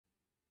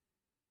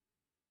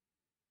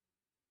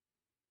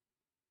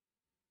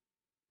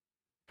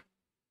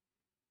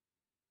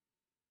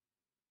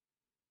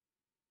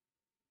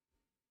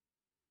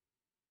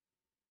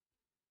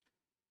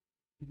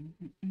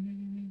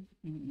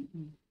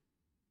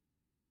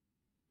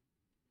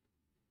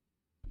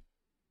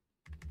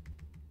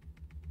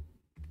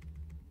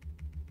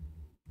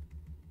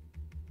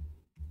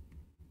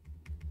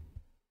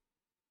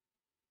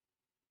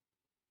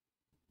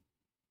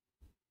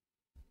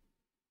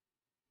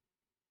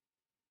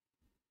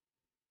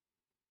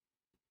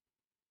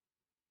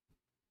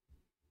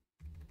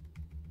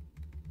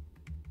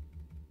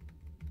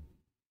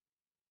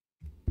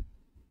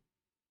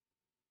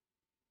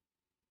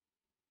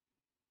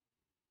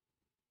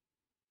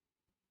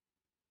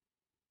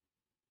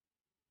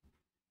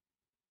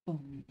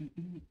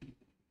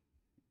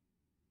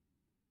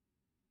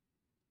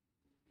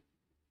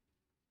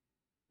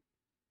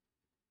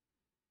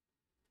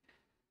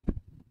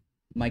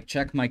Mic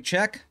check, mic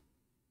check.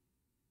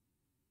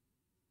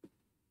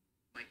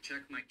 Mic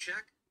check, mic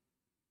check.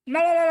 No,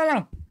 no, no, no,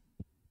 no.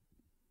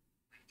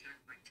 Mic check,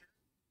 mic check.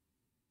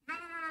 No,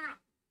 no, no, no, no.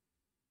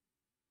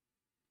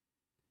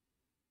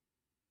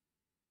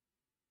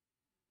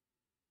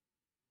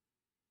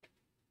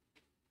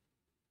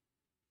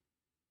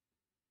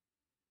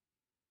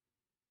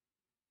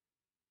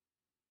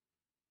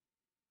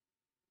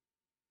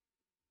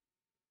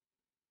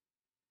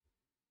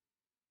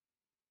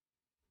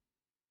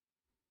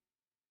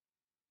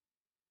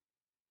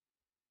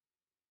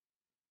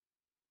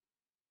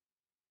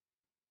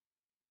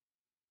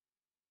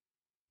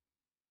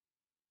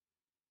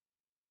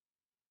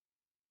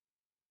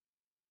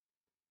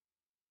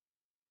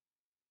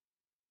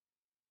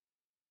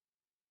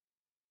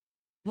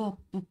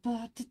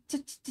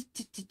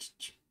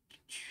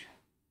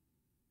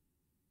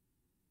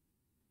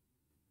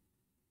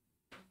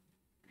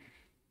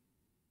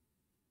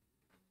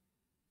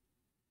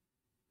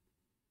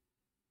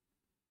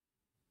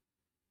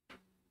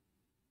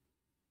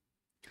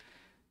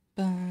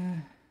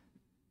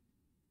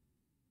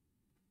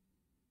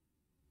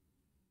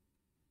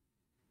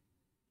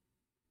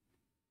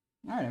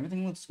 Alright,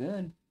 everything looks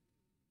good.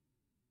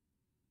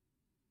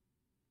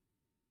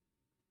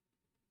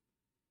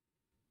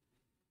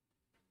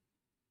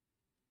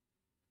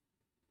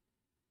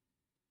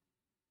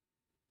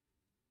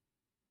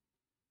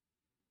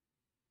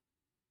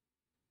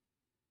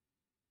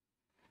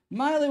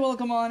 Miley,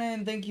 welcome on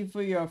in. Thank you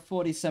for your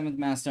 47th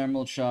Master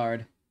Emerald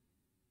Shard.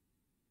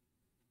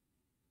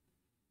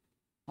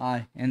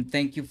 Hi, and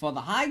thank you for the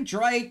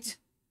hydrate.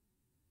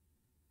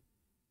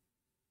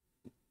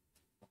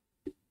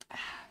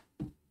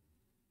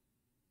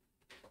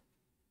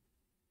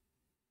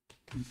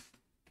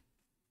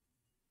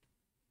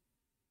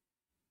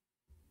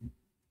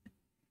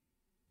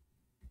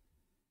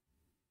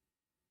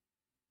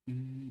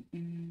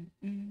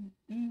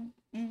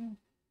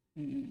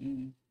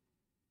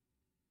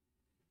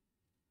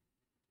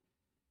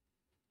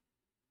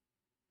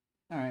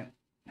 Alright.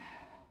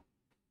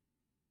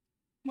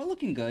 We're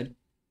looking good.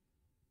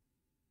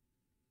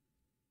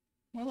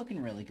 We're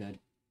looking really good.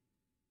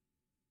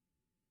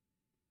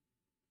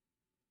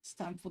 It's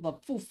time for the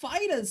Foo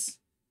Fighters!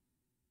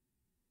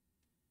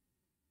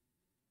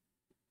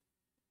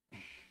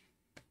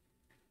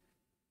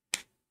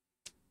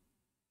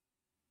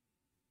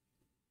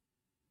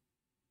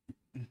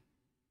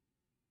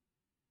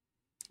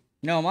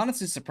 No, I'm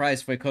honestly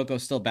surprised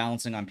Fuecoco's still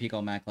balancing on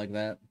Pico Mac like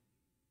that.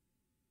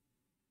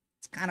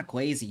 It's kind of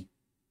crazy.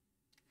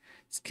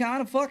 It's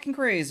kind of fucking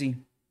crazy.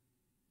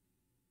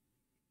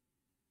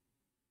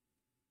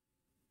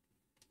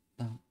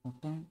 At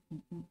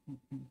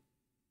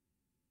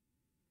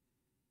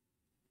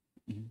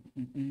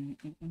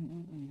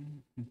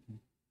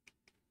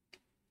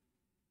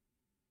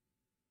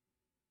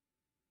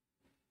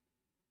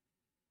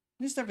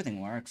least everything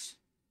works.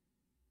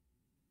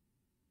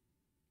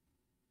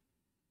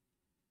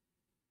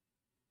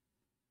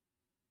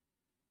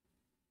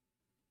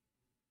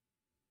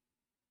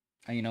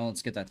 You know,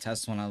 let's get that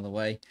test one out of the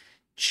way.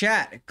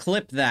 Chat,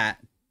 clip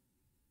that.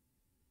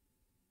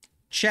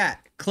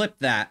 Chat, clip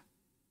that.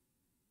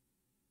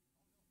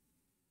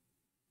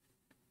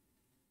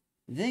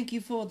 Thank you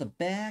for the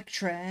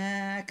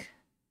backtrack.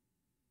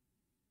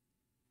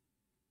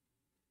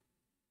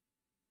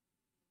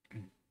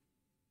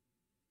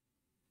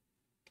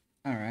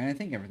 Alright, I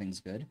think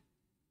everything's good.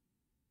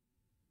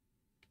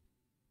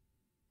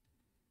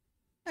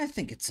 I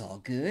think it's all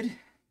good.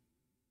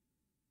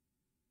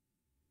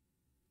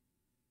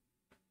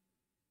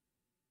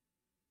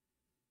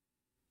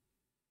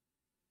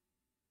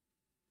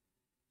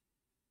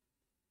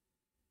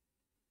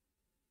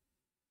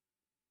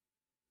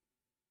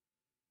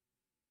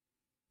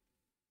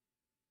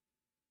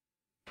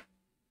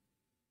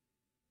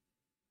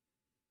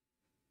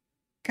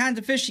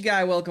 Kinda fishy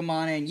guy, welcome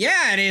on in.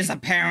 Yeah, it is,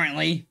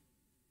 apparently.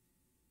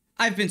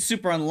 I've been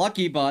super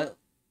unlucky, but...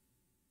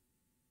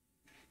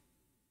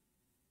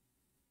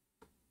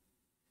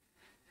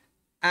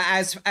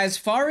 As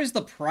far as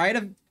the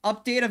Pride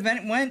update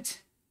event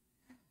went,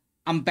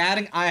 I'm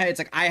batting... It's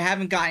like, I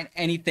haven't gotten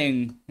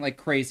anything, like,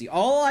 crazy.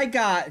 All I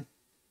got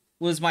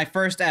was my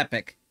first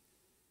epic.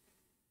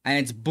 And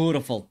it's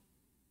beautiful.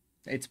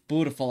 It's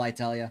beautiful, I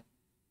tell ya.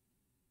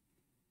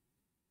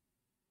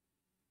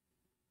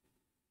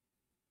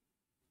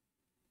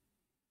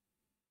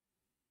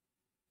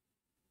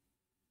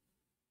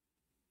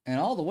 And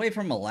all the way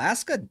from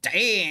Alaska?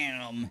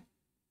 Damn!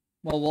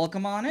 Well,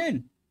 welcome on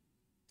in.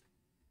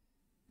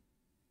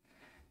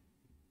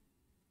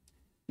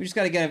 We're just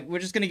gonna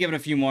give it a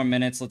few more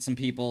minutes, let some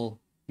people,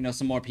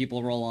 some more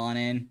people roll on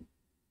in.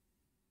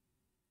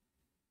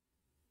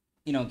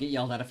 Get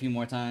yelled at a few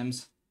more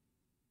times.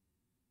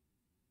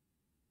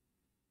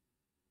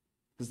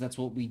 Because that's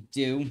what we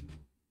do.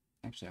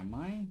 Actually, am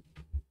I?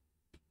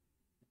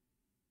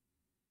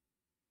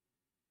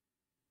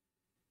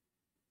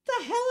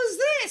 The hell is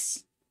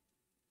this?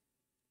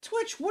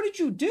 Twitch, what did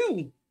you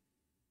do?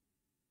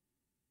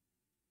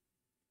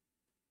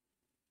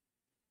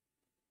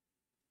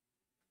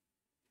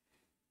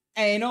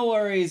 Hey, no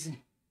worries.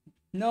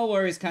 No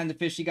worries, kind of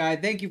fishy guy.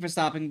 Thank you for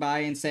stopping by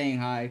and saying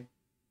hi.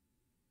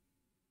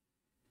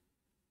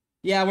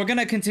 Yeah, we're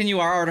gonna continue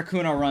our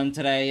Articuno run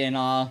today, and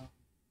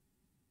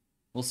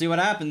we'll see what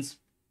happens.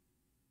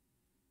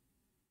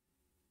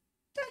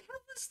 What the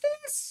hell is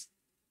this?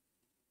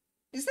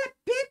 Is that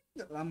big?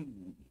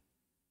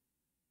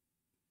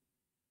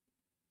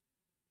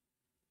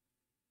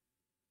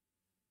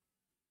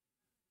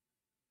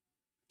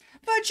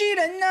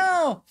 Vegeta,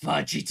 no!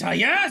 Vegeta,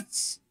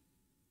 yes!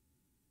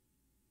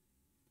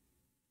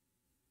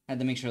 Had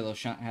to make sure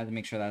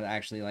that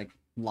actually like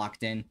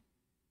locked in.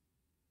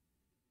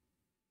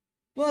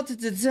 Well, We're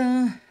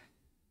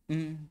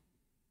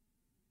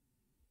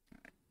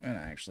gonna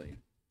actually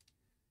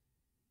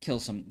kill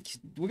some.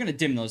 We're gonna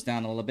dim those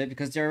down a little bit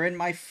because they're in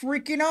my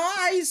freaking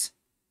eyes.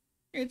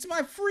 It's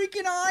my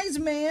freaking eyes,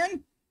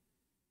 man.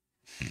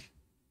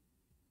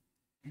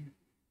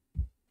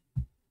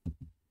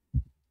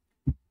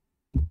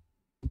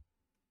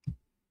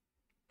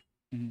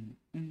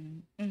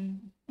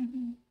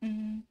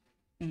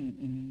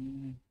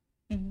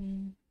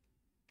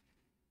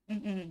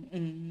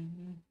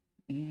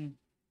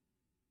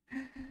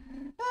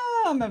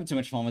 Oh, I'm having too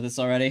much fun with this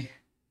already.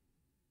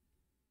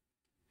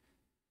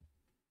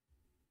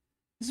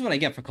 This is what I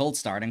get for cold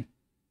starting.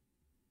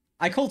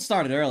 I cold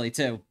started early,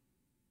 too.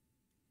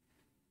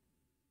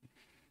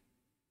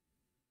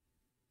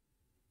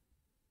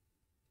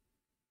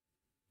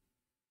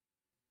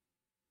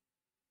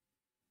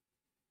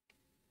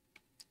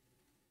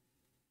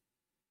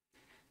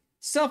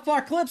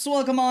 Self-bar clips,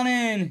 welcome on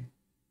in.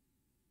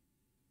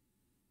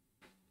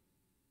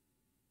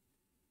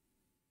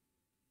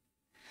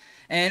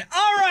 And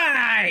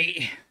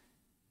alright!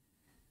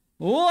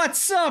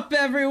 What's up,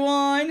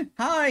 everyone?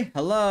 Hi,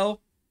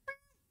 hello.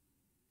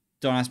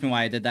 Don't ask me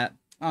why I did that.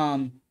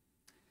 Hello,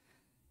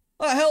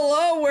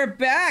 we're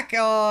back.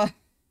 I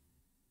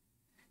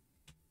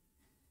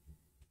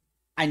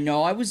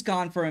know I was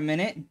gone for a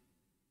minute.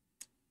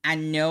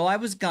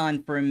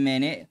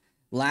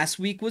 Last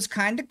week was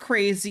kind of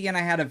crazy, and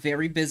I had a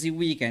very busy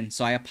weekend,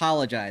 so I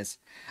apologize.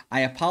 I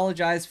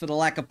apologize for the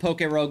lack of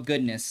Pokerogue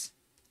goodness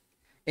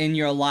in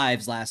your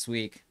lives last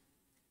week.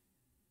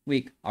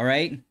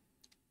 Alright?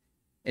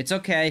 It's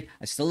okay.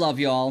 I still love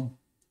y'all.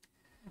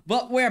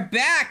 But we're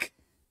back!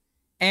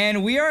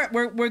 And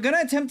we're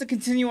gonna attempt to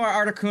continue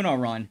our Articuno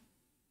run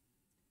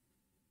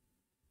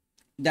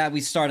that we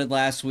started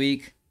last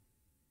week.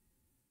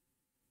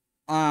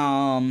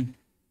 But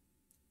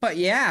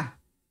yeah.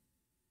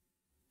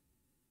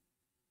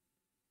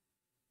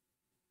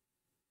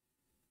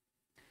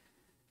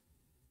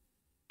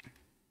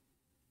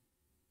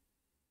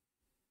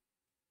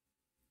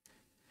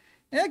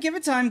 Yeah, give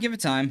it time.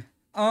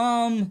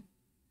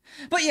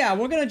 But yeah,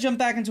 we're gonna jump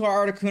back into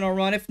our Articuno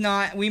run. If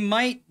not, we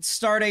might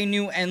start a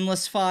new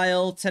endless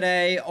file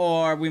today,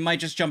 or we might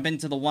just jump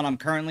into the one I'm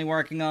currently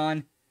working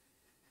on.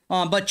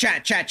 But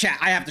chat,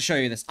 I have to show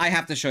you this.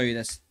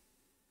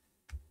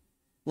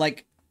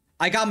 Like,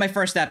 I got my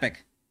first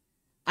epic.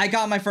 And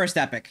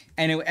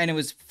it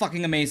was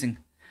fucking amazing.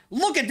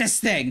 Look at this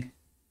thing!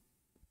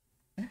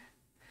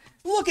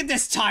 Look at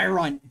this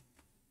tyrant!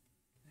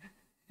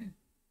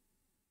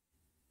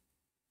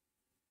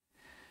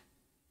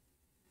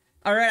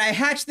 Alright, I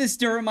hatched this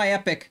during my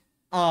epic.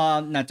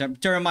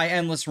 During my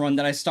endless run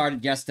that I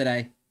started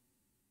yesterday.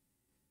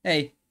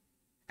 Hey.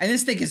 And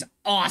this thing is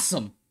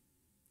awesome.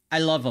 I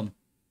love him.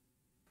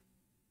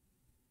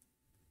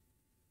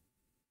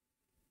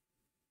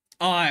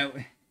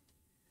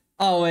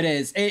 Oh, it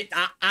is.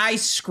 I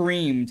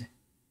screamed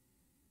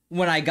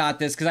when I got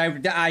this, because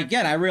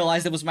I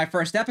realized it was my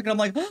first epic, and I'm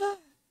like, ah!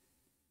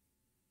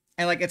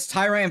 And like, it's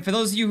Tyrant, and for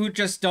those of you who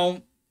just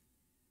don't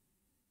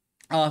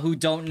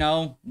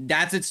know,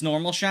 that's its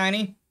normal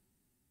shiny.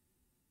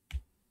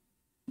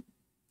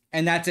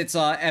 And that's its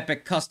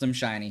epic custom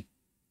shiny.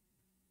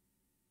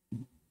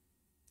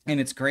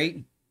 And it's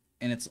great.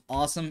 And it's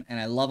awesome. And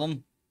I love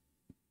them.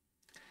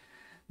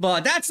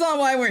 But that's not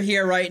why we're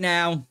here right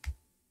now.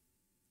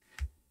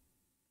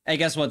 Hey,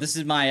 guess what? This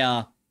is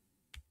my,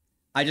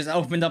 I just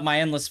opened up my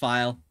endless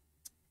file.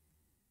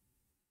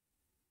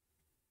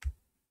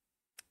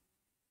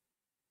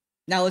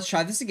 Now let's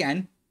try this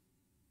again.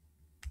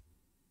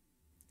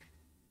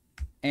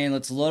 And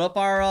let's load up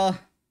our,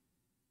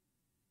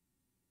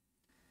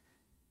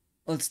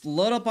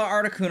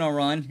 Articuno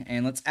run,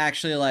 and let's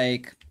actually,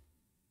 like,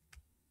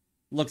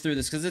 look through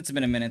this because it's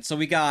been a minute. So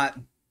we've got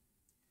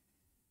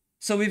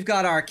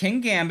our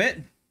King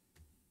Gambit,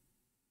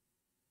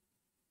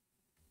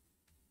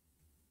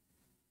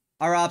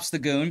 our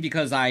Obstagoon,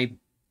 because I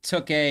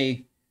took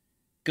a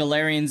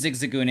Galarian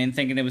Zigzagoon in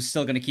thinking it was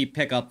still going to keep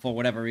pickup for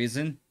whatever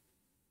reason.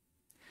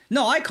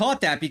 No, I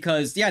caught that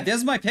because, yeah,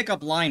 there's my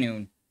pickup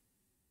Linoon.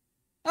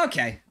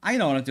 Okay, I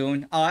know what I'm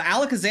doing.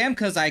 Alakazam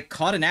because I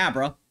caught an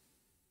Abra.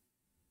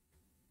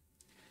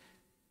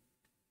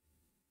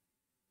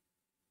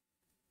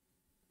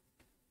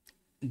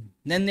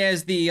 Then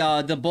there's the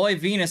boy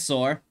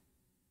Venusaur,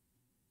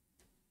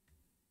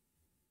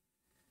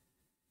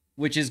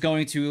 which is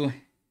going to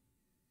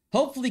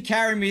hopefully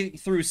carry me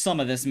through some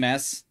of this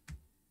mess.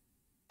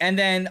 And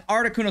then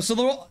Articuno.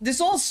 So this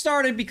all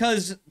started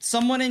because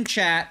someone in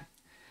chat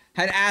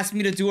had asked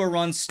me to do a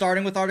run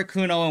starting with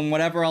Articuno and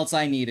whatever else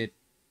I needed.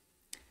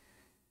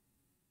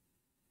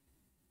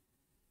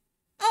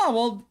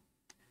 Oh,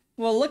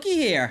 well, looky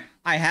here.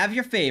 I have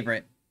your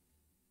favorite.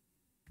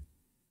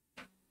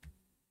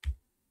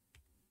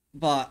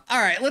 But all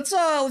right, let's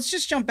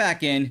just jump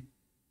back in.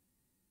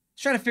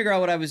 Let's try to figure out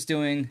what I was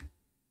doing.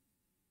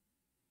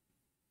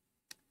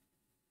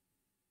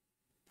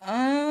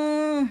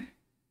 I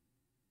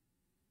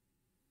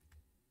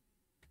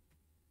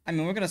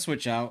mean, we're gonna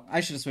switch out.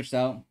 I should have switched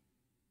out.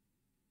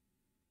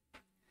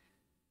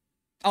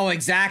 Oh,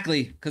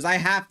 exactly, because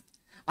I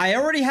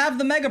already have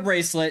the Mega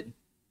Bracelet.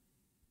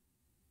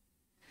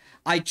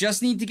 I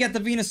just need to get the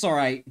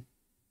Venusaurite.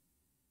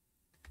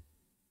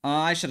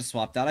 I should have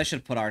swapped out. I should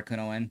have put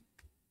Articuno in.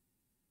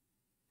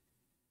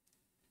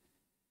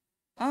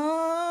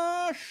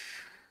 I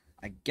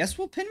guess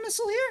we'll Pin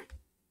Missile here?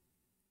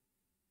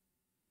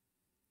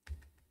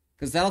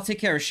 Because that'll take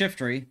care of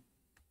Shiftry.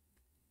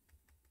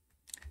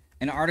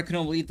 And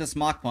Articuno will eat this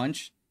Mach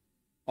Punch.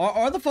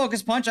 Or the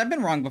Focus Punch. I've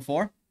been wrong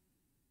before.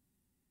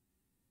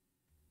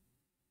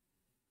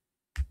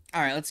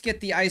 Alright, let's get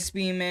the Ice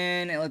Beam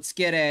in. And let's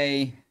get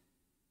a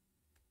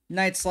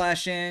Night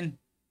Slash in.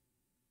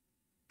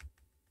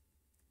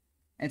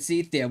 And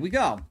see, there we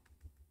go.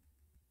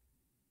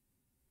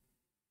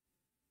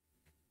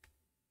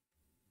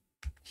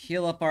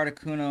 Heal up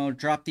Articuno.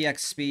 Drop the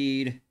X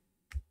speed.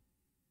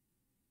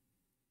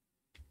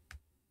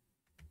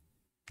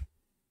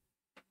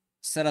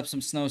 Set up some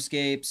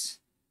Snowscapes.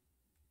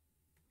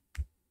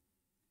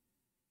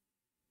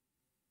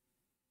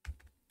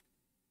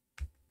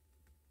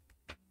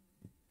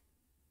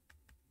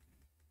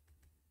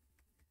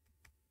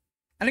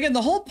 And again,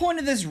 the whole point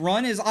of this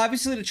run is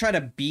obviously to try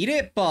to beat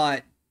it,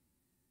 but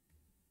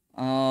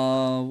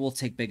we'll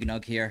take Big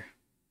Nug here.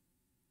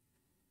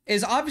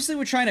 Is obviously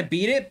we're trying to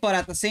beat it, but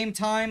at the same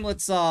time,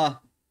 let's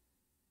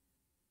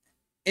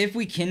if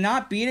we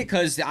cannot beat it,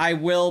 because I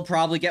will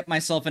probably get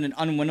myself in an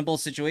unwinnable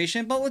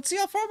situation, but let's see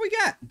how far we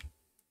get.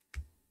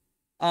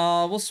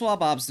 We'll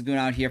swap Obstagoon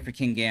out here for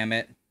King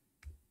Gambit.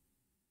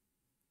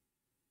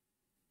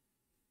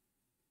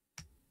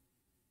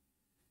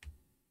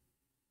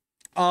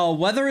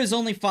 Weather is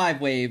only 5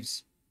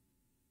 waves.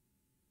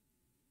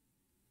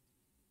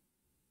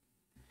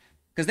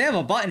 Because they have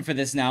a button for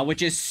this now,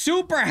 which is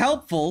super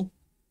helpful.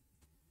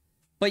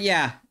 But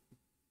yeah,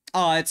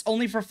 it's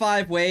only for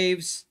 5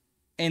 waves.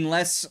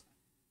 Unless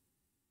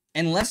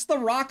the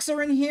rocks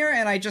are in here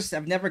and I just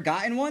have never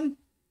gotten one.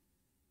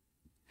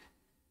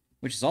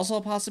 Which is also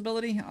a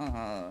possibility.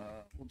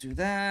 We'll do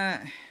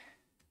that.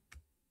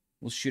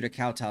 We'll shoot a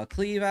Kowtow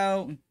Cleave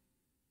out.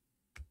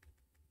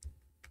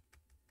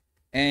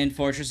 And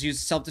Fortress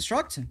uses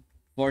Self-Destruct.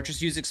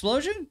 Fortress uses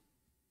Explosion.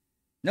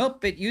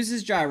 Nope, it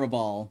uses Gyro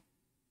Ball.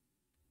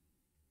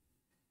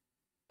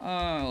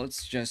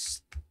 Let's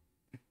just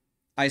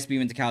Ice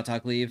Beam into Kowtow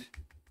Cleave.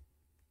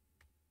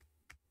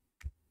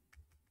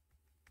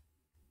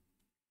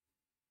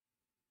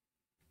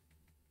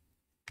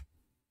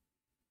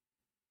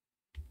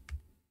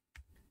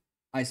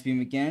 Ice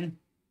Beam again.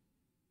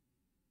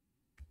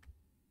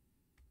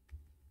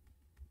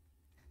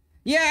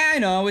 Yeah, I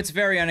know, it's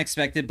very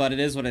unexpected, but it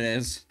is what it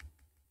is.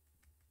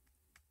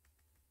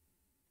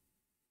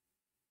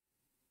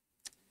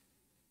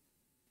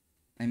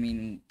 I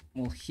mean,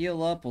 we'll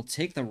heal up, we'll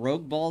take the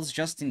Rogue Balls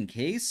just in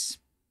case.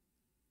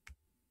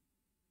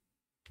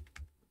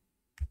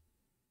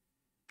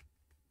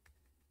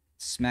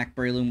 Smack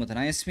Breloom with an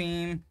Ice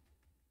Beam.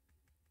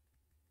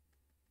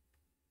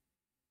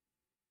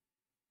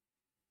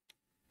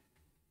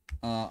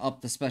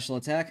 Up the special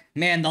attack.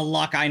 Man, the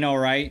luck, I know,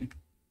 right?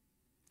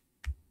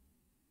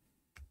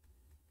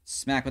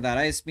 Smack with that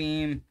Ice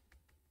Beam.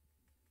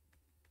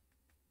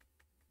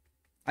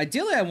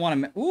 Ideally, I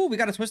want to... Ooh, we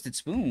got a Twisted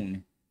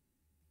Spoon.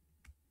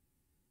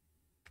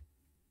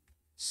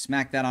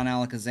 Smack that on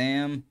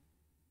Alakazam.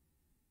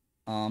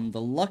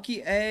 The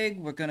Lucky Egg,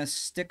 we're going to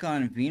stick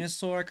on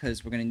Venusaur,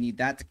 because we're going to need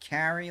that to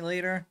carry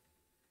later.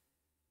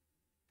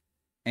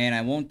 And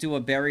I won't do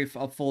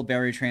a full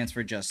berry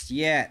transfer just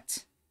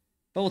yet.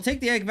 But we'll take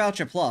the Egg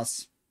Voucher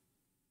Plus.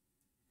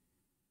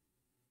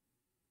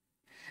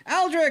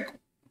 Aldrich!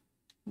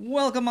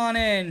 Welcome on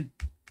in.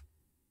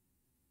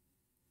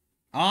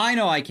 Oh, I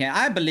know I can.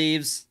 I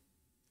believes.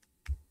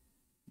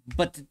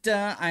 But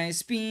the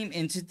ice beam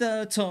into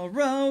the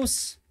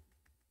Tauros.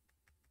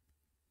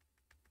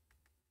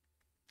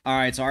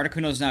 Alright, so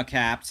Articuno's now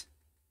capped.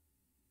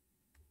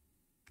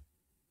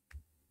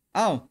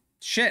 Oh,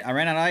 shit, I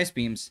ran out of ice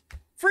beams.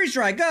 Freeze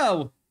dry,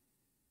 go!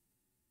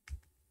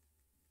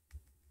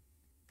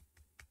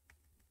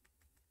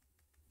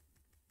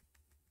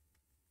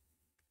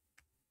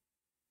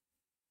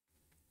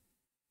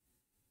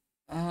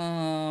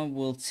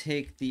 We'll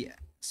take the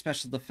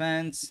special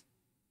defense.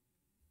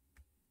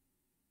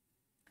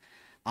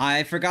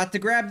 I forgot to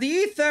grab the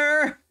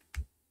ether!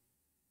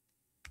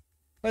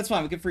 But it's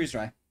fine, we can freeze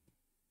dry.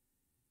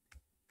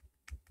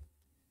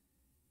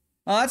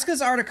 That's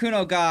because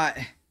Articuno got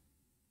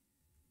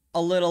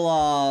a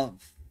little,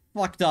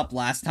 fucked up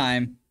last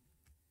time.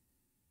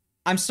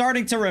 I'm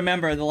starting to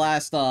remember the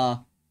last,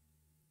 I'm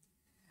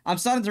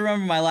starting to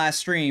remember my last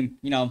stream,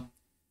 you know.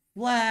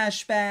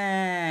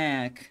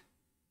 Flashback!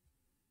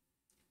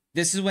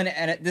 This is when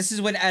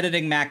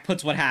Editing Mac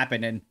puts what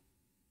happened in.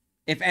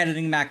 If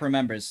Editing Mac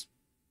remembers.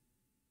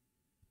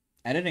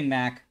 Editing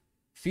Mac.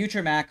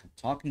 Future Mac, I'm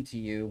talking to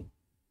you.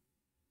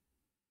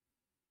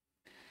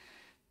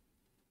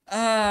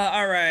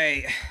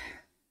 Alright.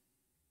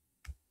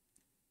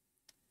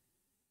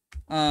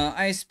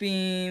 Ice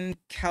Beam,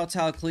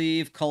 Kowtow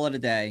Cleave, call it a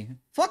day.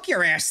 Fuck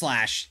your air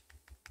slash!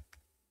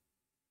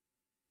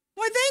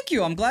 Why, thank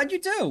you, I'm glad you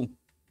do.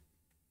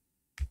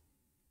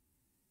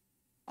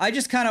 I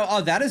just kind of...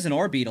 Oh, that is an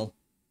Orbeetle.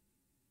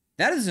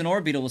 That is an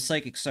Orbeetle with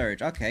Psychic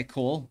Surge. Okay,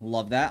 cool.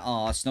 Love that.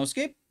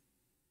 Snowscape?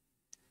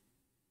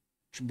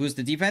 Boost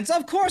the defense?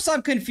 Of course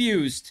I'm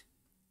confused!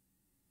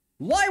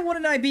 Why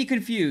wouldn't I be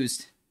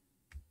confused?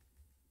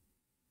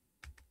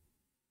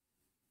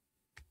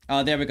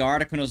 Oh, there we go.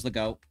 Articuno's the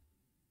GOAT.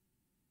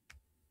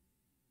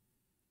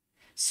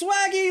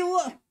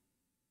 Swaggy!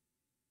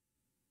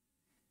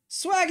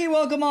 Swaggy,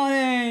 welcome on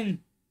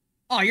in!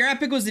 Oh, your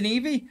epic was an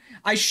Eevee?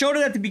 I showed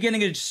it at the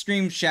beginning of the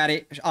stream,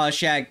 Shag.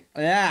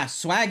 Yeah,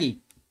 Swaggy.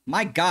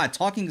 My god,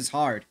 talking is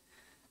hard.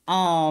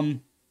 My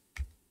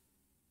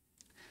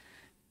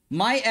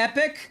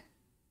epic...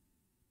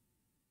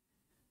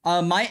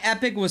 my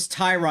epic was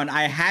Tyron.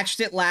 I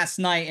hatched it last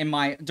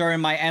night during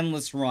my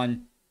endless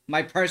run.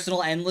 My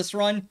personal endless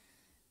run.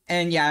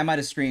 And yeah, I might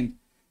have streamed.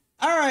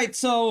 Alright,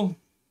 so...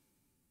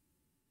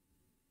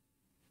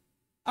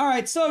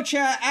 Alright, so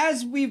chat,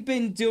 as we've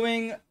been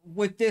doing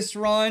with this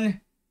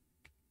run,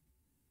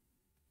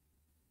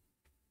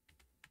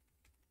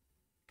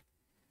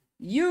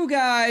 you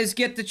guys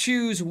get to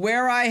choose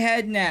where I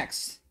head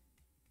next.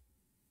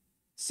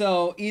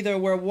 So either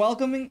we're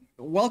welcome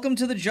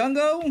to the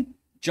jungle,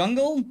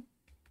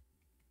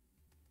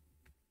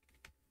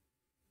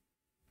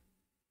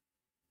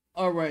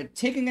 or we're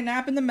taking a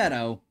nap in the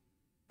meadow.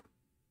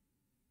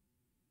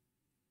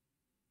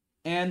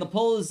 And the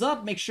poll is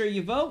up, make sure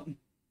you vote.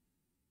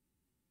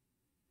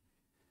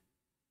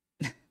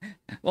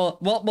 Well,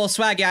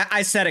 Swaggy,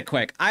 I said it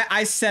quick.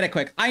 I said it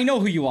quick. I know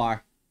who you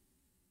are.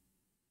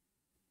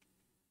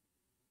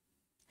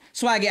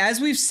 Swaggy, as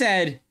we've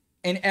said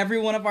in every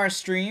one of our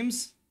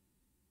streams,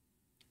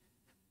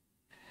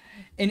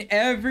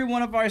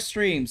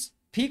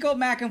 Pico,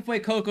 Mac, and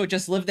Fuecoco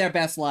just live their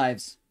best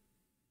lives.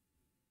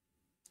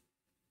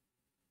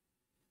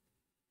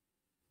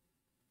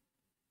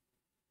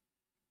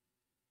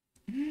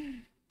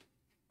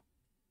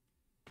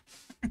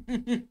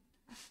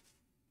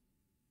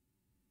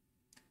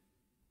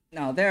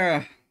 No,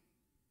 they're...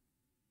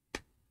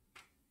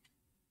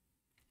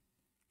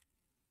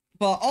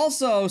 But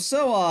also,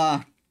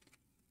 so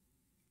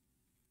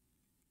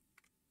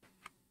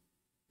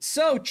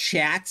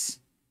chats,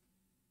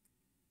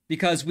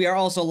 because we are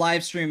also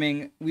live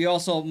streaming, we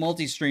also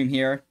multi-stream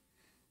here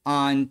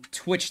on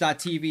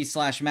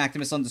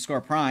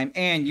twitch.tv/Mactimus_Prime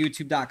and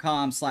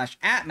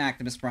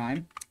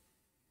youtube.com/@MactimusPrime.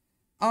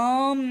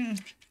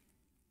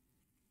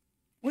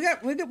 We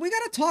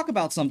gotta talk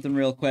about something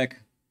real quick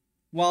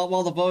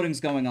while the voting's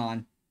going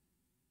on.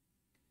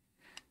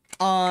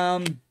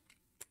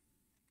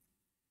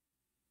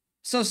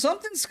 So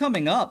something's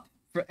coming up,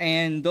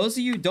 and those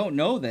of you who don't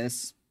know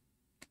this,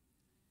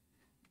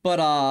 but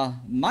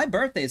my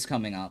birthday's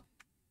coming up.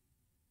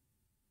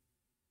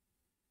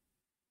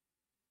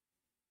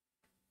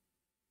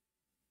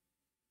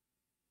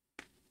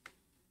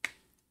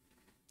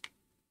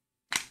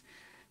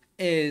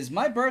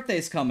 My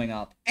birthday's coming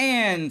up,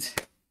 and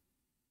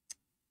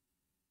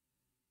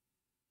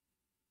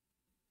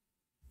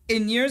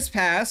in years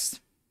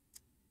past,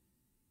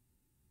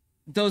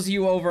 those of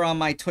you over on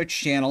my Twitch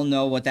channel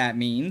know what that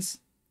means.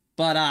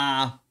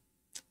 But,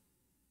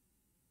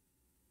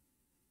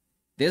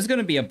 there's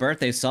gonna be a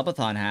birthday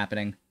subathon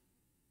happening.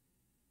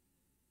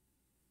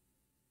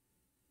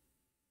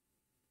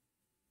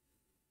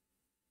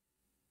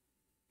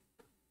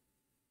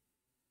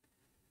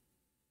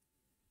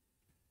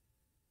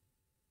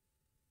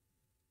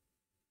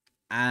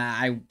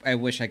 I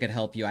wish I could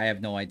help you. I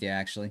have no idea,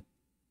 actually.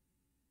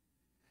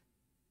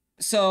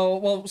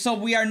 So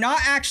we are not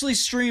actually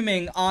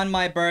streaming on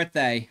my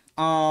birthday.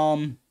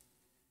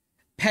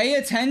 Pay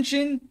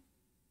attention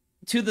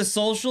to the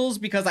socials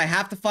because I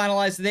have to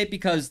finalize the date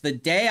because the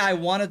day I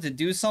wanted to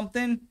do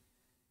something,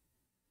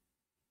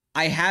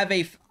 I have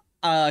a,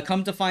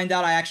 come to find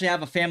out I actually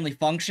have a family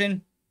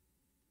function.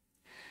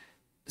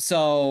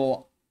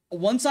 So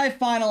once I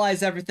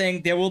finalize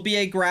everything, there will be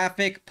a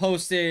graphic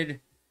posted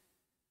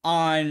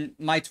on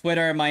my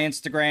Twitter, my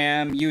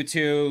Instagram,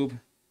 YouTube.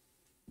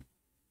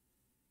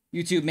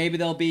 Maybe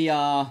there'll be, you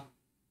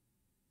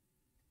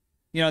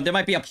know, there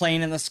might be a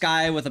plane in the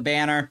sky with a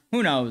banner.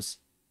 Who knows?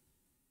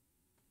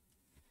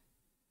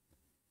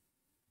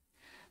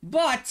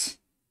 But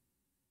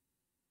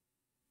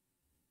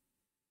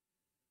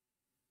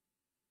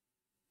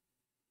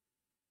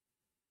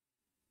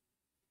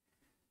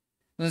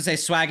I was gonna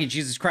say Swaggy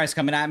Jesus Christ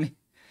coming at me.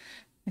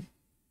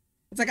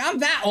 It's like, I'm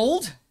that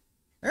old.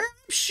 I'm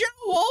so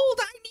old,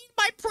 I need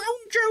my prune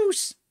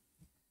juice.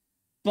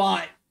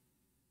 But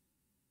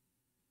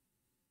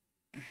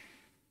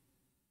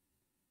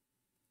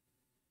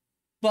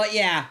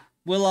yeah,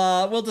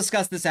 we'll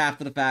discuss this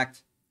after the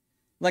fact.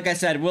 Like I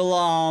said,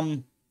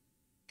 we'll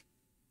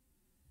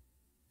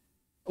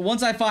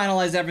once I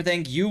finalize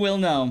everything, you will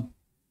know.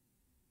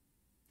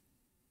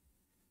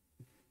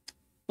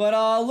 But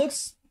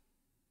looks,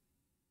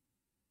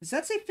 does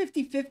that say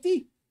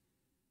 50-50?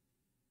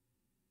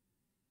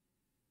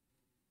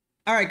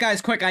 All right,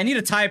 guys, quick, I need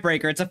a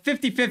tiebreaker. It's a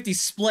 50-50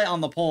 split on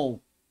the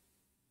poll.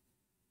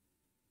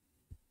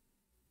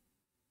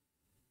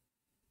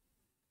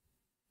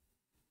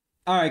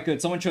 All right,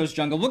 good. Someone chose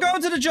jungle. We'll go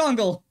into the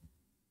jungle.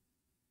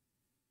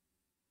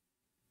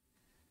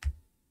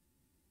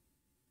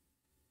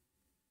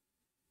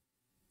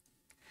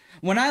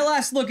 When I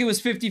last looked, it was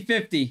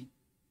 50-50.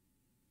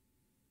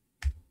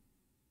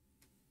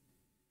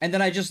 And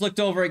then I just looked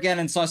over again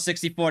and saw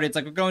 60-40. It's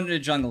like, we're going to the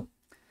jungle.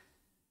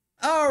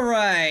 All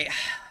right.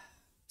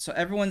 So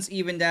everyone's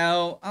evened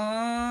out.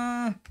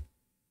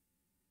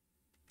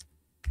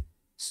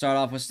 Start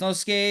off with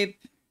Snowscape.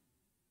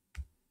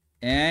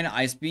 And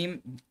Ice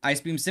Beam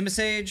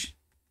Simisage.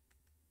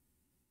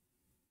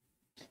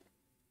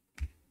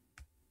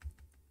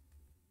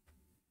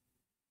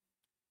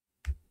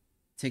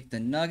 Take the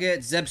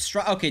Nugget. Zeb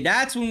Strike. Okay,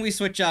 that's when we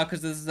switch out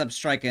because this is Zeb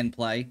Strike in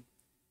play.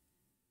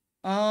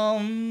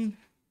 You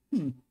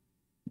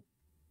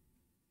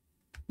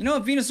know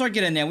what, Venusaur,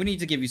 get in there. We need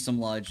to give you some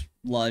Ludge.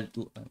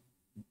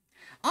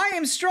 I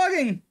am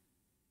struggling.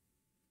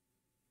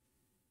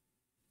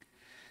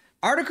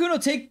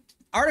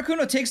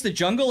 Articuno takes the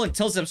jungle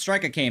until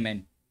Zebstrika came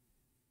in.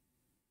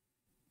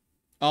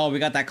 Oh, we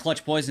got that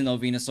clutch poison though,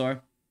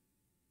 Venusaur.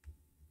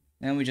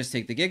 And we just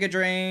take the Giga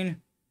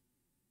Drain.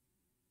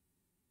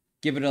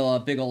 Give it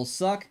a big ol'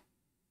 suck.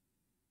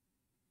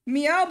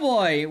 Meow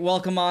Boy,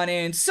 welcome on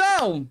in.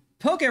 So,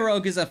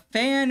 Pokerogue is a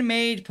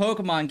fan-made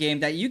Pokemon game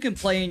that you can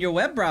play in your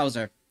web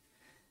browser.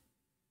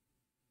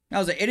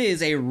 Now, it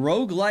is a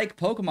roguelike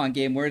Pokemon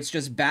game where it's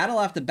just battle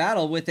after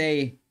battle with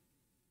a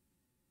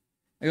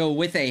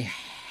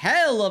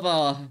hell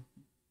of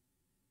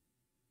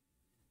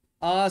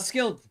a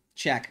skill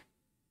check.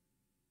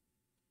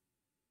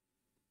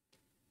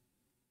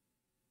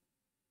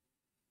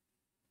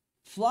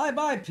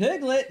 Flyby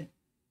Piglet.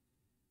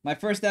 My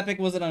first epic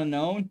was an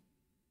unknown.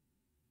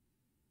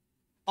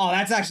 Oh,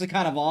 that's actually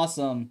kind of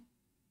awesome.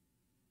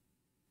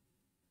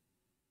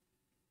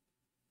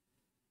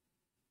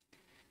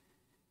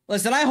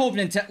 Listen, I hope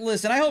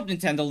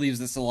Nintendo leaves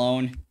this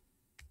alone.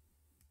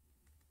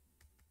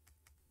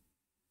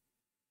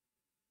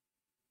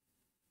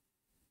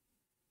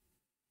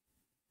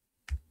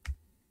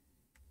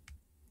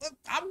 What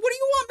do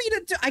you want me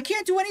to do? I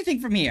can't do anything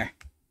from here.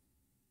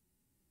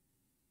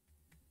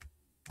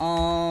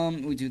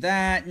 We do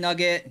that.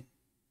 Nugget.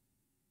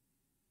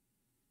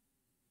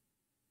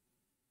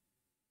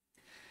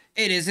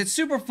 It is. It's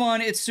super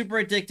fun. It's super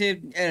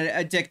addictive.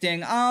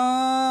 Addicting.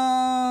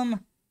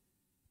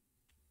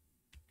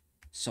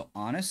 So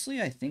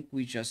honestly, I think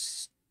we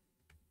just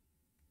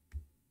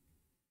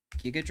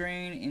Giga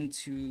Drain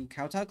into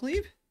Kowtow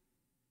Cleave.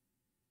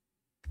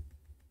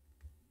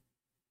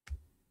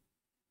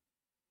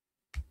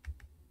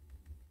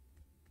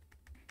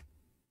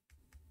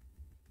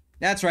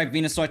 That's right,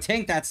 Venusaur.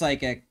 Tank that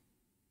Psychic.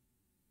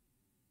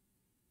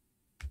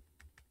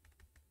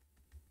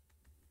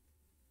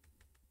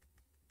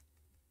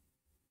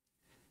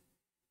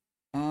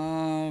 We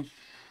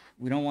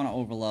don't want to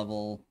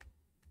overlevel.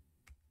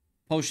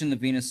 Potion the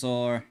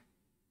Venusaur.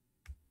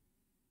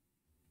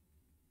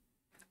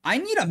 I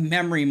need a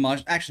memory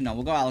mush. Actually, no,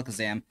 we'll go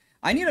Alakazam.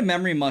 I need a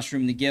memory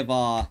mushroom to give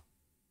So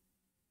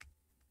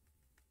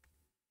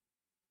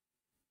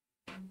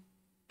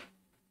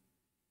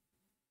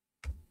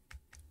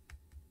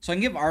I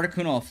can give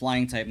Articuno a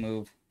flying type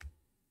move.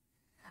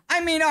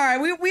 I mean, alright,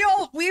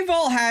 we've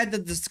all had the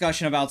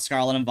discussion about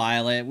Scarlet and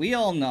Violet. We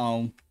all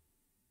know.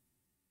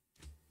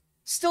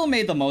 Still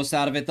made the most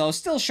out of it though.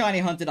 Still shiny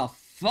hunted a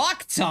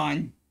fuck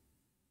ton.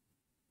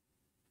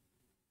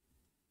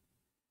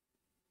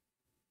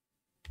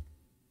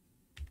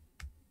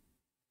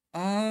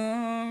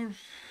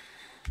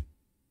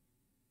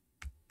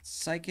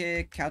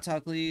 Psychic, Kowtow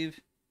Cleave.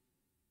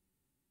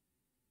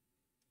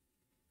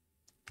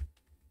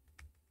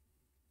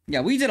 Yeah,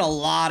 we did a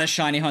lot of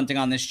shiny hunting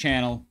on this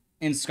channel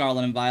in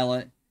Scarlet and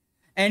Violet.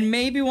 And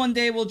maybe one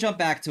day we'll jump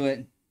back to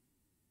it.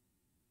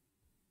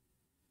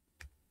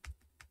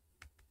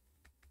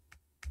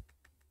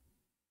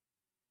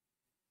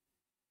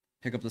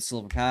 Pick up the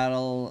silver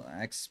paddle.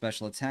 X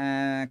special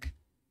attack.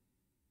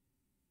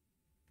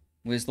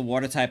 Where's the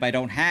water type I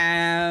don't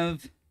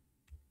have?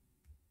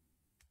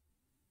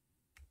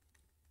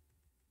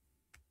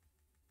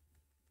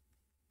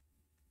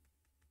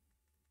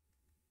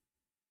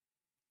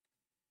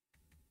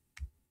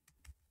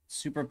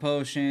 Super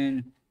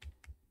potion.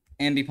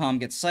 Ambipom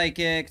gets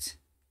psychicked.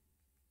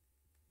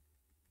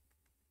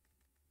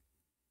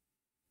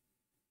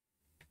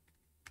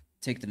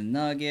 Take to the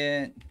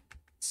nugget.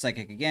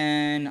 Psychic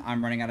again.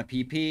 I'm running out of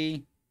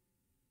PP.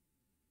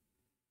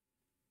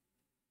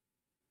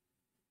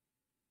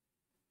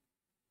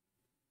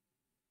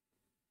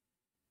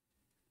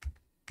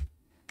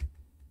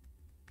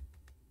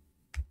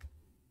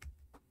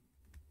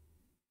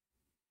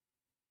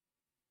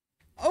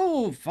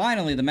 Oh,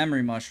 finally, the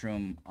memory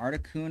mushroom.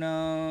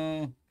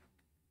 Articuno.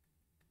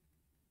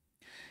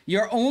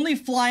 Your only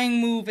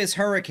flying move is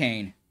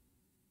Hurricane.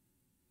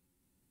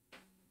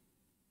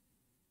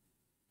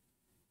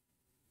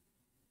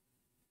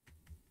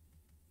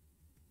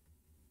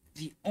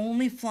 The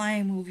only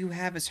flying move you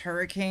have is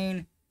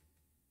Hurricane?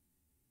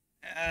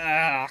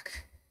 Ugh.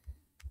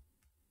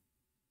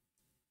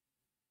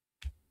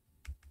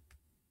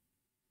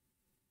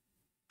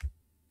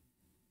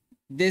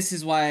 This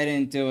is why I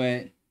didn't do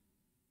it.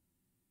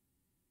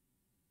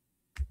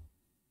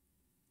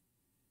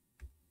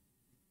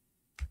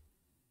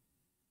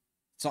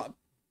 So,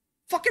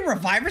 fucking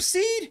Reviver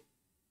Seed?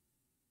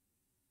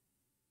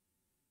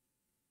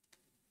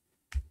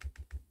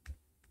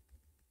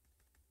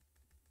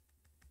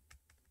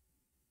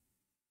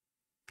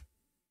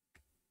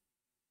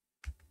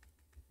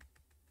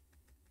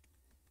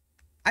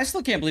 I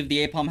still can't believe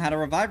the Apom had a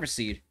Reviver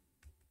Seed.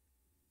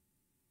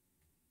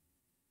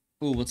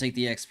 Ooh, we'll take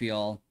the XP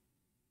all.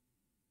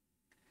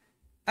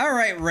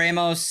 Alright,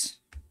 Ramos.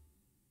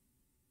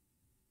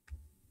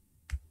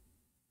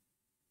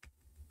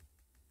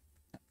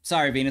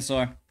 Sorry,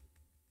 Venusaur.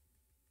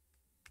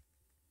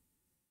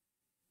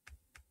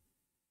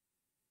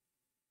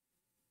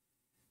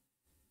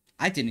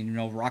 I didn't even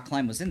know Rock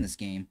Climb was in this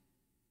game.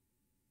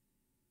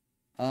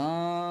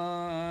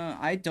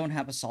 I don't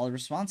have a solid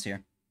response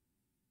here.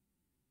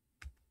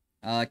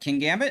 King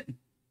Gambit?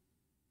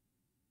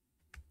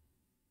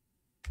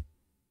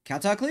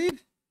 Kowtow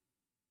Cleave?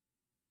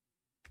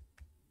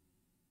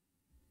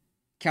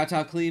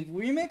 Kowtow Cleave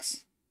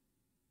Remix?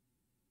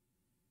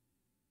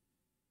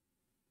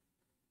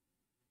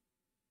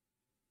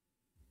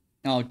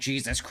 Oh,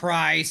 Jesus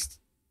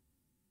Christ.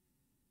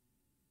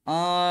 We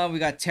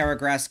got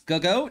Terragrass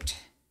Gugoat.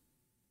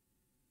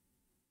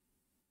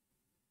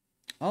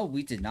 Oh,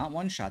 we did not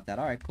one-shot that.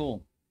 Alright,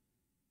 cool.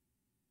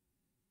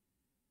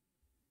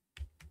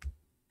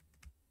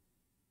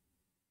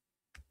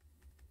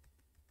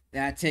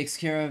 That takes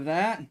care of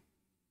that.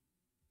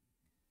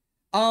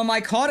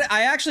 I caught it.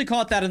 I actually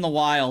caught that in the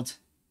wild.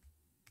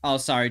 Oh,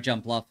 sorry,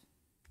 Jump Bluff.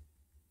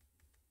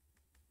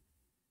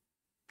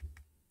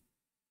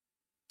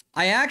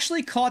 I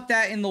actually caught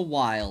that in the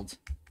wild.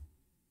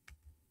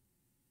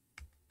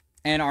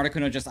 And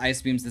Articuno just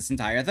Ice Beams this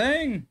entire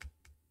thing.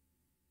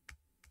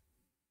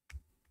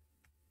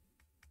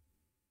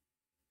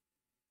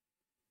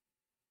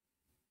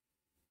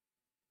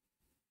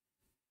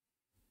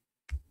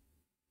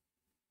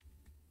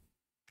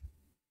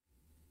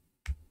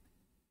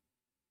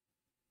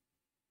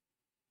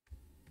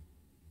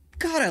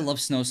 God, I love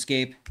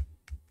Snowscape.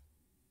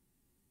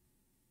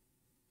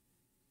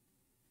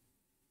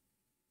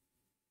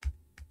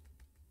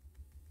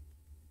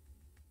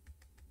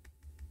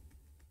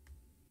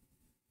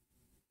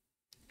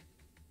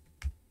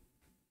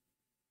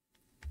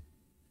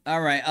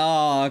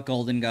 Alright,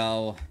 Golden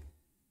Go.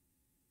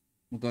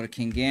 We'll go to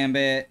King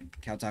Gambit,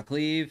 Kowtow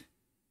Cleave.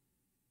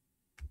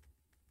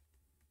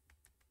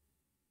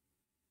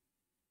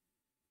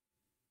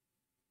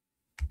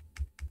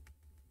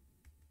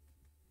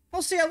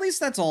 Well, see, at least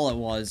that's all it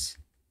was.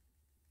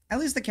 At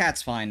least the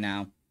cat's fine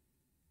now.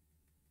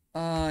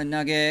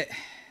 Nugget.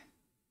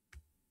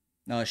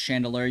 No,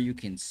 Chandelier, you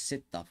can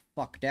sit the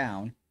fuck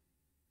down.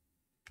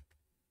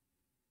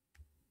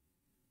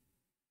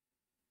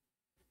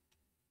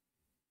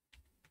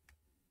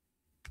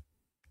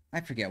 I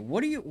forget.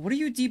 What do you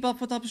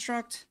debuff with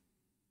Obstruct?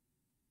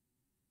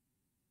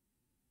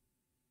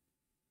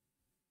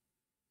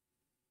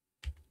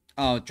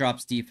 Oh, it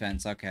drops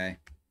defense. Okay.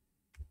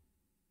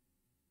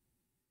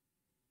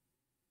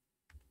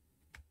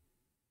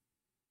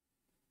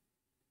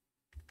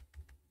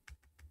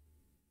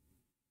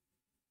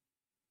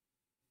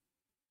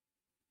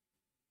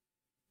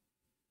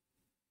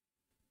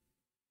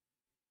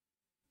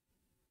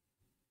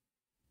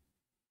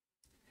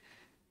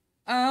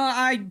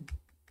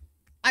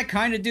 I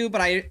kind of do,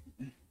 but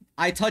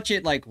I touch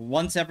it like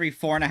once every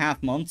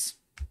 4.5 months.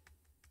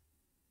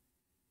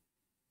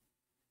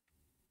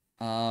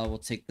 We'll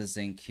take the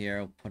Zinc here.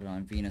 We'll put it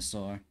on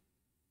Venusaur.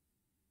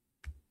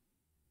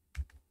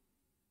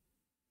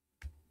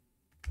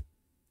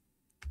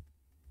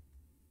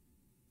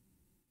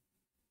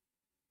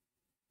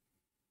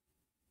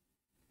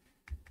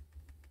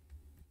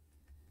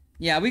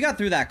 Yeah, we got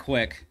through that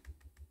quick.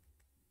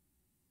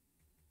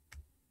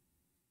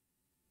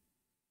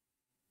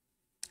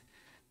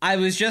 I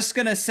was just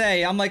gonna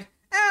say, I'm like,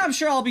 I'm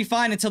sure I'll be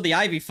fine until the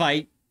Ivy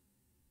fight.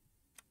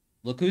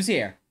 Look who's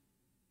here.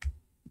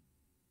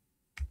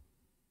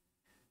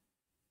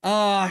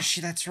 Oh,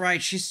 that's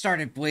right. She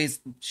started with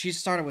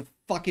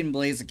fucking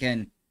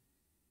Blaziken.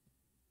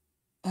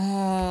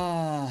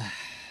 Oh.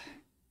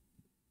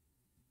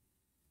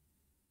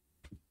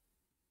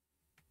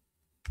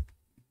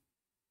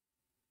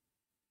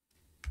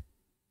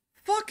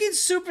 Fucking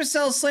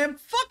Supercell Slam.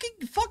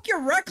 Fuck,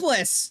 you're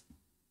reckless.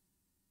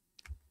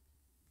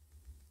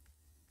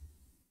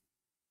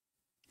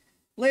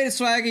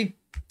 Latest Swaggy.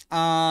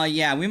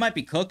 Yeah, we might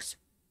be cooked.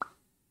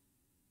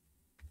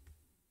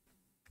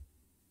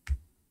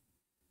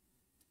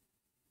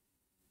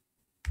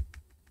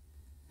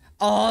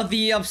 Oh,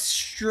 the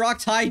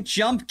obstruct high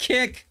jump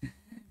kick.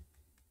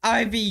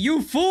 Ivy,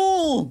 you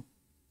fool!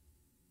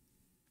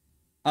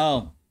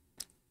 Oh.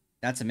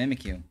 That's a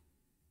Mimikyu.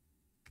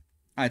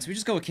 Alright, so we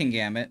just go with King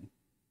Gambit.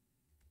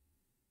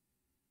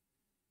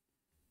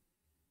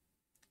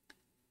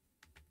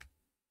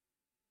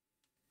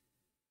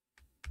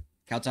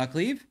 Kowtow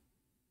Cleave?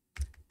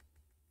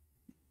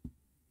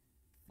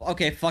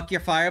 Okay, fuck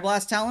your Fire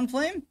Blast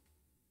Talonflame?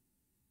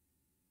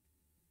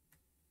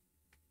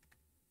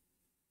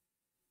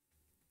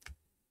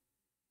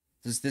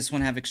 Does this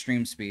one have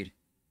extreme speed?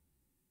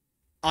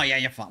 Oh yeah,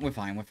 you're fine. We're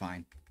fine, we're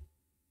fine.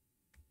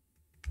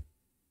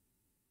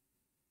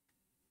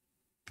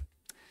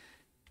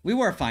 We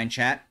were fine,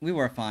 chat. We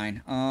were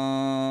fine.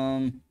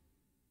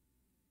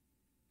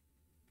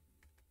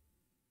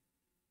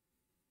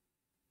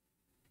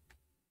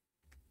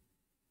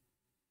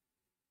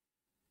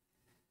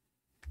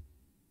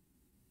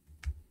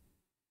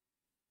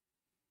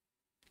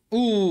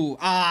 Ooh,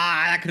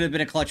 that could have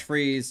been a clutch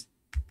freeze.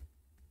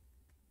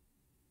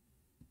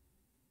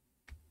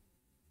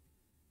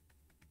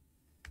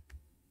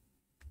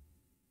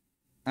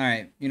 All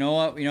right, you know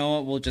what?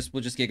 We'll just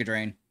Giga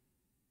Drain.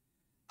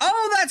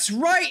 Oh, that's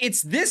right.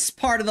 It's this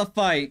part of the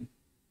fight.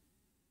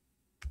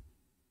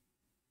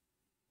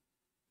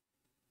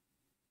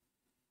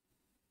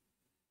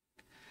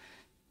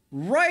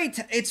 Right.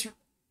 It's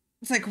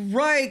like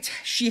right.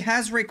 She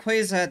has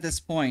Rayquaza at this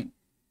point.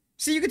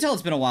 See, you can tell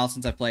it's been a while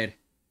since I've played.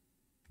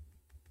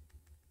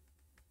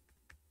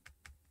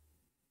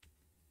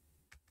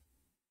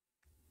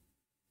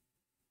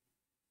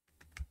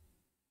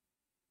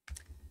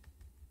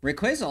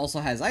 Rayquaza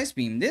also has Ice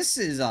Beam. This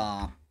is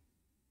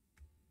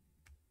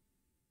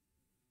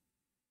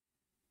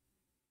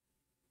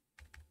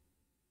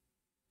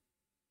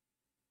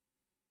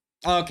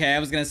okay, I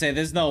was gonna say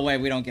there's no way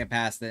we don't get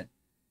past it.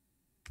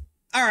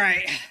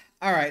 Alright,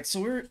 so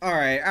we're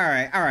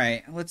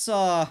alright.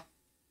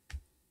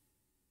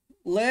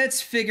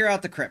 Let's figure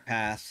out the crit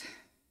path.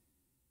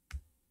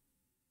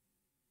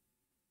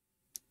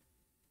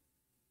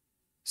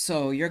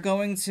 So you're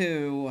going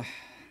to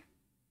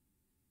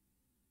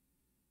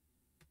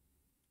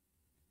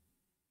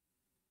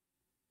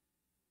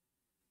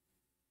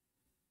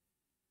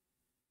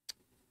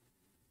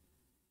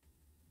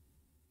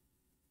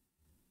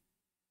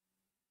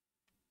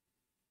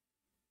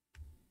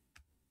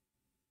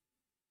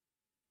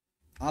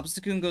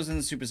Obstacoon goes in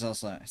the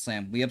Supercell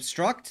Slam. We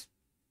obstruct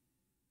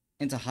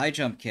into high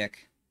jump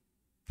kick.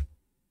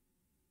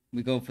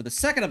 We go for the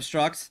second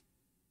obstruct.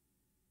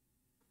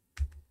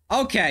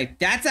 Okay,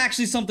 that's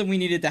actually something we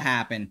needed to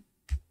happen.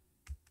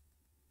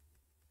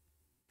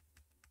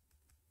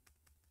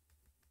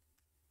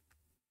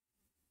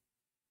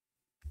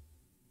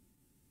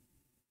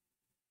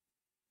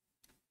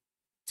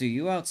 Do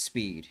you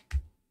outspeed?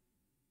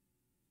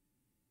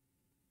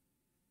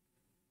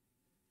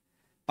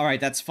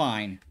 Alright, that's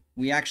fine.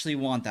 We actually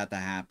want that to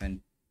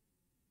happen.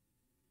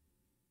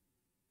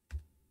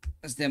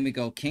 Because then we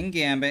go King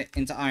Gambit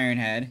into Iron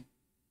Head.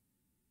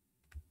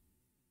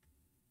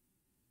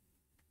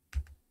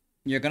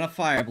 You're gonna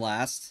Fire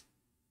Blast.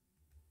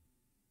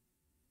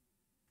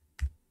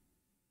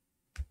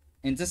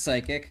 Into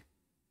Psychic.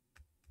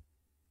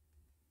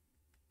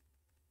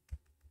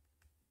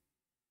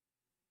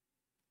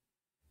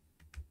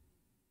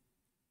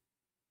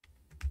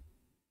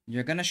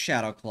 You're gonna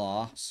Shadow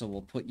Claw, so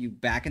we'll put you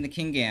back into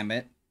King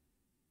Gambit.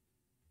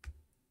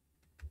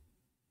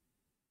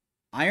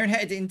 Iron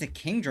Head into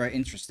Kingdra,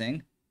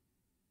 interesting.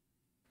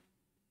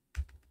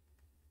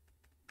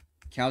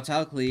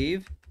 Kowtow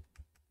Cleave.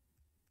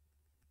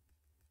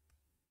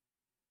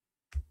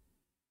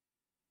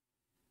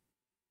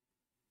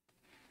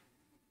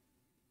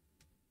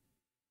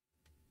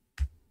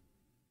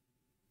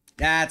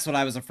 That's what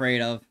I was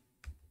afraid of.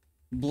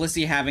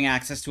 Blissey having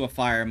access to a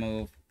fire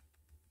move.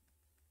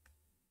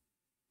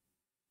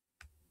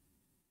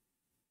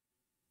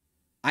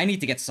 I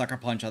need to get Sucker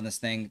Punch on this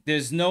thing.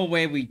 There's no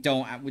way we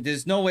don't...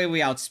 There's no way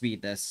we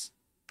outspeed this.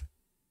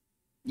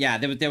 Yeah,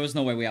 there was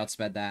no way we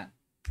outsped that.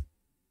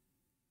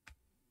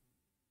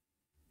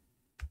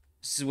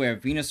 This is where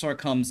Venusaur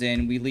comes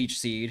in. We Leech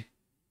Seed.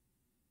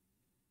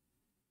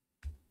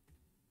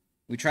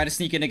 We try to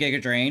sneak into Giga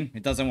Drain.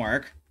 It doesn't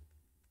work.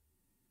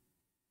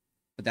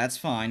 But that's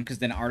fine, because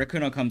then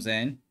Articuno comes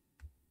in.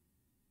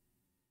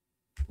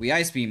 We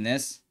Ice Beam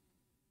this.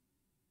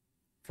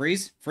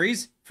 Freeze,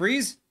 freeze,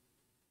 freeze.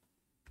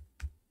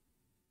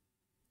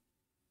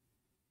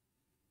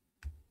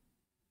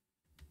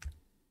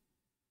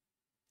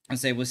 I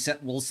say we'll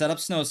set up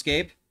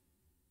Snowscape.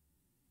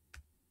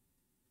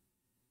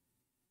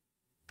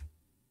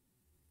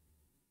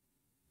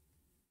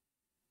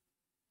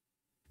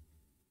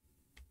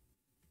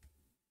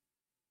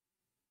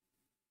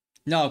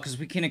 No, because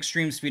we can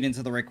Extreme Speed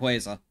into the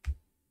Rayquaza.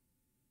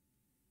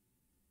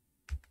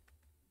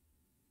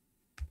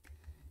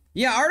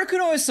 Yeah,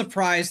 Articuno has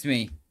surprised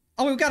me.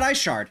 Oh, we've got Ice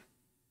Shard.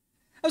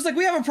 I was like,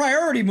 we have a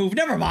priority move.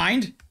 Never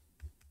mind.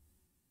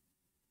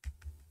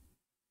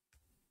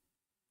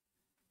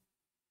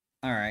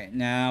 Alright,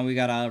 now we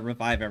gotta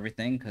revive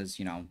everything, because,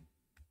 you know.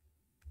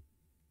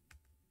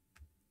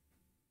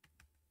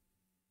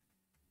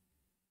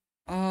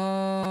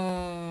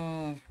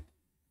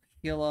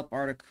 Heal up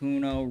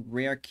Articuno,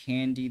 Rare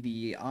Candy,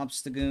 the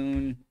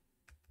Obstagoon.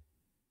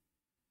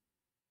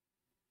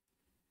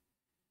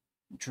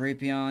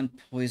 Drapion,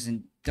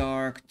 Poison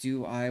Dark.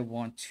 Do I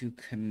want to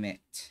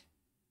commit?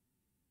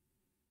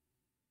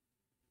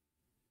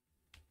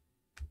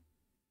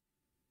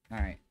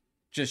 Alright.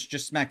 Just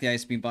smack the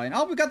Ice Beam button.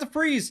 Oh, we got the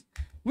freeze!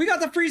 We got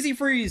the Freezy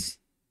Freeze!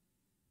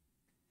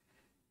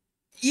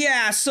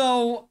 Yeah,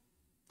 so...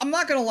 I'm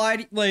not gonna lie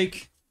to you,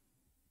 like...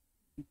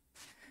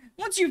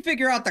 Once you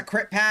figure out the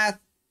crit path,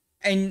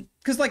 and...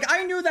 Because, like,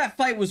 I knew that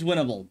fight was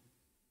winnable.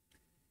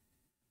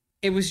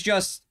 It was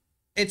just...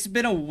 It's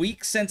been a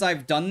week since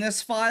I've done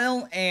this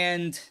file,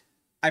 and...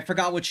 I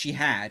forgot what she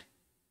had.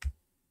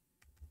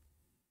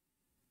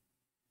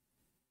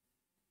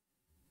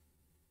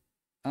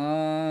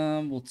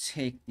 We'll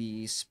take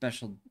the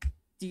special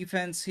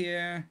defense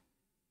here.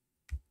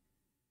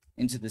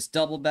 Into this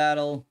double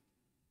battle.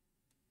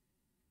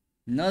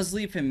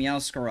 Nuzleaf and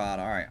Meowscarada.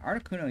 Alright,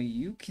 Articuno,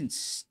 you can...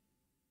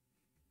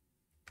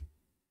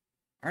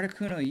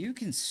 Articuno, you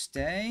can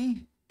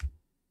stay.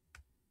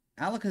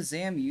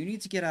 Alakazam, you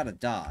need to get out of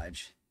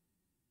dodge.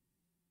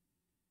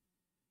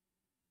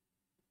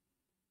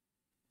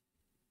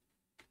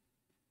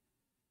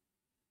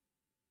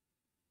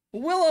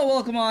 Willow,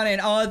 welcome on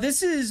in.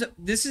 This is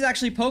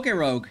actually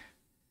Pokerogue,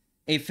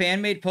 a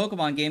fan-made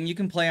Pokemon game you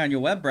can play on your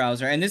web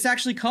browser, and this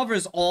actually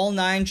covers all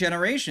 9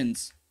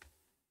 generations.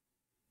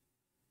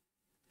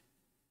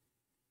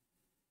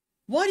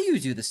 Why do you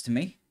do this to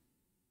me?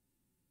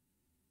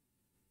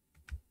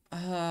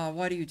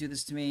 Why do you do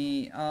this to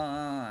me?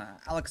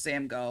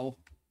 Alakazam, go.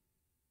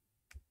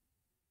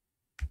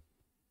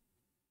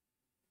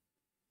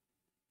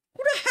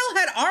 Who the hell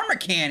had Armor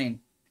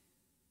Cannon?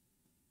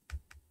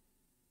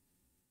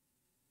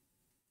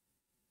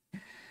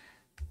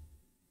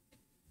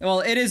 Well,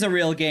 it is a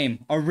real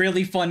game. A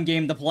really fun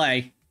game to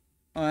play.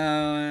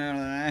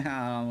 I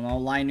don't know.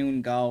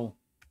 Linoon, go.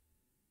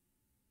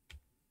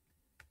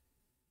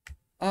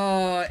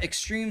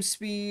 Extreme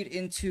Speed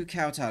into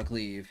Kowtow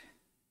Cleave.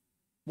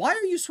 Why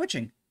are you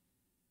switching?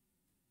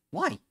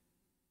 Why?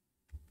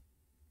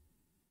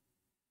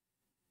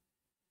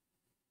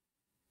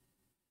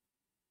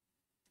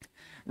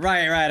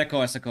 Right, of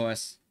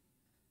course.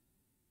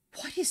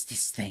 What is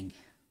this thing?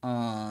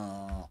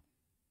 Alright,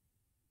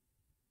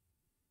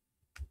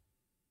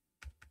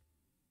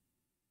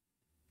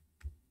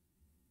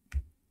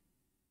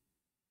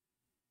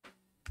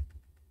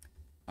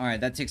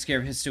 that takes care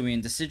of Hisuian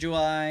and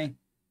Decidueye.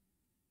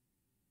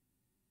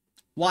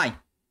 Why?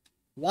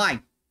 Why?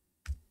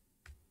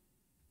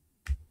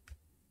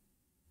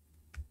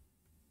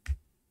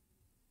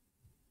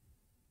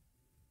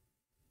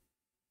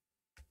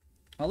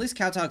 Well, at least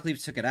Kowtow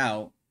Cleave took it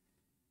out.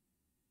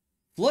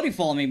 Floaty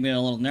Fall made me a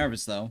little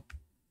nervous, though.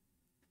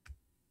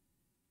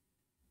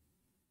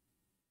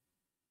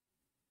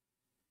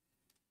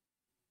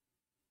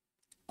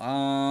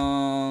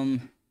 Are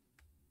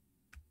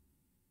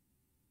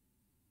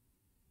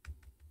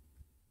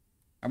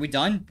we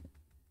done?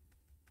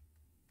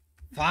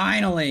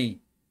 Finally!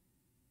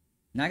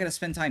 Now I gotta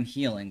spend time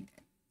healing.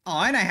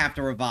 Oh, and I have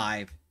to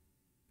revive.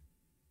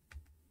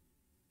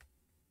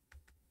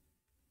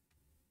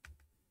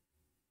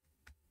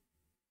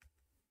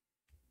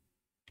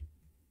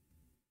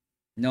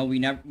 No, we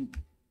never...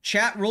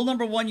 Chat, rule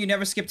number 1, you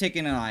never skip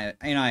taking an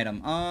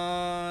item.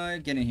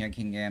 Get in here,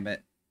 King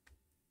Gambit.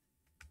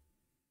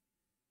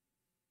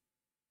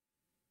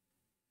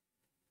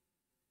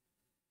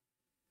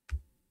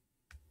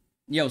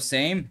 Yo,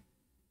 same.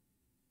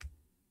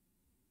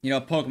 You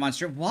know, Pokemon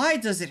Strip. Why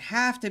does it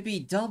have to be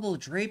double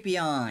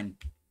Drapion?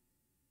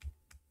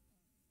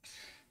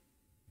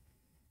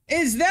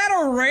 Is that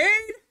a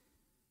raid?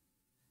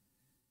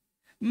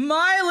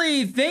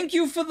 Miley, thank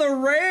you for the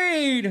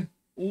raid.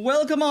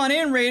 Welcome on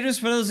in, Raiders.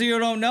 For those of you who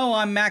don't know,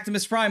 I'm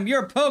Maximus Prime,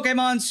 your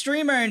Pokemon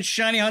streamer and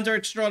Shiny Hunter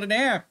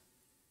extraordinaire.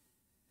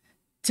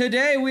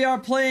 Today, we are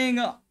playing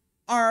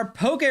our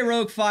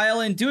Pokerogue file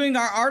and doing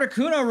our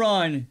Articuno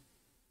run.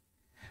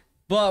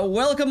 But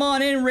welcome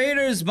on in,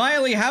 Raiders.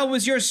 Miley, how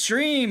was your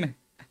stream?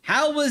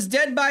 How was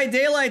Dead by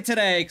Daylight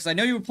today? Because I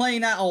know you were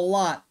playing that a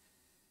lot.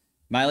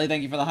 Miley,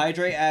 thank you for the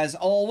hydrate, as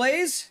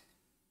always.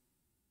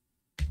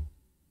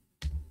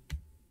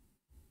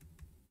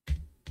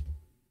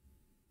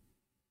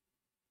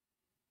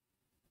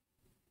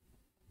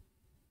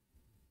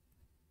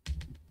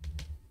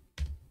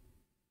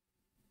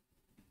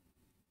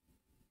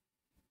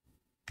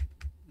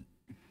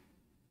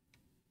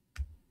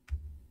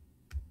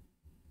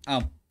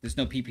 Oh, there's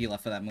no PP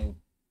left for that move.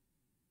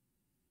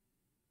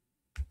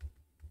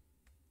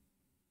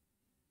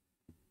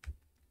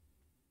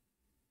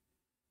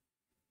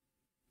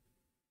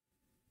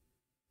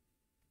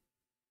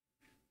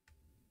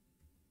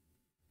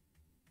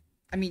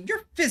 I mean,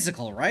 you're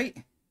physical,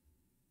 right?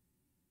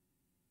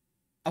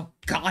 Oh,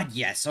 God,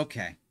 yes.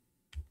 Okay.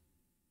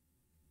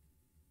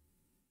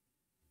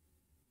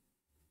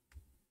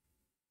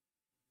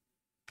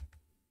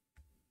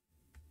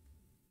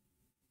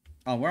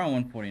 Oh, we're on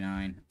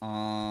 149. So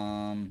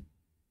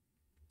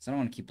I don't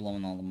want to keep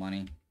blowing all the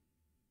money.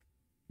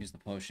 Use the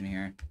potion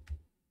here.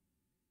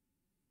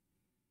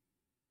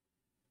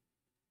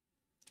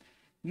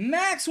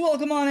 Max,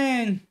 welcome on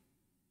in.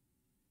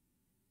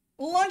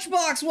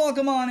 Lunchbox,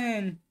 welcome on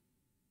in.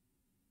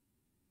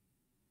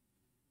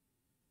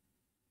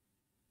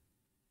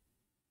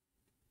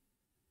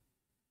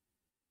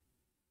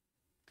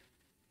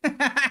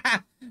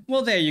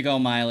 Well, there you go,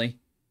 Miley.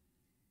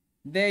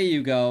 There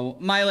you go.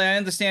 Miley, I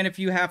understand if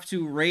you have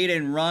to raid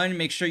and run,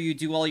 make sure you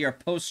do all your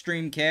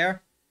post-stream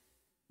care.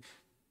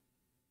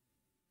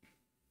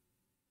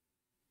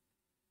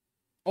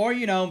 Or,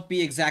 you know,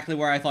 be exactly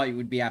where I thought you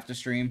would be after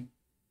stream.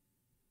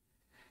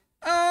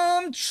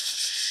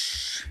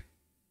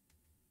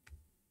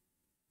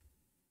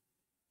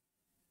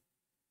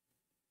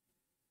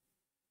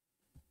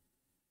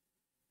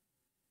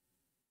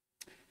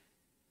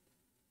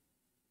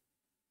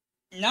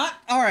 Not...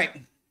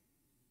 Alright.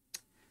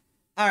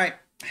 Alright.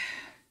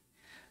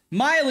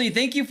 Miley,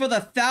 thank you for the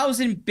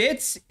 1,000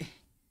 bits.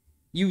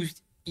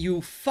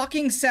 You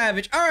fucking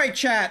savage. Alright,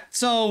 chat.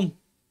 So,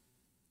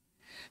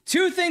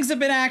 2 things have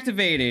been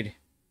activated.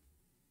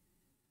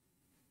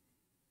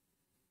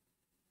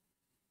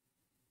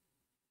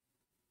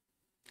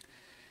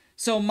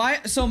 So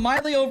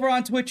Miley over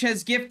on Twitch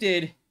has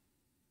gifted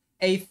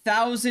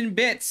 1,000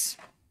 bits,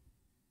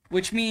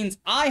 which means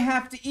I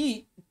have to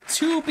eat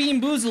 2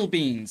 Bean Boozle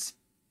beans.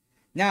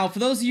 Now, for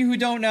those of you who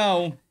don't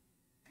know,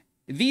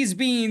 these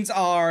beans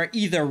are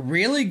either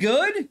really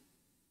good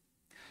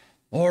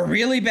or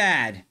really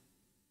bad.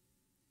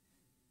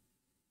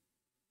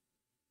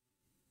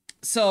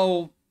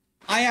 So,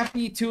 I have to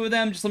eat 2 of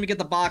them. Just let me get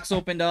the box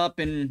opened up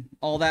and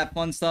all that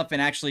fun stuff,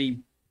 and actually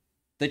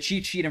the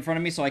cheat sheet in front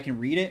of me so I can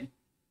read it.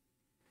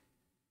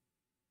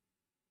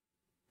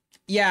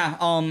 Yeah,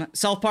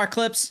 South Park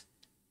clips.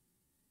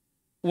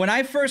 When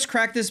I first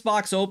cracked this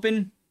box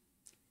open,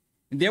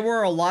 there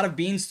were a lot of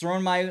beans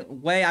thrown my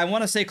way. I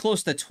want to say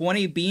close to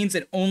 20 beans,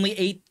 and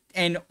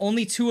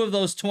only 2 of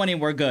those 20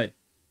 were good.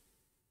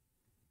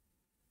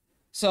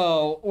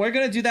 So, we're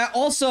going to do that.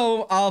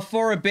 Also,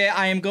 for a bit,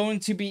 I am going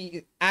to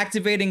be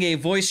activating a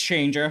voice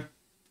changer.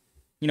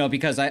 You know,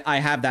 because I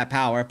have that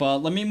power.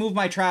 But let me move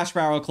my trash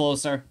barrel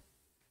closer.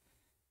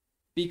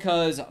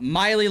 Because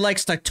Miley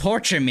likes to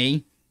torture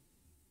me.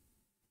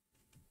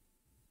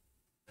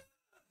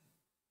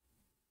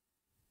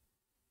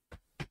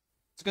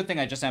 It's a good thing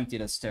I just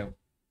emptied this, too.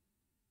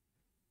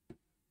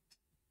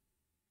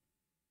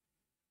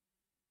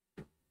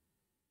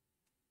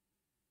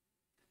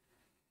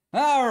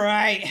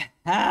 Alright.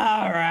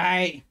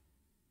 Alright.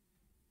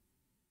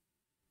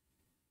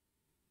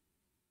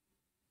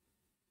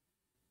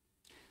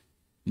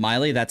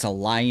 Miley, that's a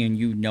lie and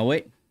you know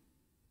it.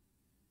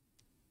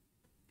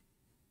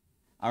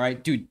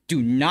 Alright, dude,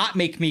 do not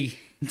make me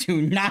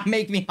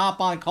hop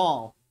on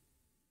call.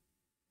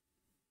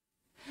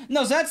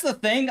 No, so that's the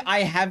thing.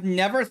 I have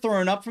never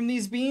thrown up from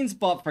these beans,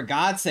 but for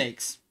God's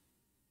sakes.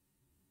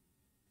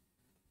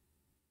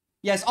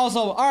 Yes,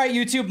 also, alright,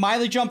 YouTube,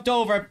 Miley jumped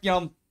over. You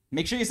know,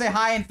 make sure you say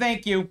hi and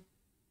thank you.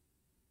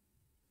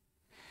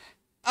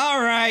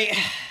 Alright.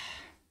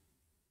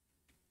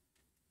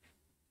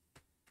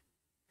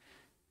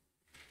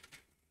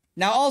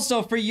 Now,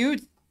 also, for you...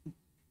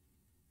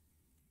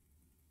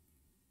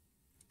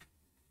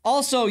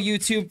 Also,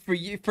 YouTube,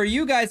 for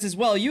you guys as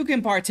well, you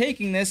can partake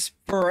in this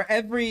for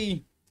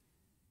every...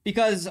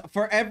 Because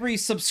for every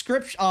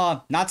subscription...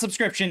 not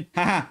subscription.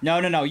 Haha,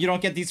 no, you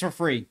don't get these for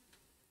free.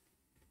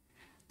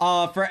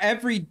 For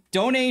every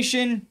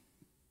donation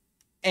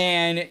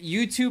and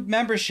YouTube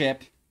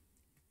membership,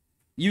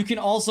 you can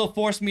also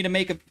force me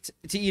to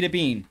to eat a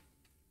bean.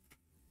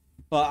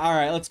 But,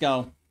 alright, let's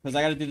go. Because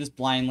I gotta do this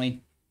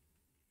blindly.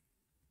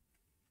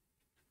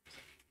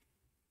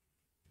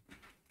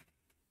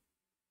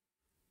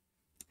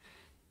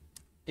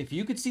 If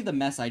you could see the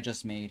mess I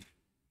just made.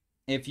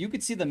 If you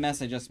could see the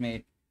mess I just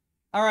made.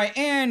 Alright,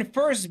 and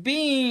first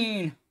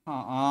bean.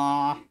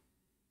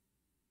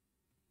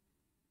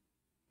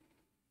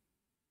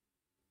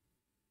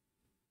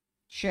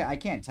 Shit, I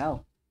can't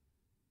tell.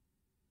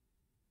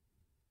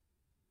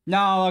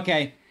 No,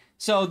 okay.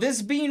 So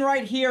this bean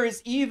right here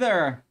is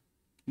either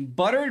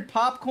buttered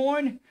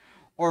popcorn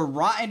or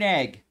rotten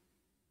egg?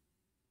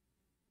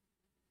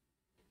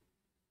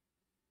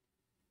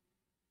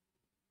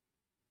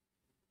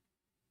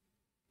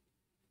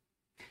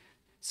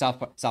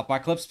 South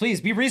Park clips,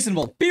 please be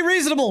reasonable. Be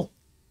reasonable.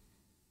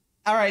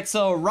 All right,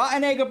 so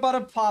rotten egg or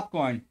buttered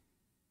popcorn.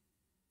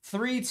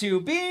 3, 2,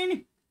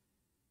 bean.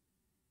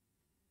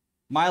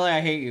 Miley,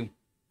 I hate you.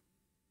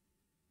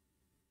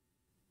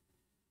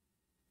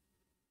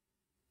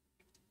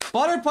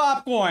 Buttered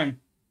popcorn.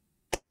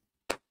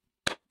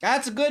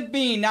 That's a good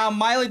bean. Now,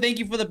 Miley, thank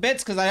you for the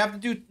bits because I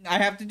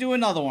have to do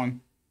another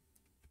one.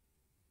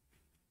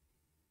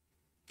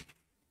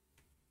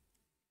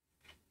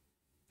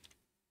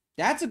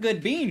 That's a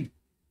good bean.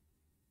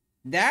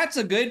 That's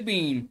a good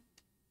bean.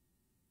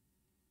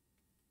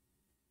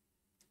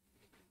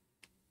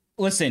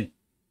 Listen.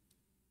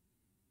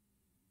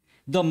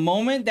 The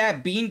moment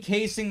that bean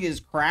casing is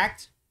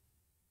cracked,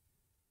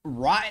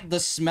 the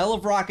smell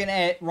of rotten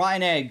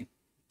egg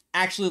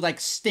actually, like,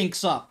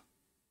 stinks up.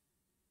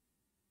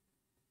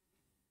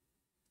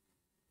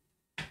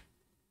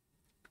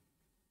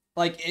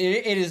 Like,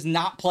 it is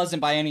not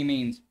pleasant by any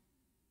means.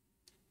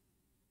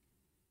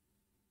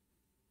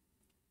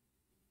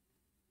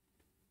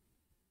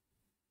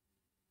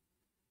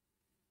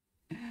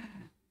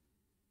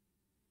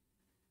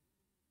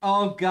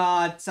 Oh,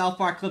 God. South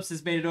Park Clips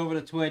has made it over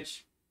to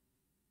Twitch.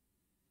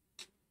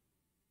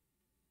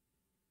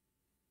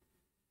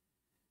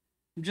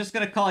 I'm just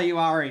gonna call you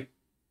Ari.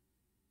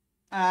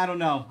 I don't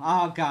know.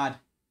 Oh, God.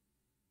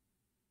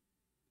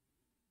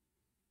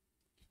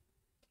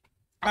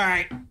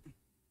 Alright.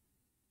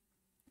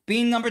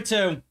 Bean number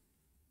 2.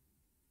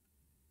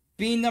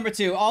 Bean number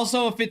 2.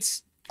 Also, if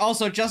it's...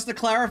 Also, just to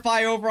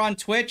clarify over on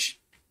Twitch,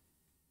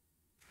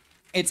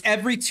 it's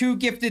every 2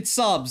 gifted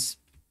subs.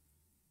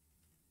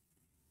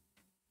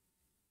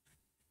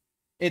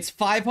 It's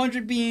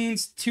 500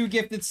 beans, 2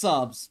 gifted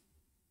subs.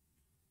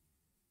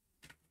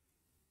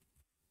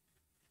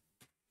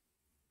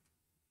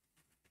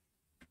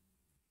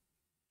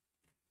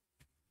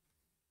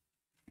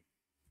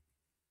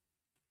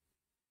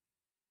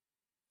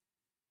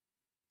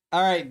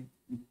 All right,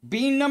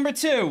 bean number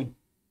 2.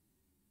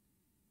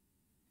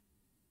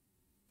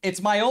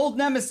 It's my old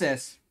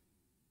nemesis.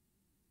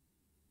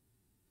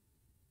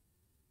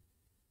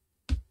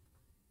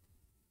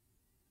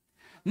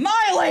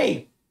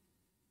 Miley!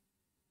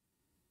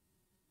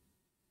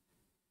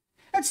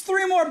 That's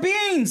 3 more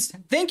beans!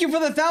 Thank you for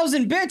the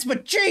 1,000 bits,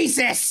 but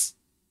Jesus!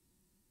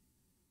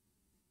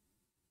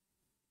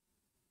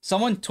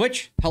 Someone,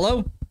 Twitch,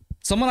 hello?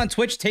 Someone on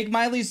Twitch take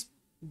Miley's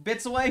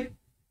bits away?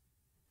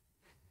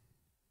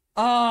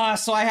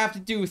 So I have to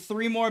do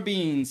 3 more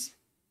beans.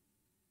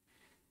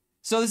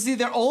 So this is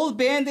either old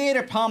Band-Aid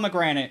or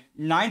pomegranate.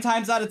 9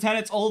 times out of 10,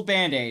 it's old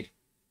Band-Aid.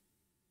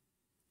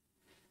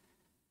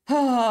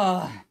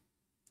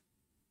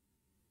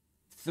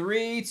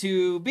 3,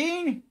 2,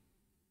 bean.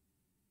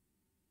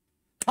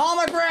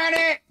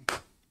 Pomegranate!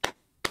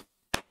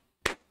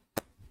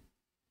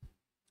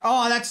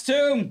 Oh, that's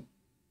 2.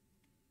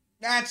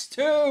 That's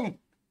 2.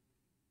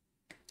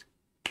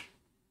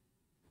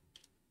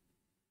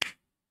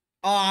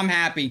 Oh, I'm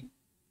happy.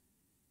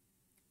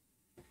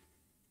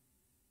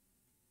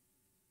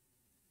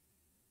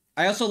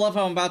 I also love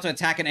how I'm about to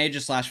attack an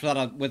Aegislash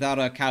without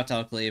a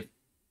Cowtail Cleave.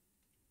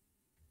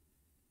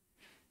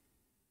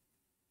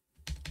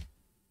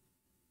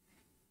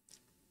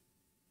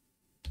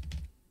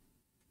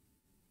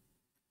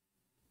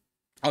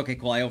 Okay,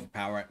 cool. I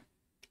overpower it.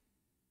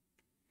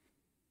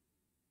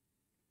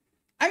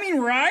 I mean,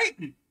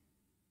 right?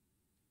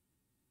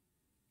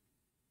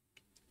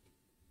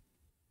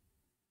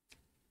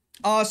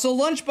 So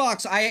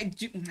Lunchbox, I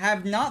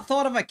have not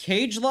thought of a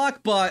cage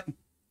lock, but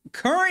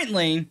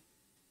currently,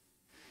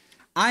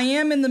 I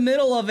am in the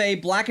middle of a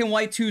Black and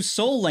White 2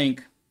 Soul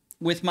Link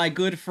with my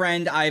good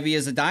friend Ivy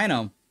as a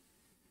dino.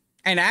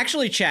 And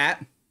actually,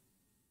 chat,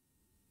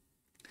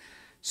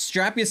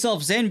 strap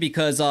yourselves in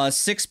because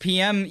 6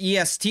 p.m.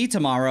 EST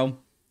tomorrow,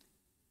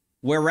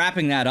 we're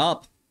wrapping that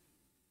up.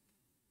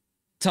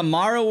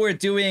 Tomorrow we're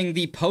doing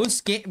the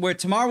post-game,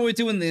 tomorrow we're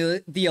doing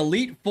the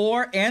Elite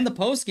Four and the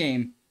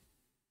post-game.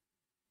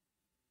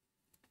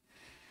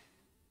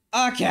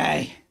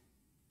 Okay.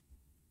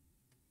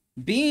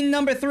 Bean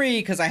number 3,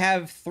 because I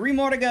have 3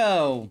 more to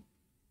go.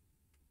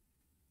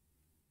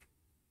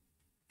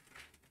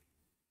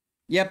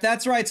 Yep,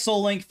 that's right,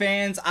 Soul Link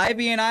fans.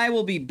 Ivy and I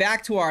will be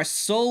back to our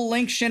Soul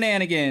Link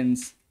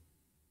shenanigans.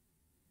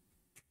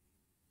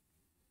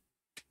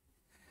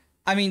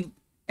 I mean,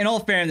 in all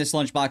fairness,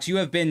 Lunchbox, you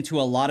have been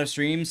to a lot of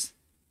streams.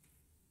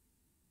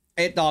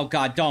 Oh,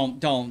 God,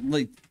 don't.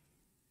 Like,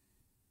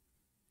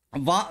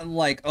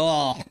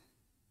 oh.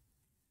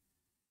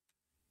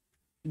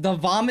 The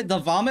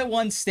vomit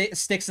one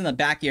sticks in the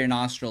back of your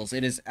nostrils.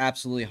 It is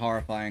absolutely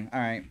horrifying. All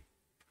right.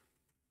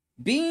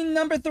 Bean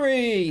number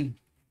 3.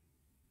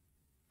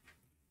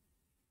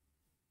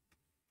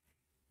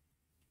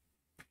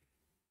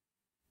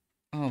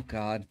 Oh,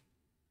 God.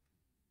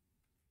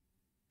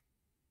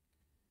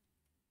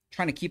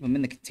 Trying to keep them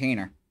in the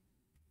container.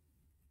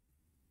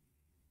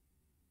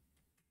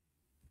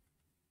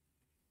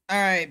 All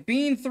right,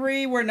 bean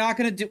 3, we're not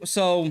gonna do.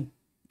 So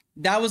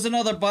that was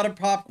another buttered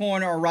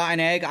popcorn or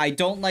rotten egg. I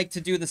don't like to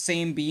do the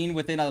same bean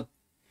within a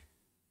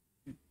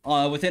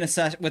within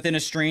a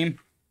stream,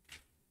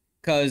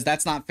 because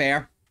that's not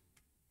fair.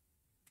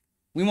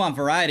 We want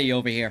variety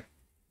over here,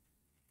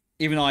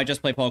 even though I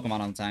just play Pokemon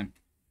all the time.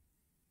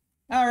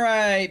 All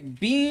right,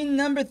 bean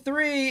number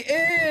 3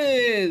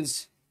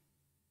 is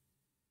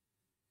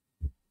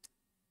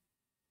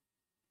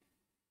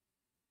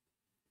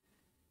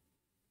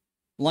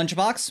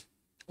Lunchbox.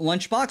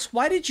 Lunchbox,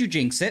 why did you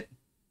jinx it?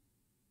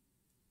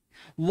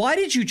 Why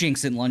did you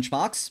jinx it,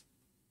 Lunchbox?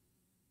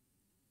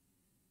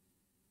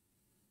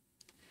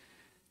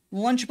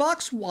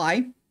 Lunchbox,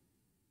 why?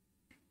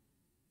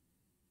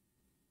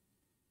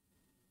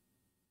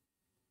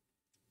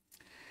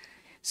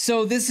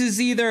 So this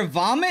is either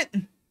vomit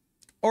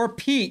or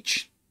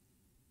peach.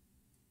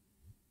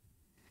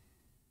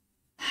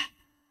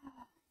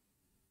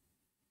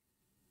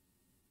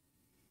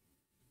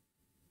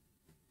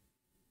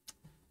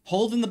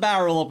 Holding the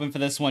barrel open for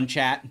this one,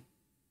 chat.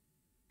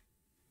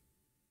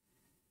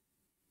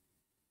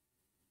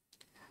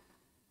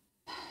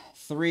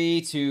 Three,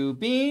 two,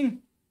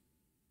 bean.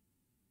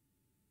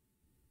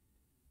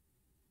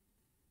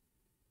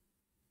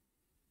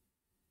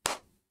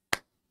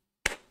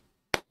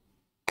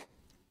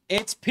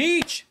 It's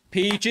peach.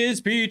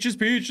 Peaches, peaches,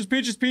 peaches,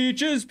 peaches,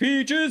 peaches,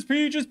 peaches,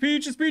 peaches,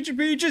 peaches, peaches,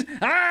 peaches.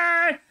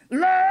 I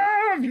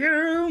love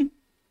you.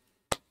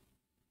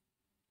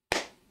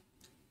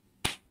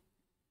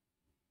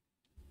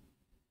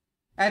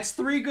 That's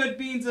 3 good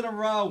beans in a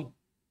row.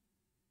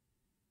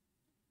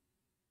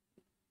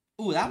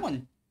 Ooh, that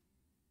one.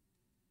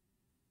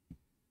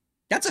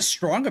 That's a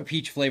stronger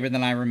peach flavor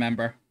than I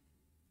remember.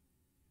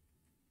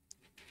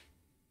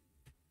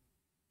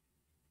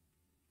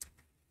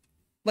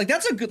 Like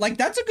that's a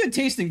good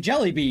tasting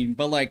jelly bean,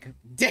 but like,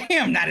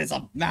 damn, that is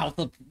a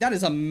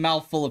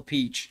mouthful of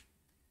peach.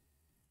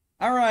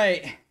 All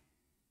right.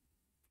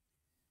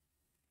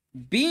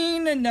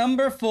 Bean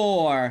number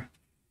 4.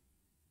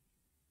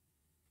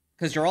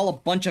 Because you're all a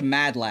bunch of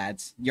mad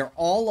lads. You're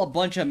all a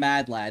bunch of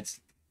mad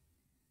lads.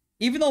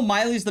 Even though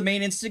Miley's the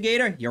main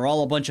instigator, you're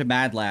all a bunch of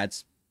mad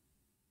lads.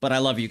 But I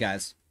love you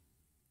guys.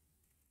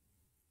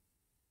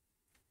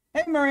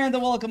 Hey, Miranda,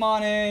 welcome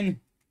on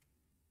in.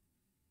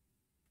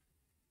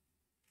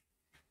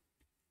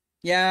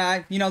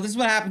 Yeah, you know, this is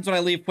what happens when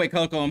I leave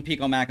Quacoco and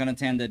Pico Mac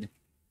unattended.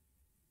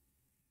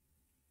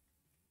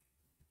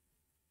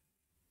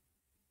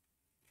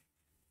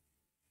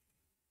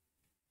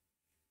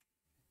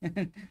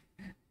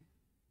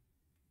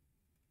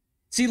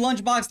 See,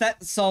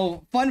 Lunchbox,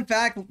 so, fun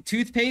fact,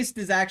 toothpaste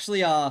is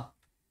actually,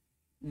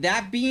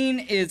 that bean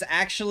is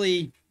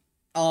actually,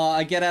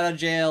 a get out of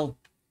jail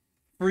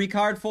free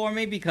card for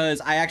me,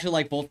 because I actually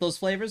like both those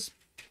flavors.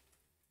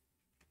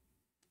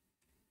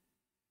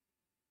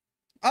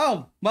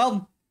 Oh,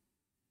 well.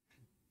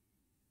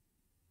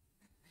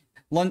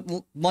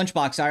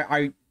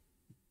 Lunchbox,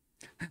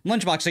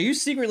 Lunchbox, are you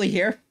secretly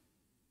here?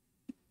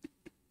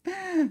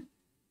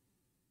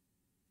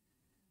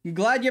 I'm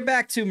glad you're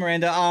back too,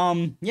 Miranda.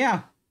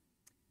 Yeah.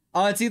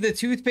 It's either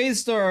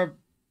toothpaste or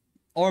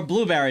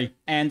blueberry.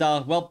 And,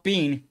 well,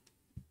 bean.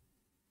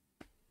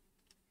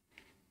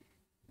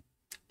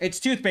 It's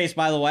toothpaste,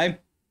 by the way.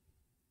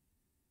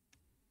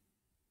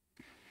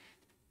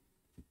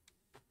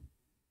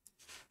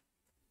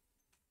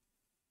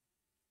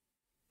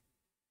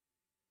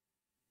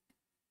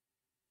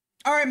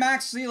 Alright,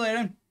 Max, see you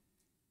later.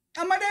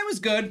 Oh, my day was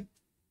good.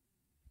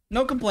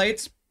 No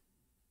complaints.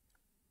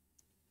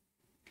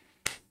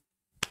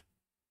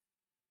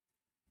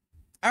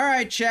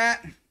 Alright,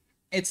 chat.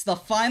 It's the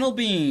final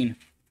bean.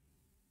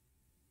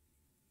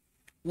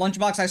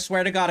 Lunchbox, I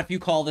swear to God, if you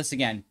call this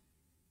again.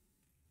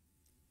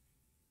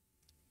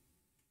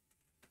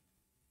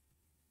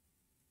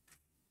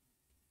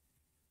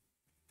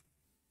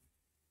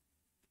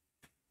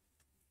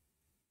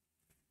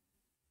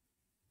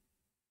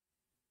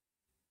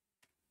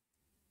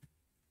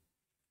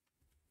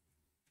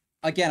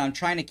 Again, I'm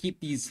trying to keep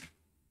these...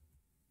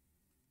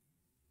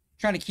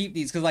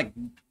 because, like...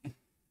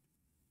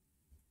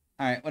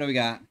 Alright, what do we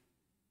got?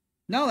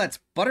 No, that's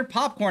buttered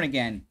popcorn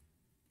again.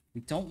 We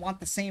don't want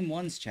the same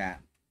ones,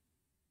 chat.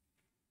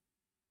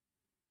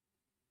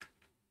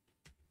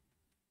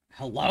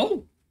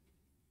 Hello?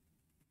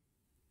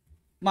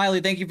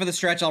 Miley, thank you for the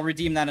stretch. I'll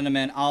redeem that in a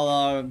minute.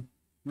 I'll,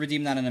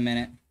 redeem that in a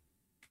minute.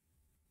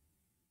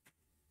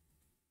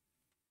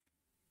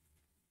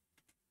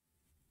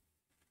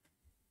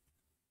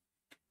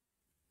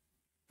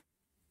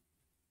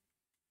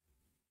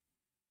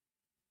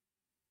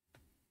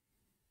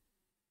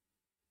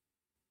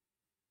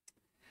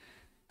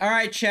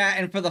 Alright, chat,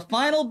 and for the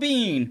final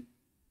bean,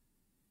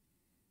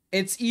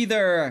 it's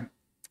either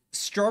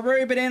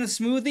strawberry banana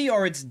smoothie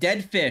or it's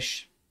dead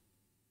fish.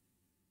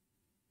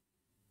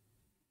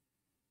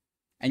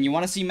 And you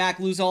want to see Mac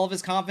lose all of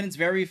his confidence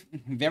very,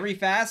 very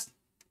fast?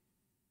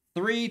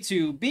 3,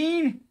 2,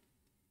 bean.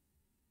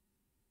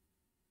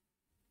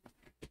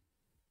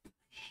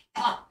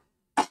 Oh,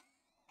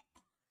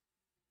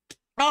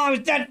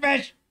 it's dead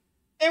fish!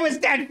 It was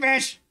dead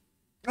fish.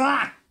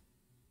 Ah.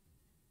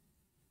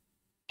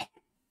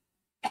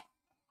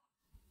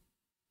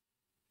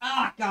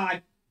 Oh,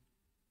 God.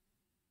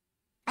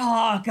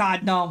 Oh,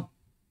 God, no.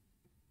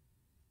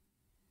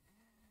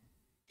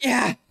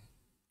 Yeah.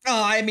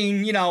 Oh, I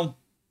mean, you know,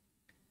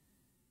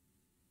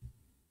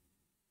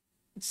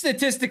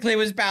 statistically, it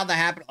was bound to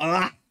happen.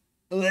 Ugh.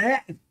 Ugh.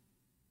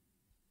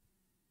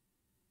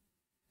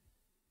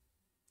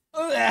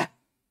 Ugh.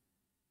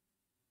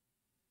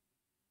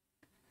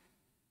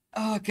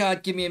 Oh,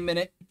 God, give me a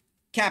minute.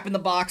 Cap in the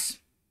box.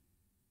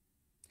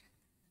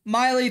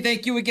 Miley,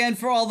 thank you again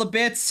for all the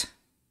bits.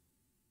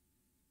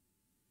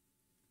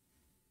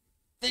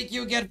 Thank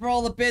you again for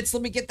all the bits.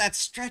 Let me get that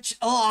stretch.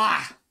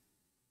 Oh,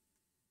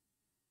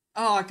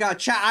 God,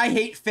 chat, I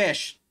hate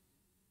fish.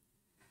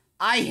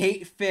 I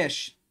hate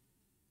fish.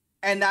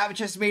 And that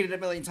just made it a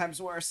million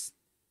times worse.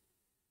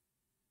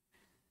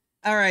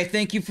 All right,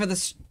 thank you for the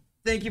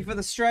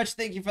stretch.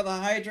 Thank you for the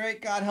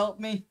hydrate. God help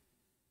me.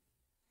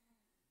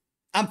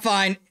 I'm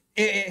fine.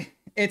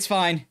 It's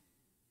fine.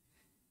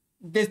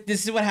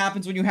 This is what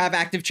happens when you have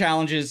active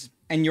challenges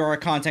and you're a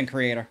content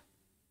creator.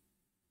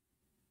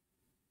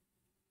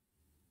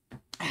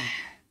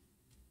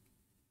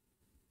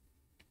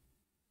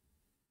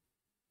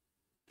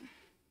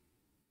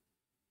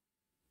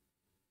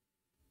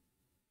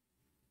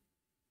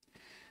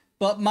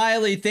 But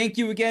Miley, thank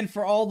you again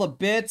for all the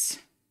bits.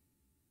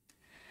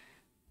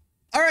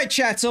 All right,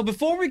 chat. So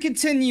before we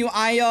continue,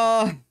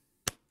 I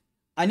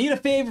need a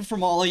favor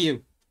from all of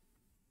you.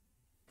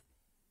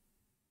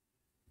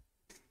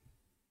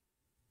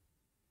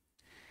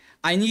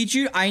 I need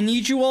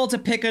you all to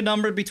pick a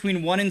number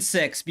between 1 and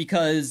 6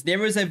 because there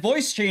was a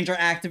voice changer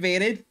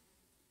activated.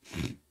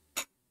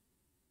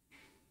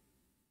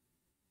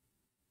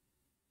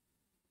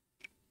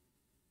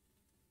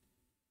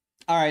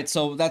 All right,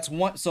 so that's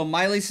 1. So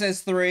Miley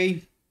says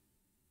 3.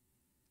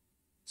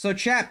 So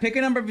chat, pick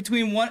a number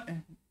between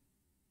 1.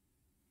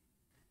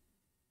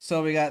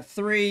 So we got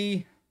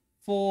 3,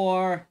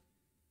 4,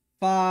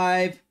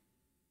 5.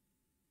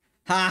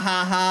 Ha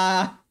ha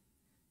ha.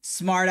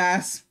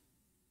 Smartass.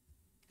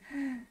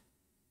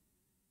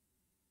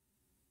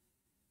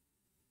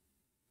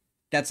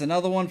 That's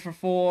another one for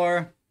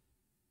 4.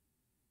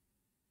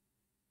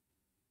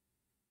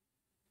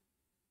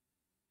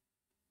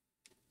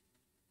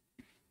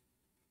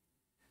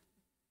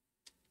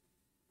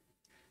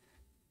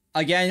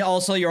 Again,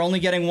 also, you're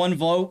only getting 1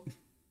 vote.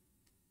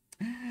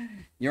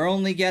 You're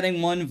only getting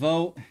 1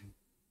 vote.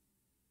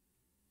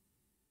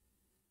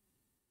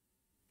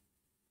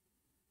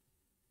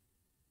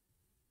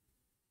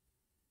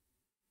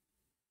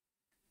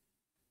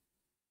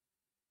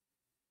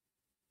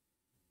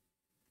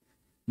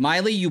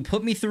 Miley, you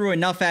put me through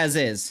enough as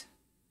is.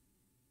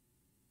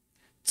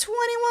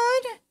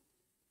 21?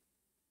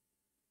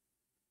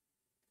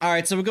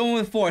 Alright, so we're going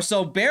with 4.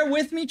 So bear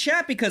with me,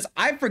 chat, because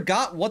I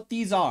forgot what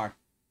these are.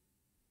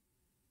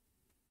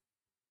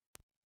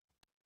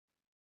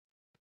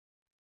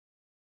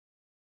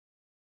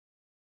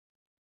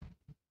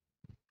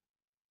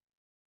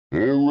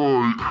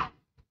 Alright.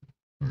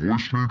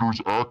 Voice changer is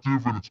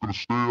active and it's going to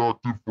stay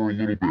active for a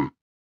little bit.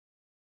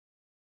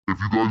 If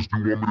you guys do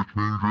want me to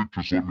change it,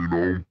 just let me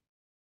know.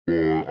 But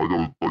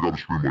I gotta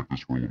stream like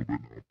this for a little bit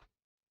now.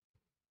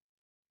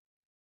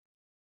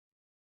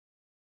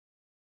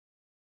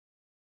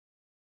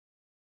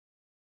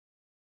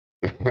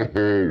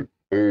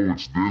 Oh,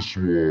 it's this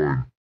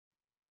one.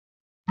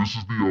 This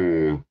is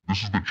the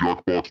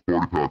Jackbox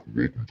Party Pack.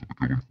 Welcome to the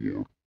killing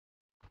floor.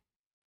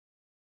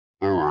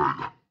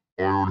 Alright.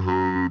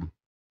 Ironhead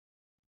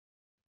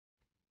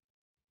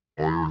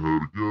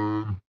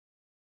again.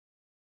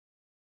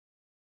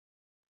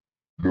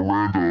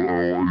 Miranda,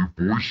 a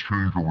voice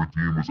changer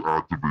redeem was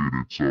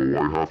activated, so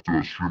I have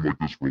to stream like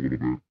this for a little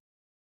bit.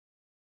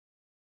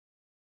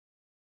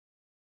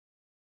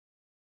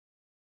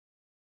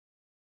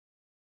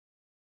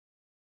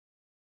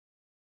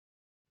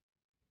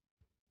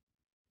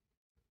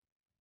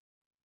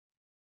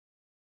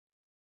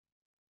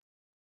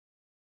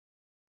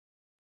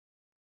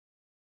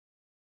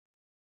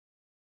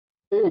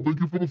 Oh, thank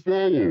you for the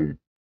follow.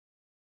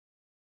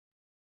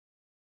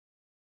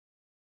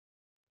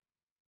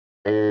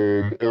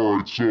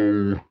 Alright,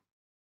 so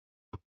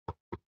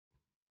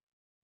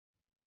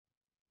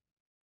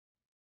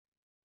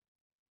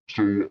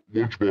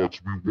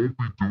Lunchbox, we won't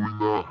be doing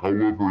that.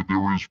 However,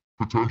 there is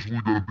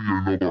potentially going to be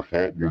another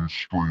Hot Ones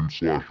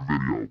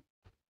stream/video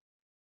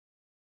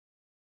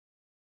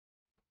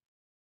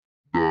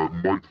that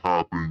might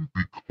happen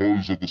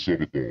because of the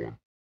subathon.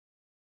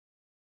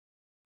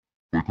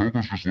 But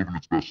Coco's just living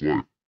its best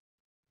life.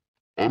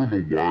 I don't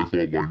know why I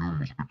thought Lynoon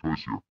was a good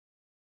choice here.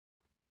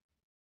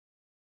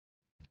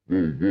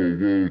 Whoa,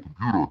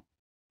 computer.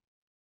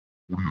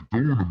 What are you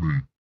doing to me?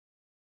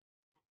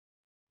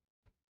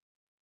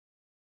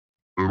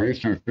 And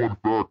also, fun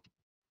fact,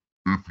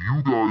 if you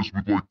guys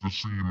would like to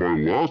see my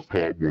last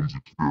Hot Ones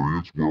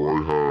experience where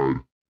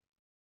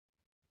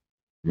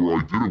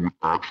I did it with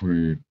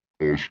actual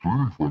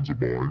streaming friends of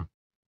mine,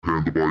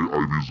 Panda by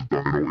Ivy's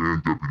Dino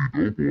and Deputy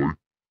Doughboy,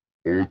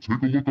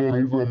 take a look on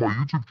over on my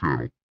YouTube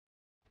channel.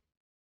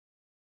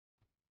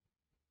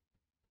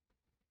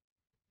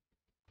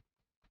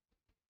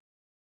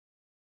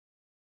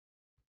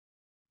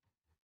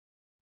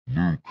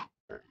 Luke,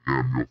 I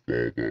am your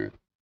father.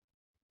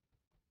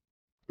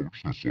 I'm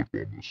just gonna select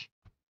on this.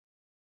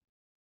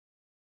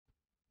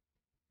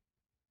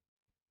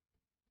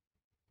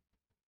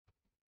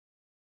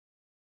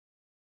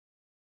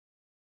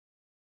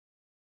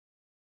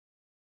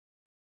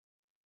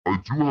 I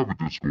do have a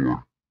Discord.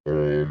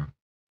 The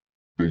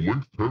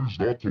link tends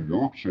not to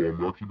work, so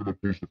I'm actually gonna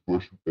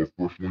post a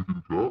fresh link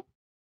in chat.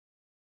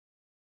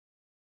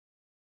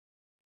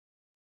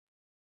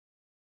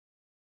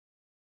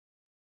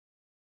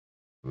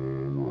 Where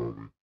are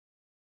we?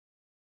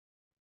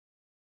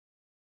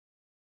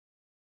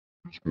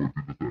 Discord,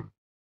 do the thing.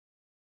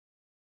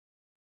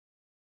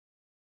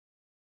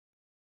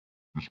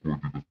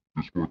 Discord, do the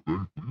Discord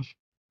thing, please.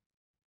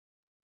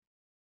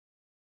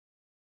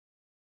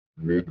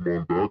 Welcome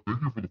on back.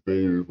 Thank you for the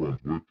follow over on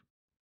Twitch.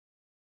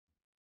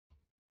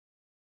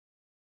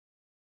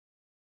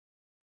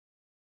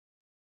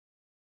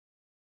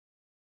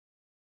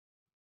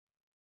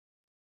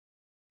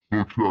 So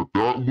chat,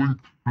 that link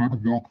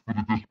should work for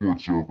the Discord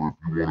server if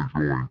you want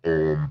to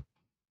join.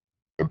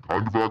 I'm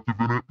kind of active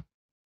in it.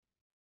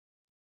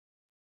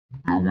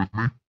 Bear with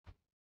me.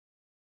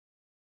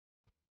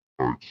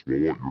 Alright, Swallow,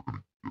 you're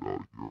gonna get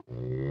out of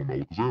here.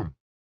 Alakazam.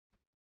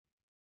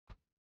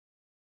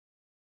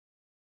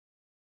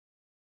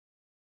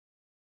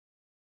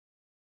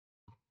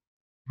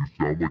 You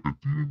sound like a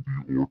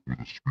D&D orc with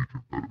a speech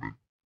impediment.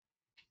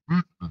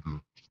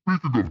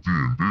 Speaking of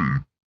D&D,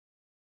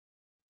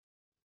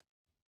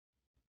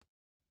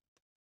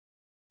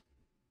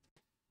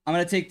 I'm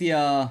gonna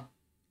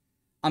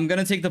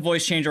take the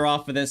voice changer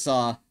off for this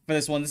one.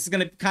 This is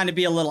gonna kind of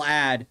be a little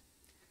ad.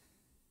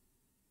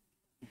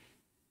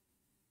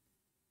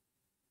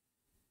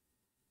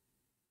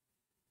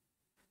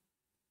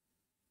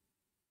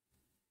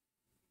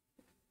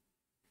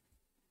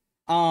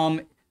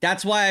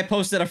 That's why I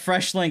posted a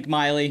fresh link,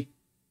 Miley.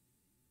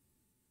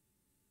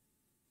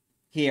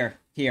 Here.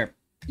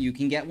 You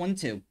can get one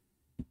too.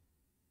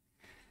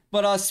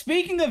 But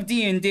speaking of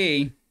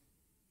D&D,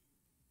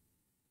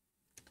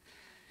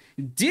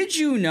 did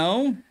you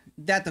know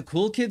that the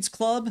Cool Kids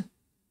Club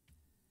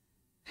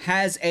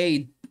has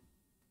a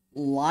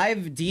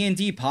live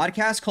D&D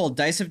podcast called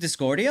Dice of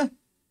Discordia?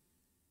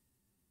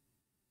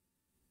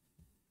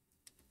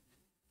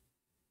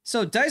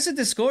 So Dice of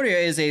Discordia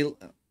is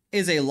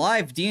a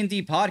live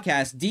D&D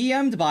podcast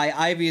DM'd by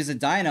Ivy as a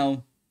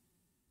Dino.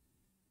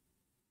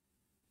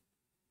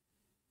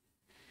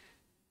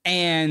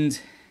 And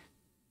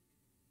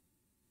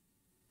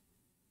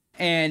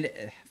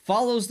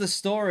follows the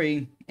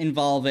story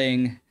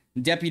involving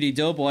Deputy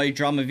Doughboy,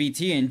 Drama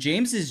VT, and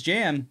James's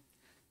Jam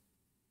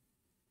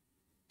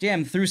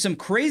through some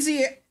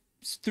crazy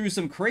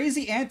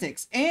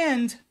antics,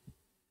 and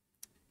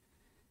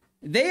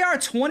they are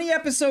 20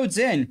 episodes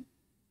in.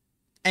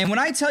 And when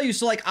I tell you,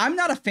 so like, I'm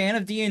not a fan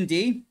of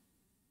D&D.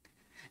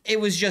 It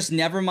was just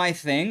never my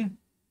thing,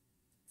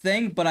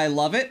 but I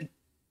love it.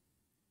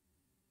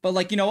 But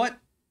like, you know what?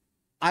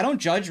 I don't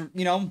judge,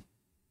 you know,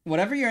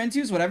 whatever you're into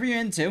is whatever you're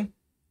into.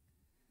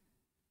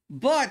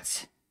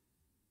 But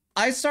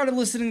I started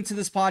listening to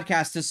this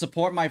podcast to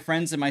support my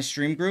friends in my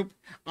stream group.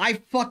 I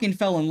fucking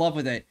fell in love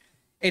with it.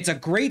 It's a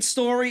great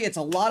story. It's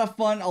a lot of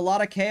fun, a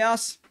lot of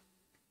chaos.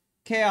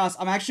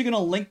 I'm actually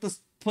going to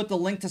put the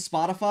link to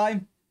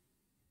Spotify.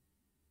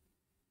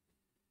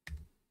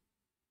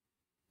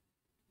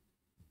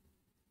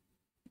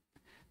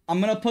 I'm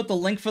going to put the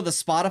link for the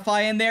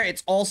Spotify in there.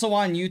 It's also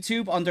on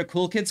YouTube under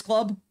Cool Kids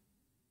Club.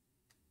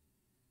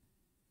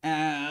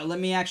 Let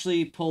me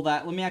actually pull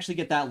that. Let me actually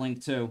get that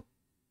link too.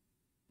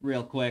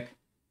 Real quick.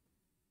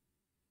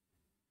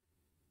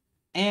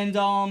 And,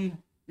 no,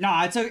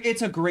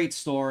 it's a great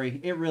story.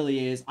 It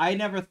really is. I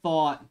never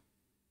thought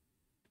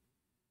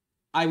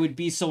I would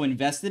be so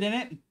invested in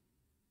it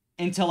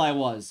until I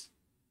was.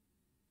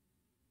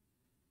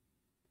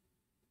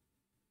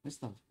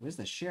 Where's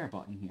the share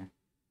button here?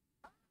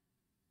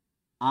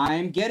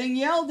 I'm getting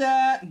yelled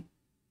at.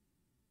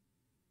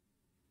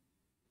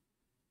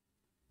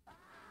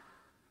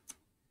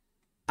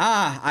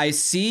 Ah, I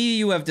see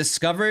you have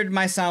discovered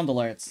my sound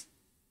alerts.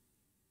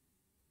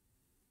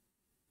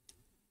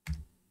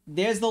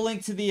 There's the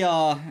link to the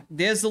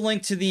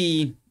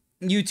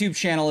YouTube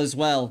channel as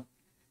well.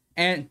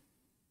 And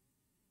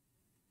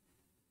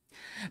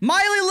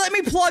Miley, let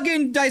me plug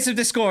in Dice of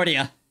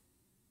Discordia.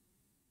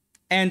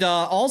 And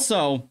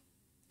also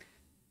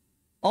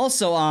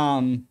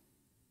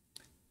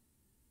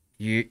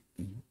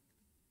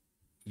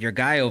your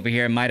guy over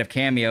here might have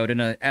cameoed in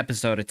an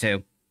episode or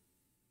two.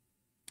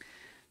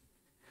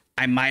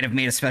 I might have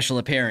made a special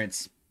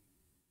appearance.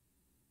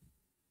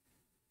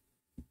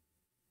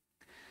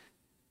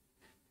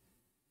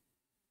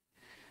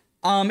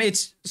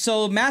 It's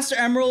so Master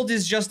Emerald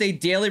is just a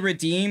daily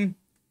redeem.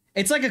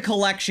 It's like a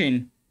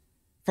collection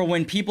for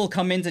when people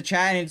come into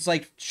chat, and it's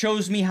like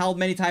shows me how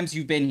many times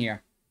you've been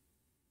here.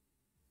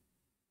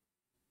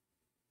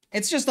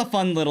 It's just a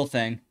fun little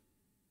thing.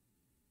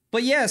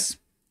 But yes,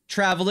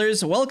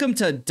 travelers, welcome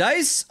to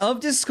Dice of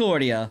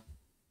Discordia.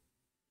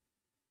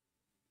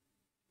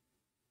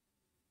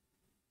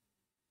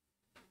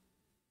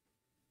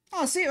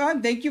 Oh, see,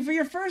 thank you for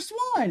your first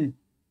one.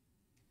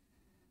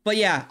 But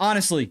yeah,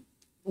 honestly,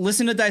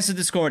 listen to Dice of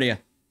Discordia.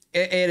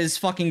 It is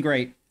fucking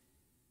great.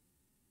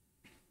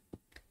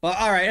 But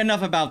alright,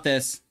 enough about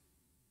this.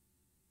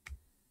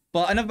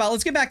 But enough about,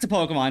 let's get back to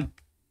Pokemon.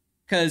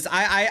 Because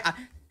I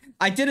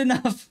did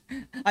enough,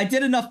 I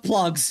did enough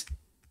plugs.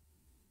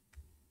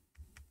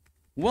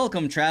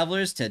 Welcome,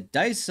 travelers, to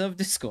Dice of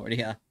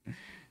Discordia.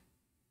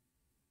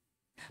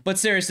 But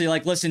seriously,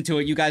 like, listen to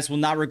it. You guys will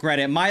not regret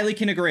it. Miley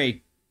can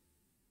agree.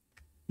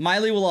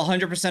 Miley will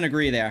 100%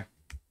 agree there.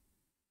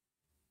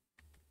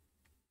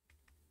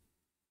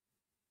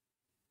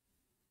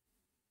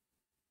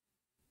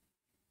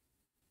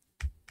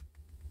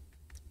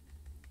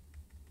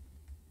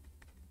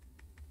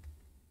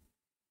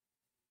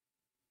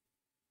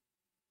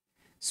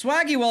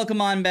 Swaggy,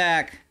 welcome on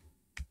back.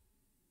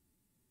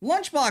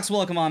 Lunchbox,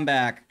 welcome on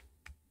back.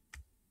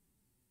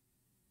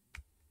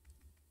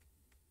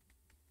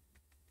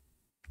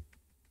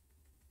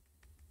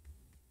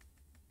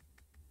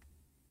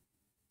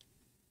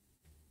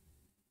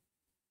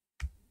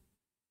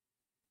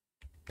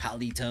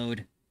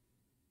 Politoad.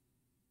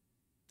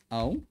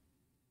 Oh?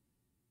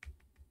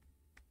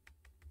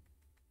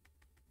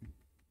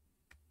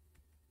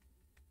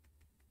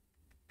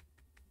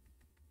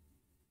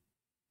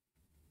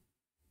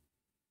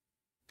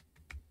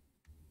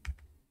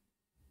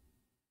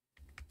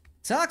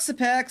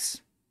 Toxapex.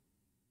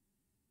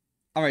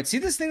 Alright, see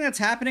this thing that's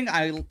happening?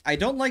 I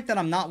don't like that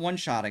I'm not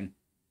one-shotting.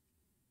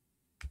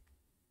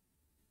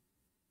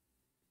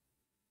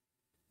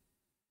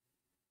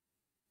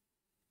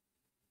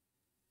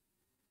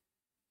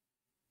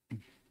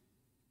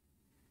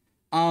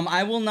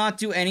 I will not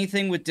do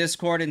anything with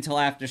Discord until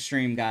after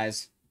stream,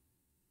 guys.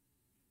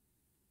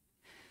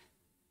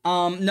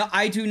 No,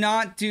 I do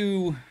not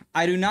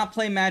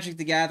play Magic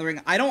the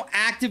Gathering. I don't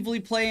actively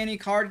play any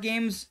card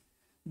games,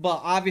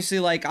 but obviously,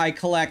 like, I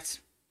collect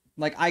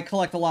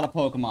a lot of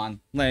Pokemon.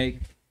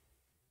 Like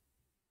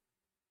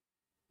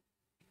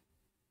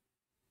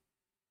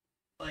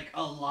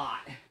a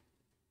lot.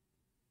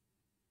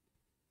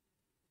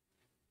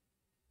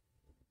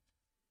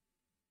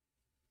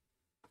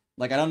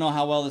 Like, I don't know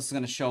how well this is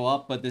gonna show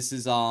up, but this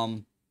is a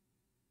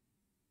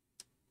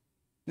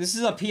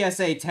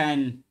PSA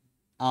 10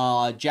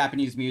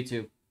 Japanese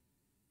Mewtwo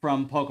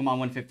from Pokemon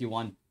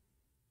 151.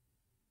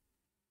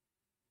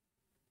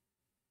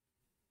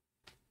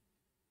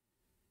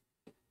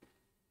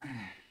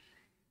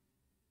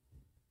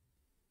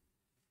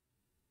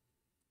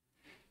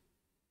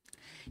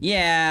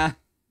 Yeah.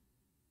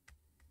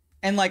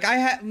 And, like,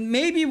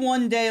 maybe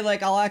one day,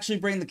 like, I'll actually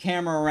bring the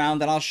camera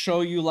around and I'll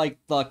show you, like,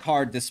 the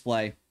card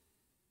display.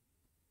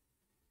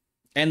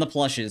 And the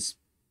plushes.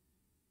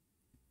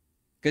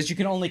 Because you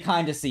can only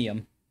kind of see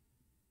them.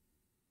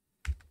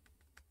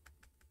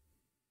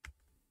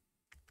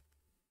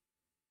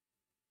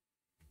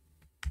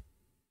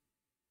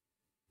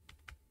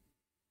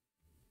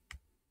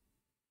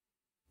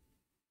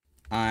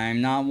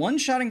 I'm not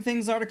one-shotting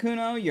things,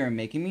 Articuno. You're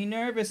making me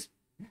nervous.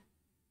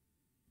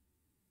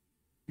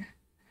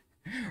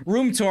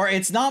 Room tour.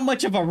 It's not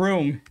much of a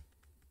room.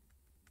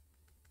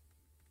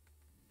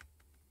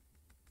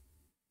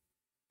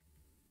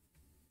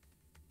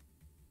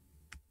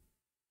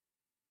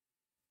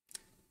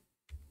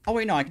 Oh,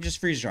 wait, no. I can just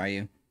freeze dry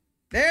you.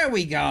 There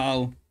we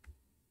go.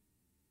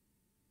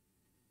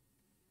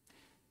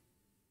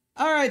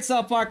 Alright,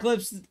 South Park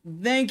Clips.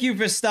 Thank you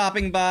for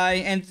stopping by.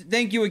 And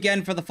thank you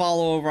again for the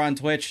follow over on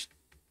Twitch.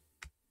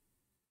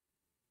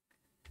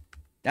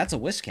 That's a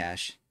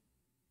Whiscash.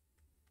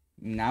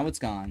 Now it's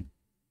gone.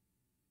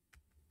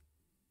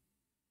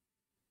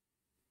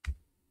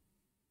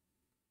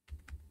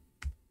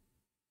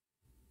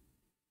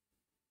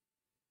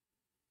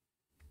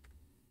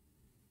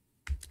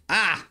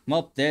 Ah!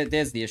 Well,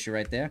 there's the issue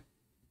right there.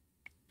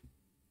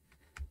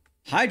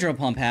 Hydro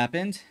Pump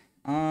happened.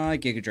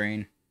 Giga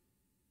Drain.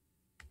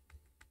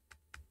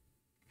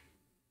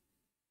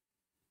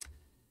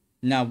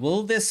 Now,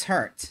 will this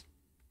hurt?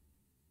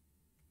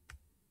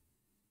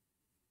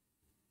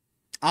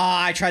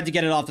 Ah, I tried to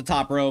get it off the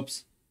top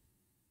ropes.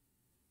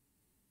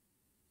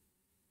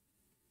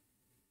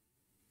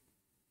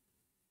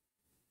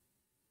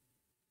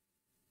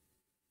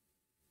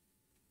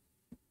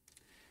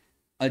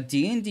 A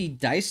D&D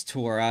dice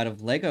tour out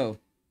of Lego.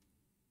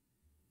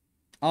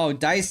 Oh,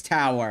 Dice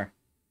Tower.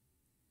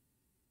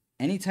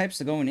 Any types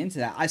of going into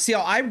that?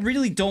 I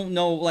really don't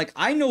know. Like,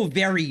 I know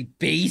very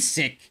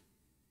basic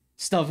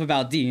stuff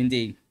about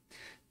D&D.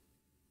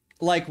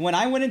 Like, when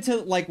I went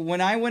into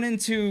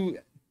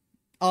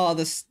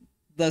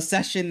the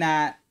session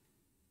that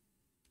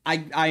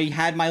I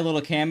had my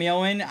little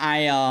cameo in,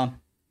 I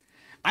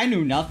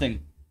knew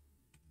nothing.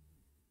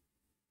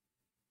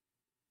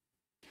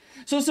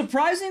 So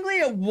surprisingly,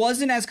 it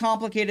wasn't as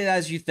complicated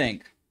as you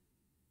think.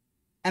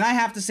 And I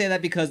have to say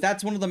that because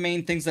that's one of the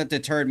main things that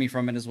deterred me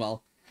from it as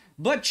well.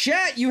 But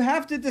chat, you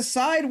have to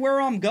decide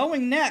where I'm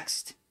going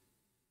next.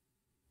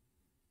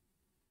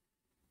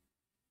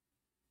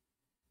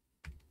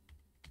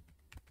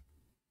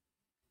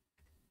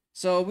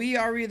 So we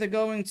are either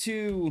going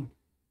to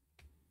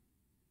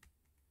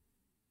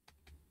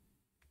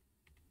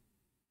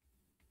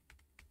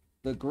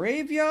the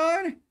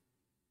graveyard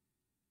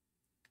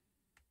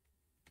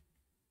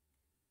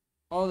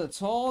or the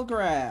tall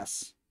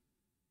grass.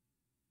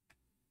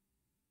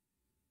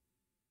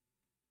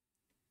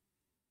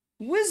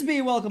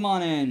 Whizbee, welcome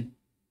on in.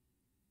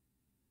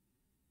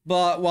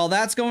 But while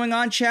that's going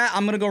on, chat,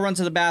 I'm gonna go run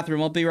to the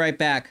bathroom. I'll be right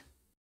back.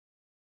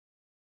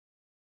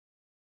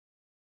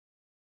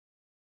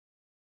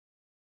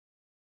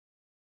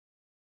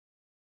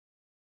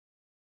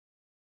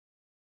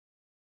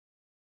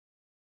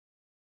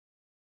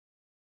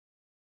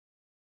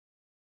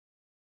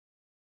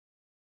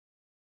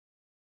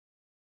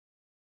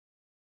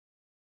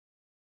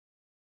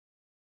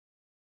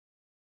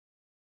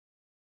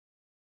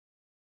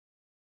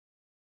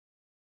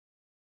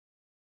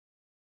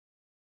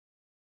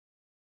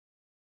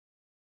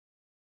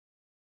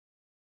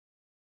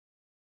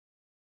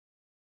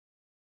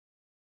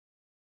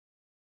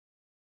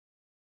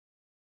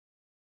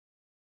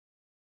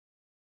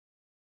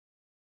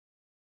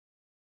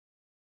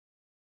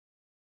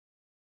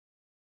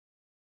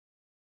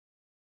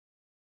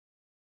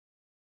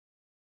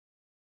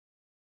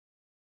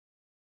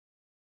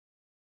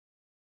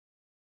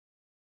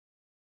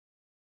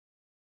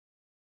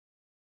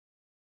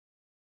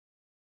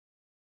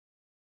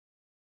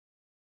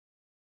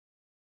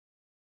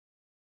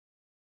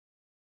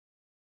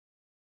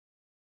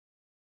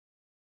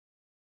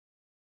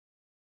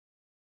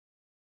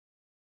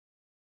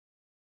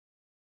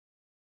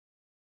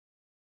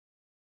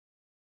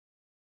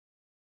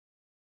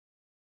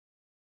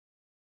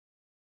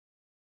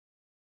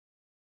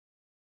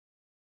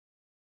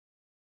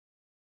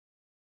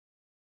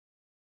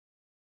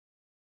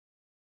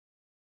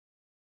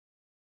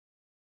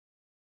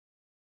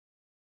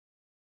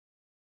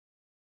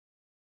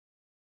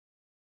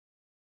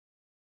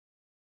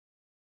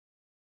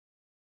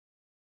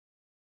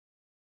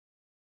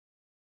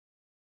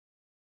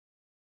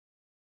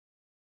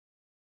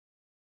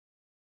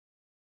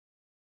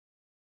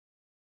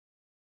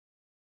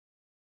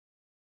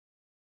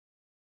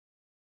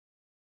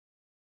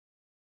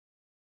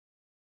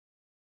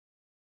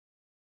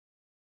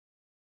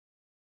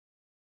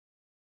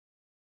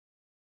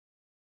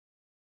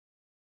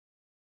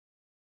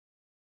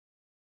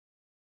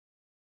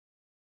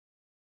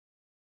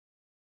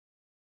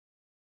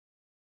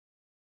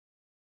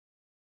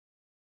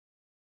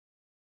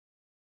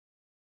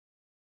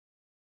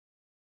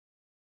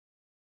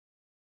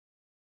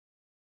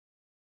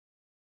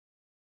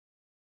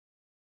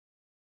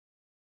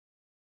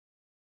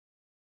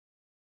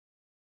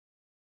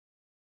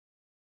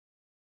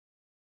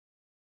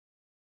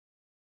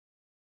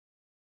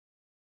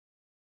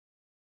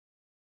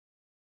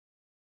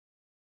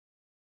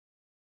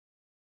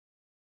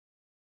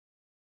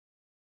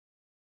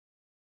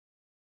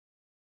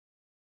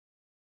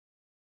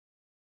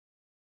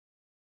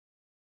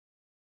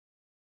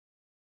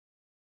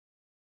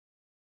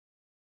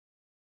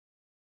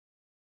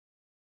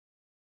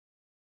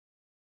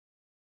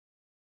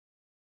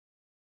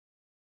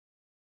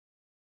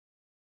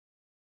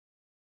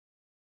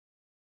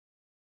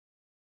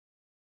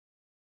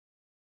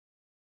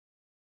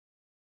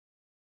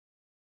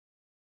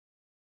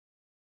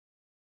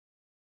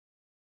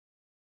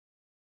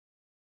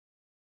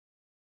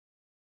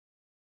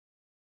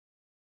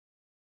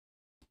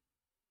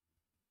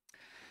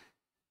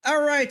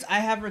 All right, I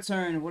have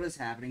returned. What is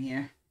happening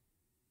here?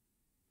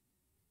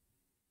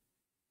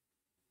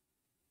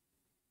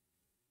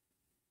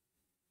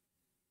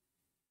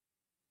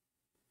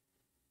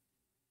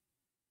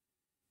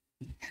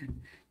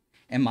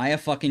 Am I a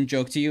fucking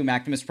joke to you,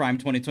 Maximus Prime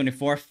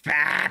 2024?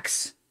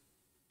 Facts!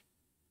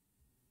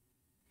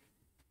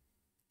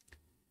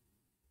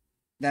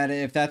 That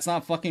if that's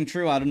not fucking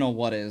true, I don't know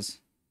what is.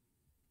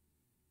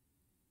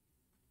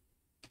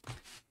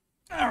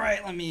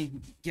 Alright, let me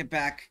get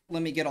back.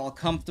 Let me get all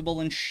comfortable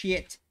and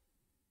shit.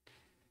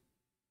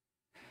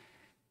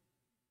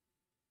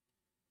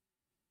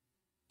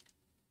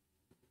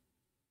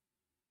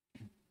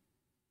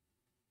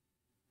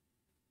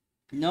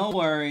 No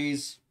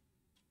worries.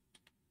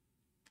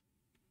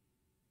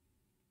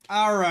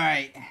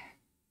 Alright.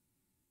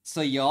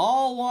 So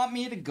y'all want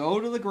me to go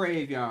to the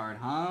graveyard,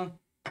 huh?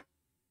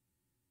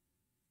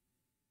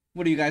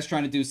 What are you guys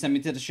trying to do? Send me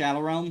to the Shadow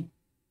Realm?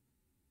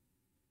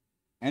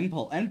 End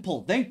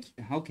pull. Thank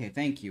you. Okay,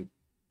 thank you.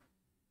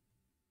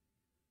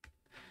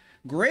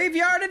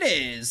 Graveyard it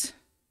is.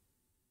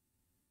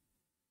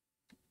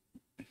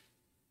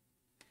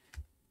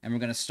 And we're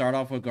gonna start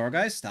off with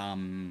Gorgeist.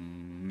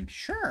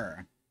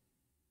 Sure.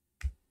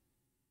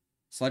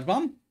 Sludge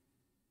Bomb?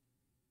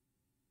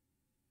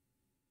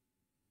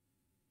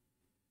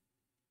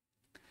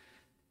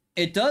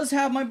 It does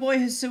have my boy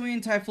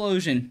Hisuian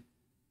Typhlosion.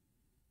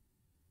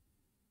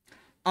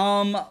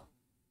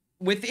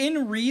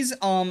 within reason,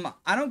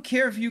 I don't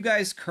care if you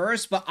guys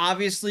curse, but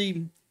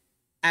obviously,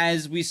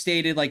 as we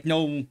stated, like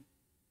no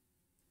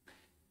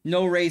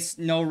race,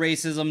 no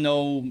racism,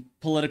 no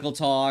political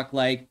talk.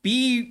 Like,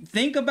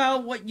 think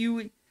about what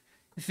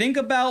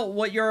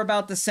you're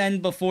about to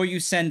send before you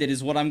send it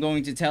is what I'm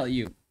going to tell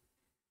you.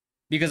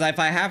 Because if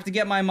I have to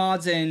get my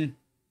mods in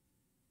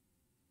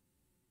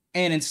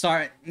and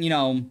start,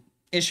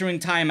 issuing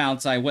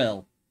timeouts, I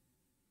will.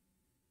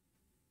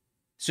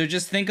 So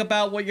just think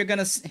about what you're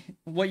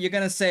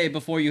gonna say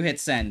before you hit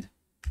send.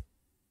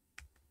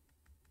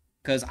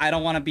 Because I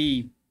don't want to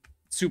be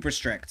super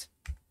strict.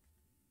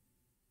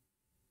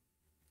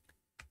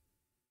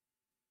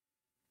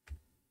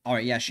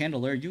 Alright, yeah,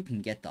 Chandelier, you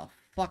can get the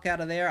fuck out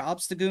of there.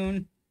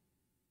 Obstagoon.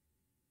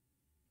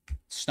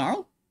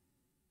 Snarl?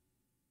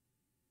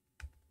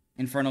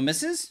 Inferno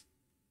misses?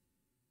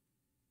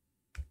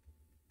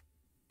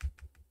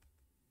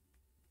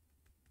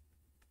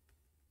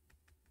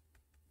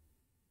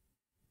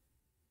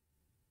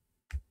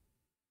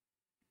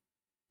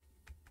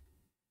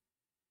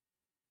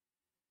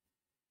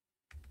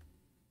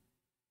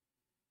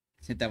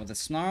 Hit that with the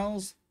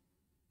snarls.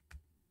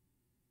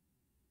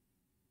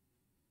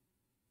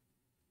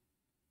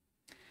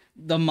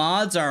 The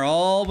mods are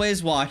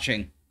always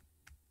watching.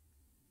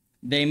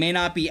 They may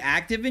not be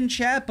active in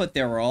chat, but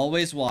they're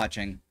always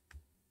watching.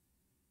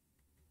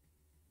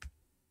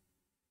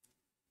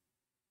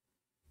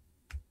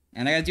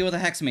 And I gotta deal with a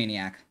Hex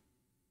Maniac.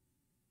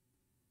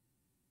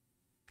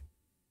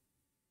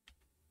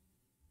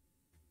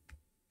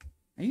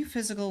 Are you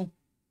physical?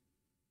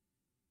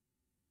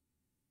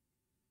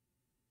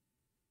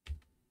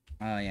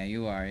 Oh yeah,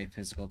 you are a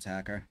physical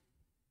attacker.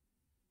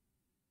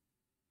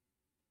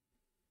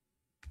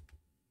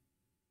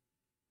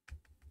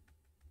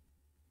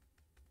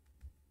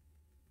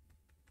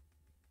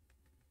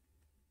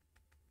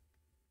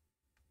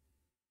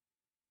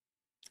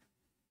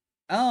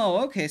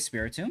 Oh, okay,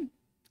 Spiritomb.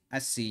 I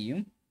see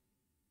you.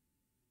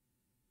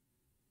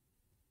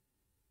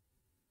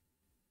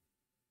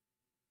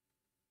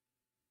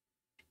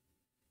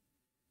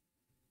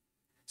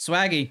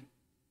 Swaggy.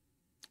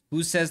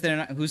 Who says they're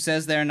not? Who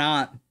says they're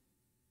not?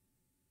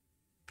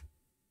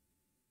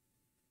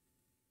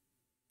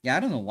 Yeah, I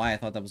don't know why I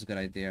thought that was a good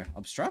idea.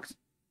 Obstruct?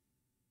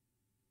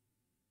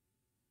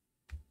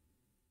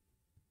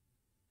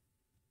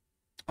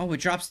 Oh, it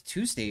drops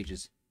 2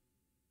 stages.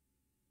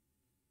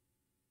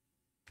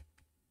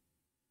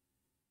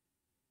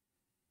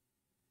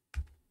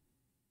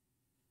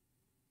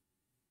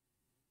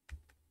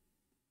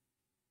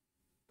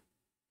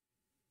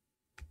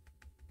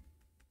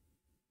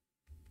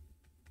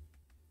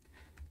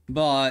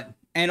 But,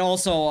 and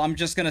also, I'm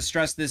just gonna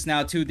stress this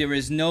now too, there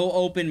is no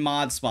open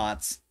mod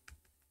spots.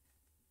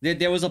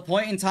 There was a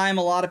point in time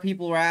a lot of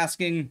people were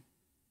asking,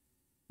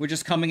 were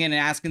just coming in and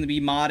asking to be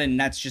mod, and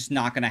that's just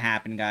not gonna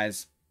happen,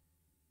 guys.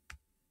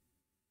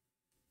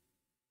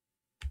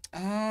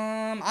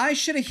 I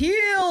should have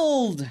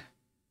healed!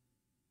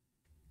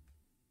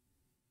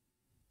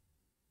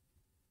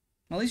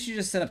 Well, at least you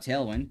just set up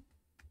Tailwind.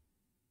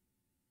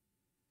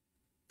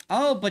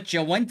 Oh, but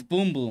you went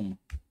Boom Boom.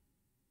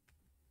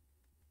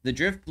 The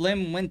Drift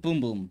Blim went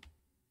Boom Boom.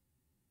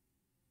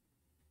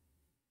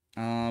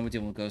 We're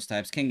dealing with ghost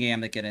types. King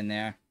Gambit, get in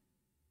there.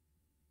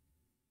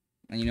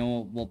 And you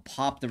know, we'll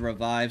pop the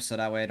revive so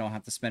that way I don't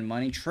have to spend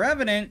money.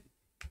 Trevenant!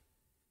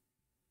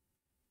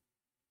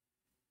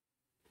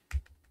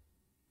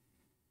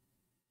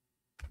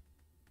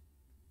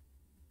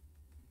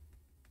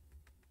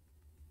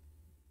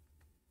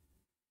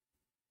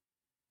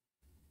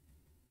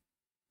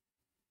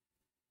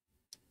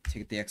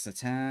 Take the X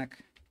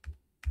attack.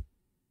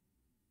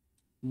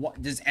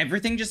 What? Does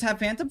everything just have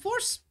Phantom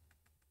Force?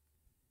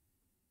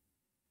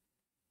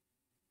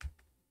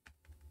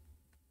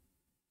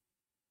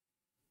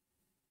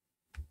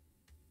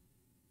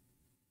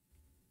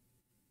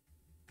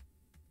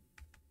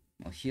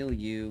 I'll heal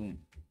you.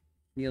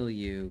 Heal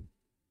you.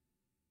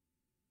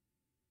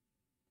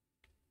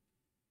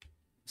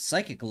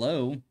 Psychic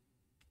Low.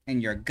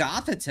 And your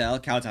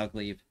Gothitelle. Kowtow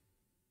Cleave.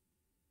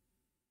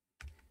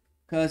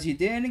 Cause you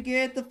didn't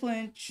get the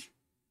flinch.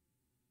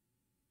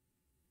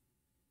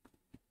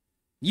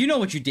 You know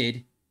what you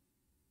did.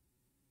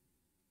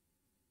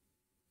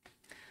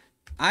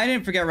 I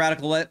didn't forget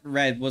Radical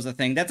Red was a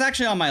thing. That's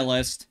actually on my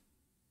list.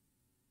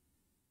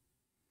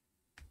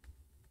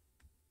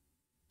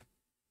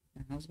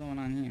 What the hell's going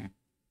on here?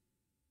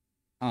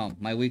 Oh,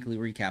 my weekly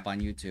recap on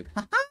YouTube.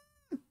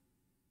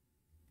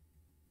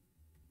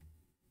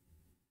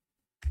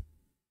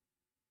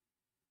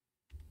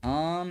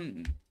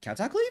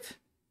 Kowtow Cleave?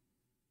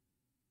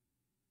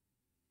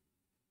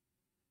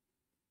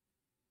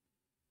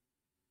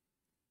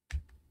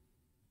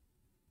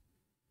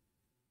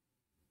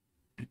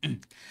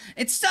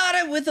 It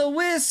started with a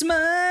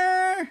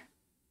Whismer.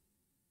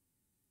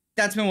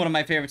 That's been one of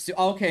my favorites too.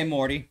 Okay,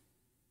 Morty.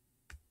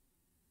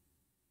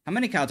 How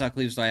many Kowtow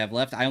Cleaves do I have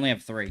left? I only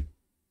have 3.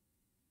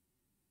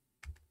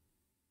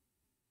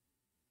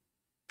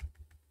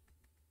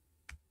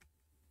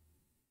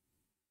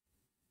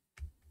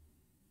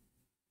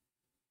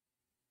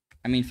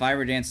 I mean,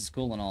 Fire Dance is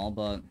cool and all,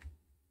 but...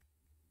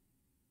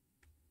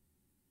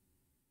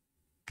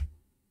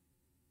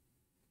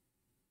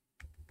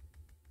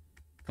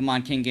 Come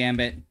on, King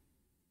Gambit.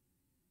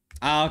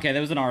 Ah, okay,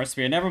 there was an Aura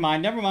Sphere. Never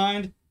mind, never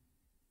mind.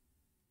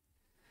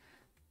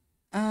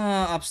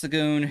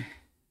 Obstagoon.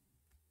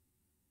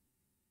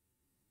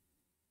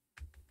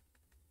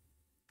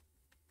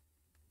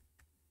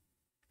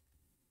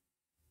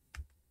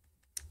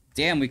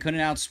 Damn, we couldn't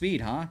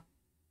outspeed, huh?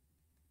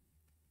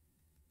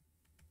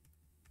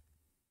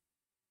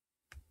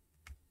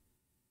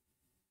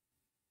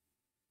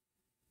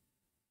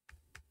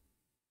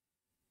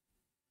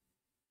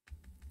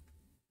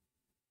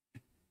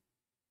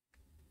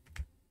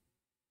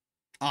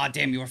 Aw,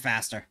 damn, you were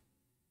faster.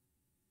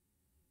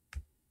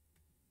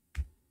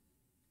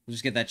 We'll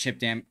just get that chip,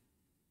 damn.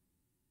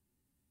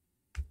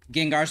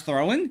 Gengar's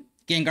throwing?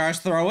 Gengar's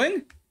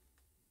throwing?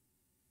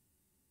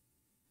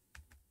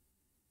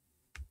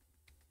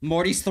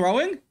 Morty's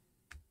throwing?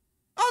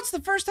 Oh, it's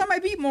the first time I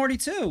beat Morty,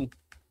 too.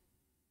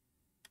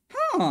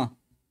 Huh.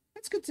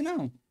 That's good to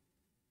know.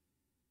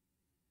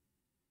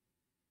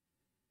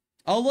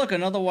 Oh, look,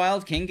 another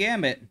wild King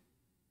Gambit.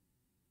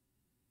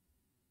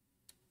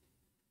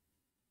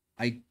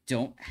 I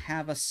don't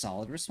have a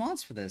solid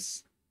response for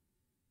this.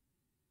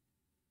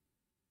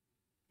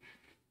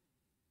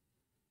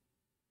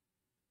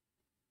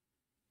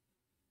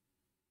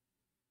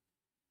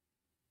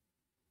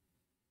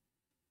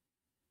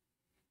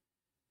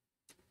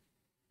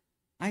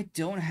 I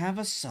don't have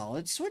a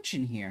solid switch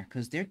in here,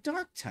 because they're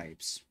dark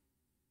types.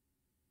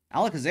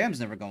 Alakazam's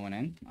never going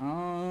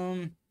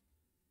in.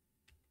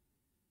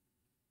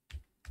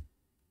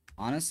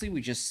 Honestly, we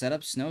just set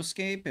up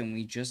Snowscape, and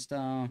we just,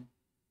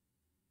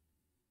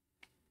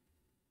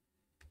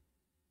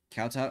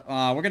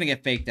 Kowtow. We're gonna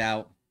get faked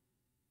out.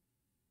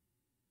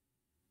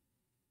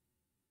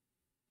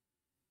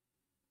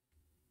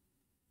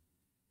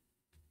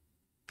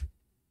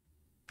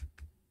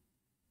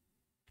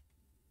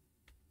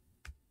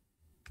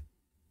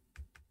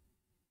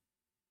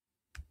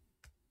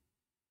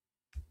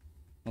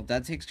 Well,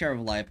 that takes care of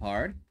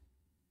Liepard.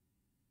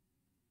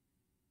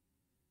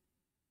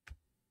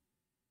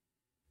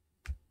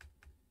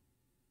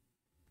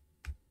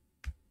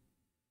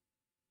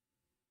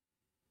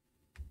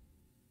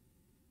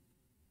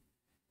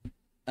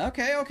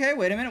 Okay, okay,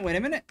 wait a minute, wait a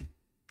minute.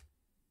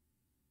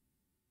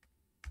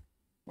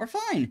 We're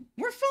fine.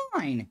 We're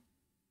fine.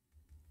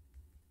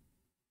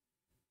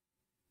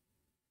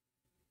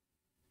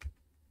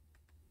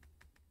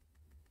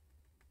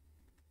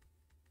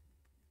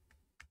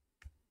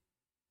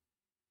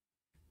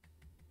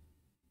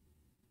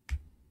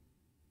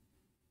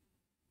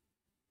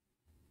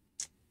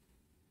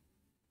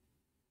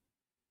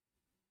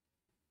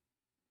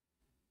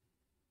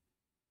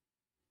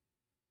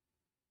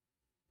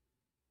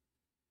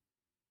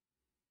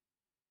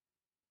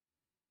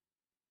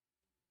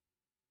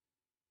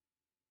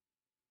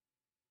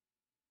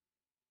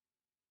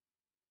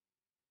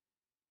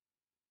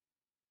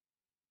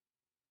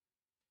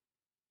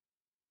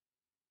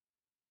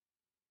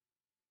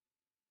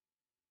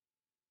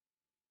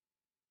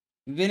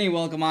 Vinny,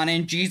 welcome on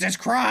in. Jesus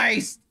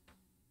Christ!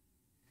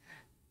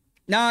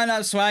 No, no,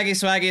 Swaggy,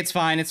 Swaggy, it's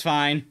fine, it's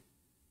fine.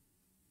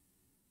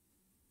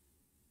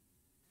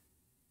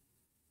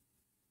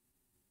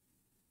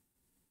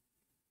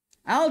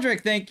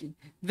 Aldrich, thank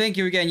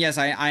you again. Yes,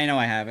 I know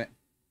I have it.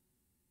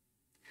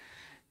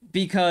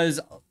 Because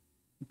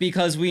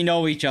we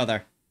know each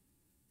other.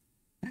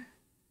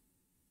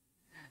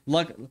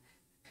 Look,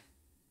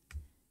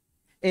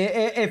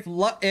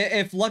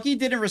 if Lucky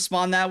didn't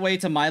respond that way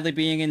to Miley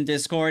being in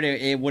Discord,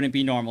 it wouldn't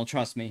be normal,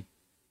 trust me.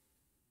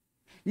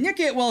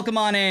 Nickit, welcome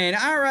on in.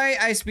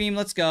 Alright, Ice Beam,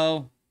 let's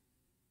go.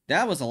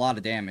 That was a lot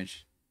of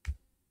damage.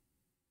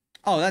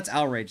 Oh, that's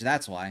Outrage,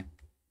 that's why.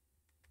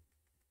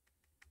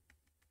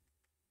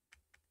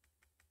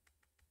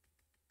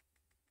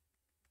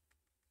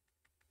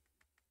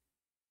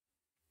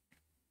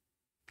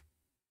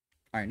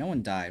 Alright, no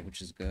one died, which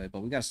is good,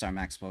 but we gotta start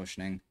max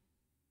potioning.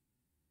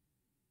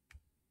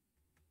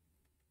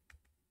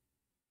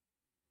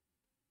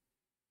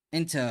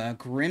 Into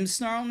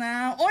Grimmsnarl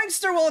now.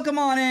 Oinkster, welcome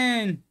on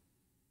in!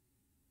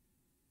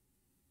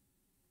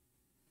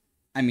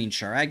 I mean,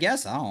 sure, I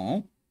guess, I don't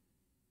know.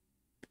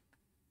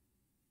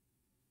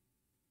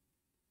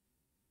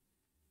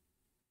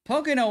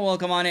 Pokéno,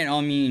 welcome on in.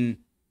 I mean,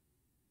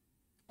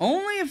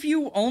 only if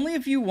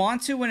you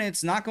want to and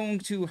it's not going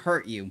to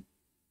hurt you.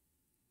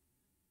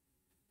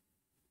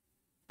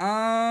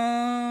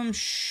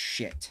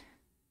 Shit.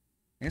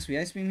 I guess we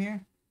Ice Beam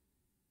here?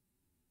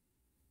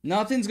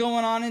 Nothing's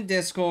going on in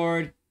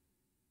Discord.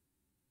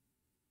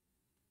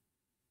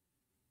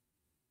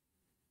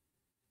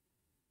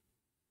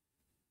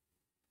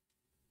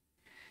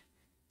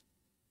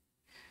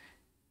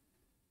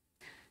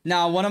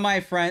 Now, one of my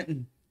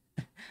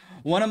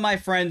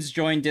friends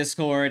joined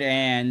Discord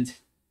and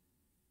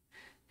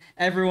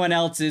everyone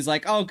else is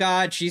like, "Oh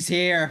god, she's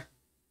here."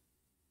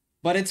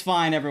 But it's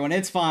fine, everyone.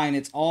 It's fine.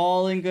 It's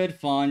all in good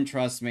fun,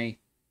 trust me.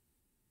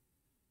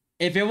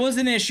 If it was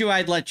an issue,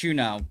 I'd let you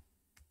know.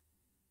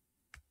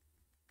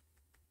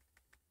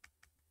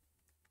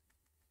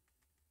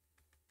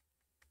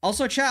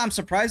 Also, chat, I'm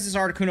surprised this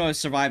Articuno has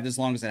survived as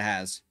long as it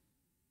has.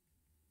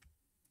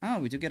 Oh,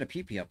 we do get a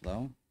PP up,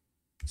 though.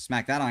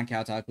 Smack that on,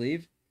 Cowtalk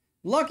Leave.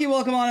 Lucky,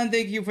 welcome on, and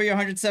thank you for your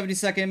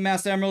 172nd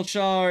Master Emerald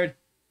Shard.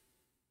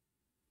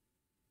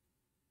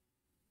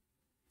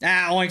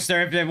 Ah,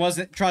 Oinkster, if it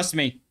wasn't... Trust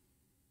me.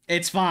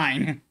 It's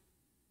fine.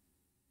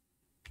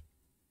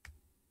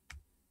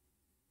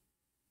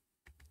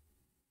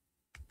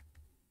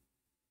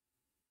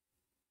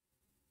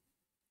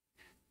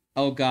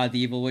 Oh god, the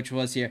evil witch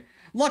was here.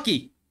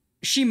 Lucky,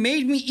 she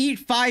made me eat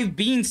 5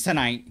 beans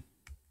tonight.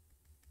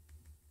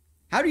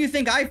 How do you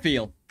think I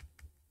feel?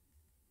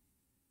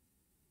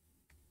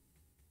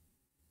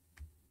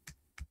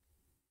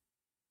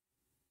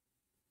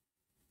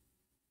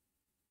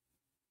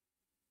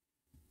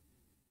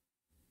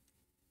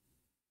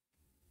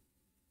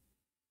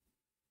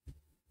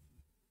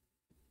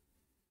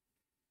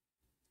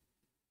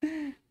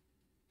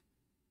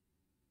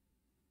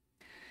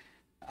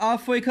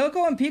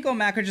 Fuecoco and Pico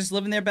Mac are just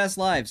living their best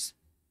lives.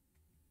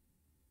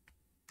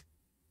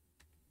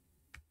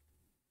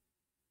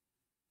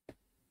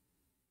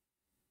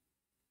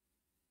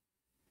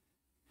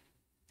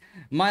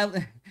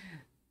 Miley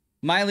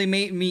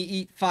made me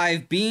eat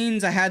 5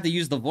 beans. I had to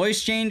use the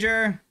voice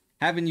changer.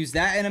 Haven't used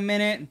that in a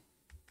minute.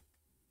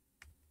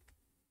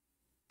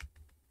 It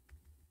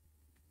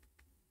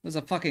was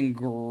a fucking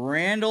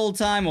grand old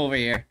time over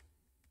here.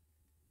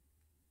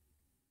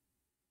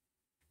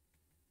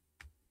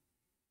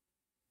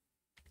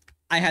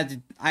 I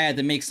had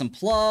to make some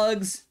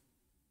plugs.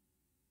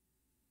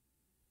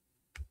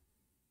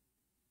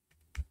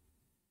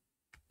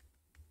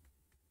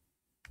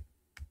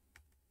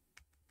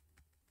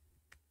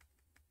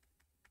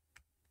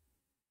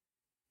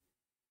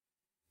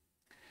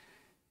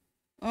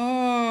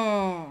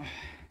 Oh.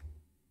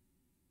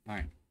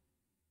 Alright.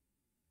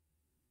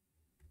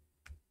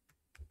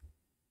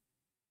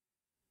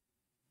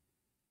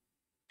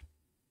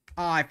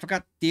 Oh, I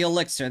forgot the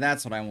elixir.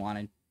 That's what I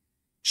wanted.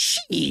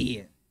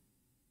 Shit.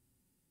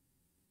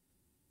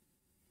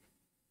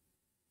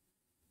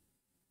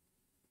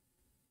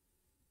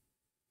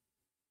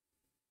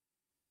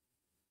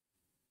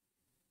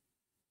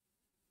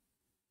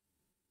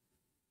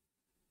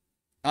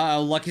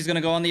 Uh-oh, Lucky's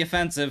gonna go on the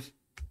offensive.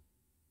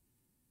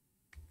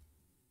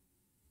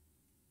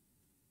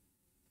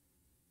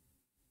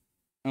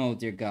 Oh,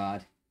 dear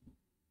God.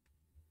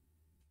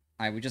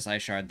 Alright, we just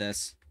ice shard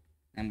this.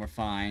 And we're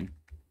fine.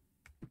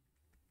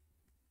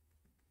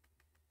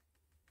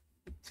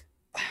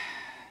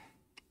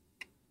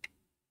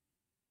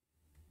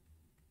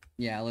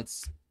 Yeah,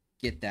 let's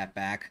get that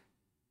back.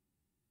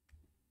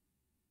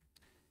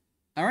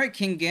 Alright,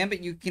 King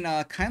Gambit, you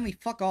can kindly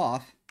fuck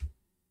off.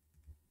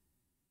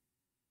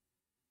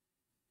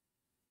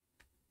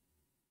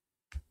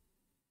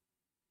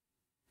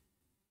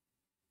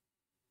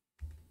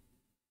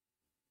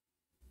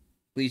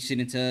 Bleached it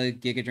into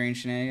Giga Drain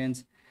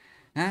shenanigans.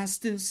 I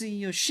still see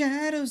your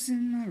shadows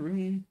in my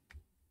room.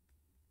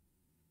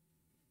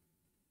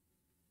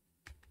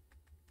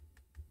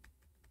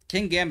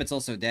 King Gambit's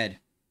also dead.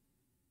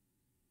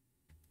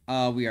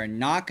 We are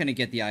not gonna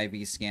get the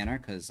IV scanner,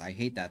 because I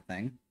hate that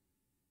thing.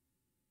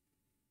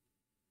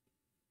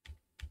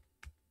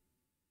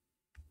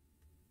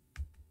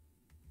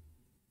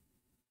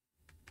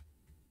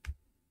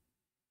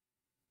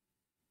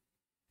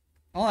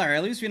 Alright,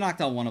 at least we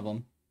knocked out one of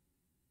them.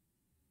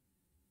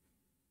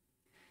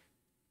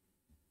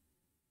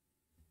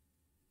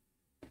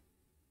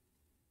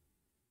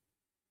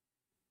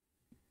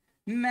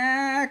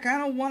 Mac, I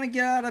don't want to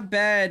get out of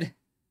bed.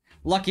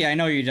 Lucky, I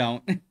know you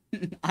don't.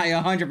 I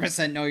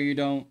 100% know you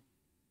don't.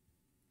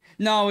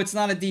 No, it's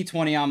not a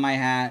D20 on my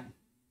hat.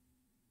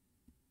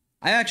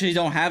 I actually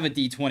don't have a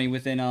D20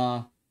 within,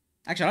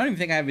 Actually, I don't even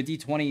think I have a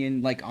D20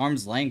 in, like,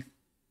 arm's length.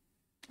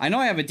 I know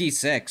I have a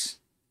D6.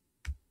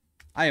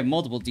 I have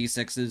multiple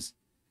D6s.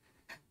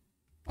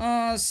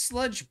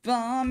 Sludge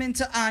bomb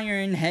into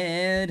Iron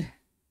Head.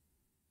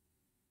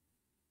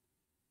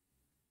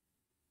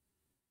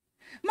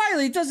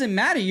 Miley, it doesn't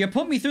matter. You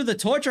put me through the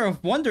torture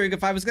of wondering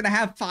if I was gonna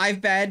have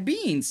 5 bad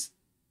beans.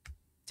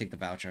 Take the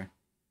voucher.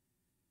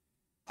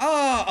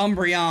 Oh,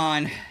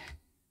 Umbreon.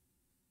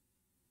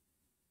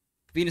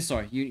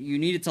 Venusaur, you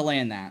needed to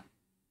land that.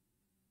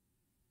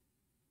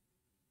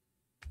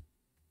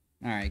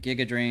 Alright,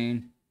 Giga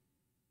Drain.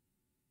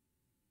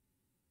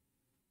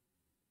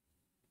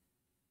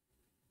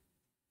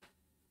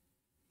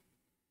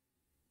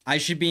 I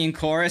should be in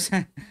chorus.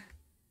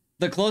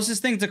 The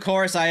closest thing to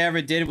chorus I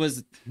ever did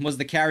was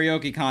the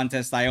karaoke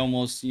contest. I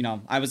almost,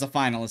 I was a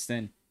finalist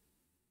in.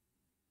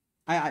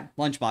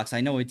 Lunchbox,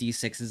 I know a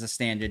D6 is a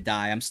standard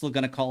die. I'm still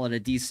gonna call it a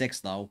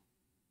D6 though.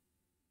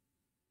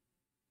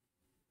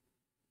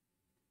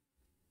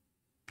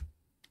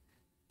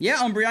 Yeah,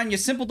 Umbreon, you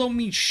simple don't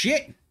mean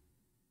shit.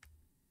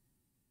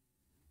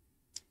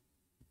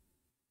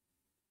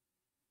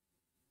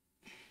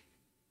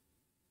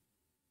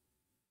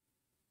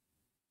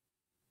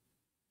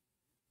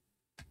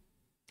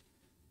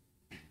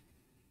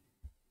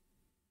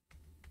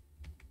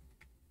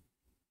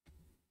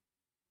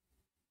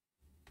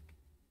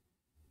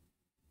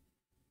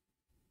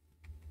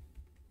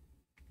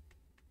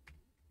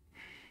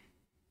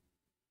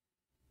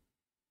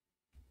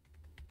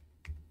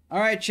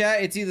 Alright,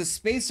 chat, it's either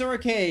space or a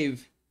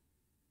cave.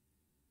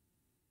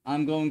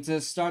 I'm going to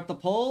start the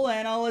poll,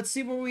 and let's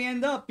see where we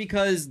end up,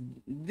 because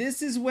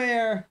this is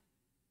where...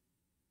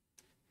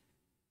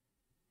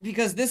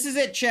 Because this is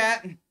it,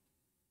 chat.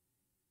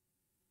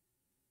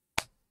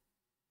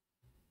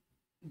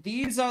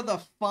 These are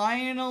the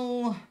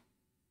final...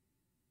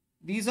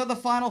 These are the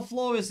final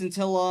floors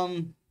until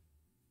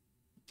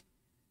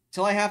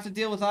I have to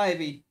deal with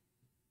Ivy.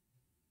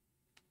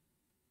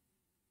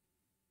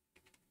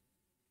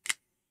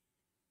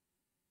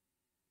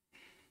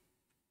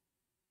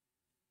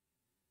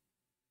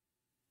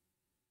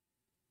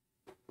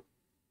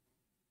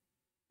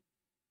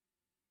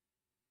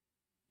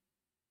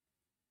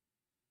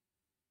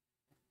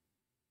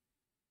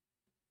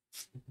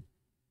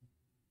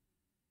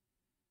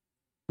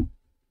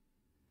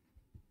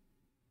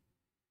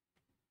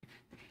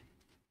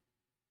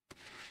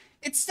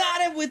 It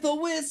started with a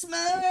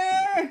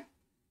whisper!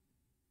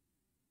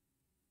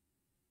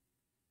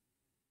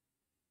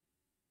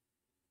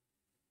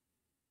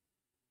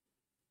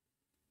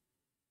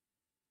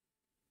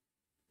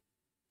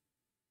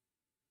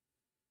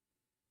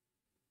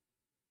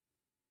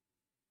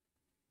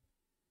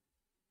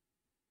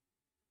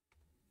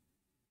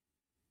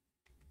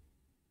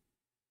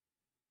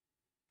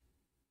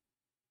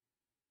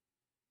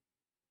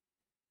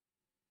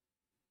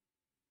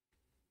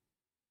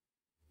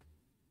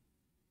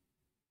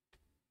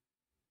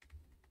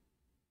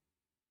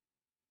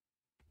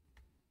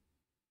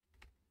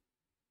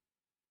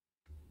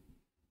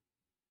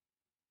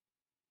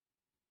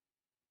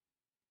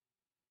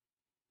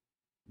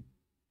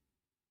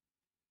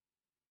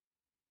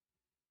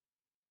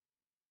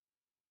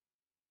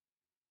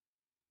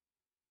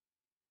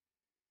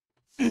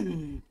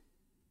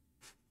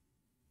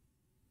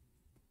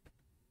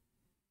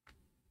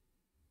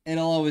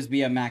 It'll always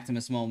be a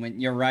Maximus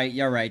moment. You're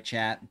right,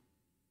 chat.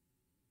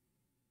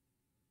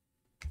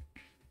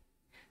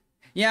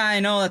 Yeah,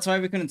 I know, that's why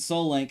we couldn't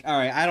Soul Link.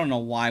 Alright, I don't know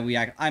why we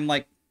act... I'm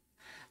like...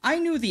 I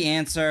knew the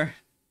answer.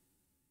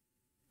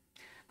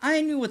 I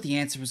knew what the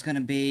answer was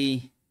gonna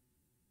be.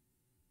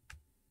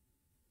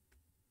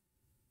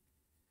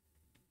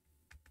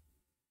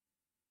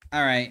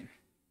 Alright.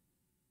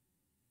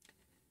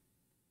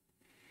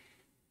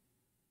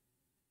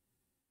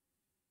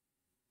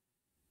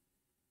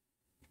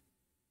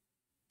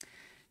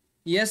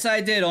 Yes, I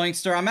did,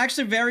 Oinkster. I'm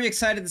actually very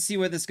excited to see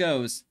where this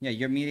goes. Yeah,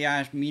 your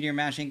Meteor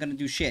Mash ain't gonna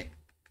do shit.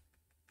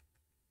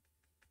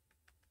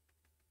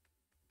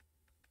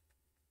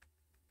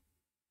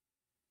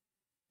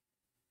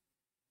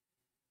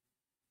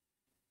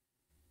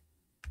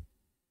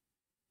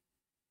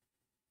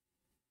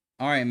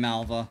 Alright,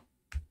 Malva.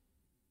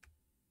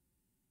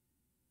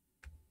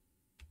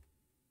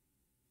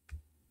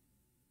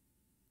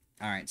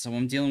 Alright, so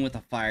I'm dealing with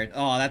a fire...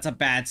 Oh, that's a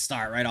bad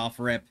start right off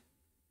rip.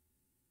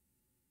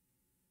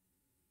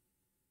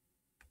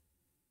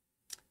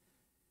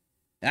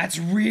 That's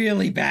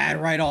really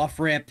bad right off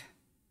rip.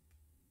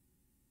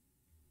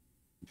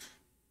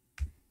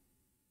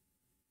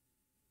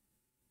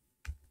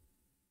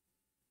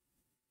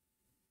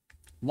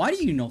 Why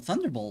do you know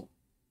Thunderbolt?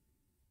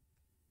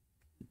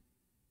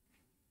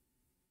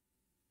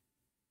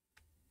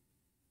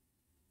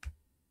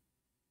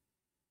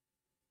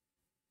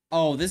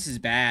 Oh, this is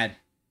bad.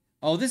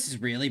 Oh, this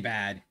is really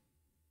bad.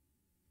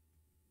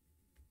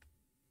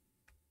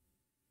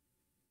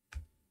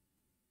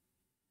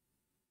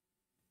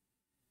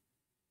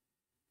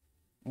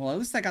 Well, at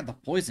least I got the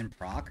poison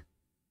proc.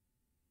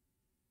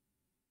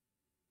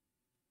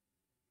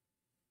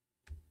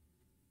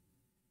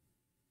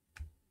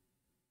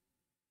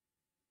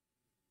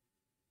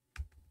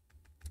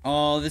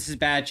 Oh, this is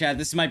bad, Chad.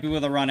 This might be where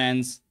the run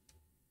ends.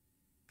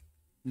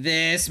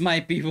 This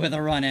might be where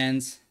the run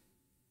ends.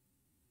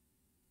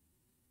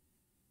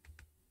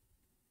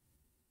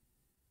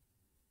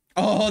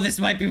 Oh, this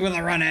might be where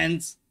the run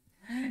ends.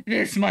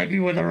 This might be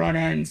where the run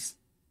ends.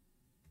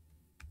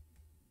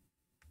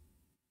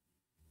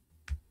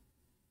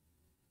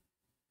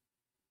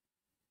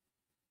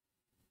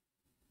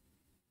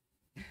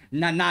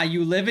 Nah,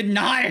 you live in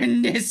not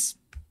in this.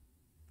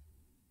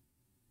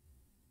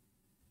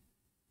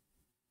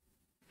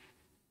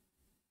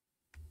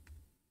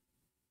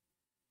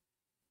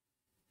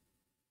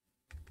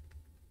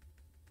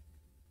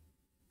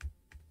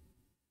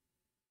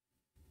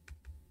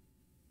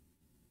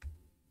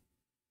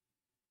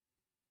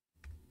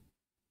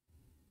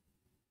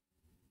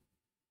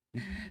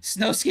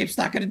 Snowscape's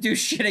not gonna do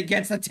shit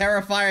against the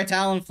Terrifier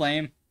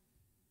Talonflame.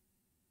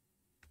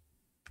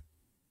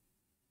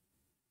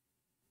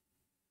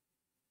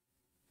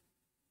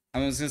 I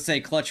was gonna say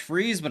Clutch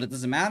Freeze, but it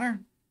doesn't matter.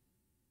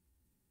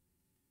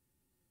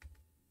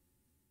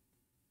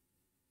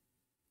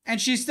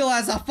 And she still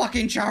has a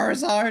fucking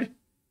Charizard.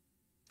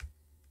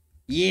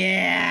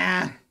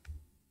 Yeah.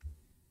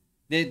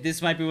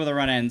 This might be where the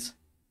run ends.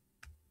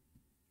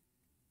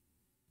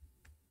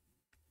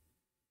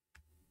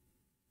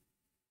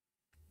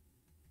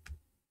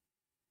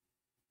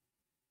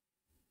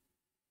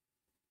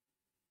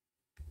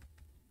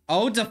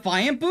 Oh,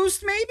 Defiant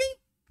Boost, maybe?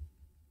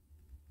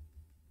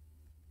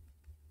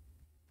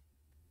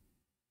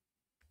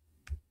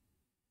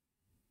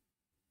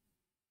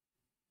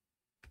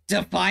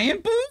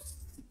 Defiant boost?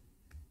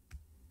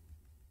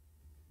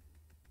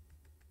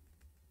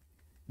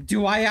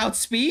 Do I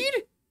outspeed?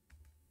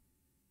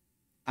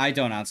 I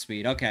don't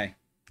outspeed. Okay.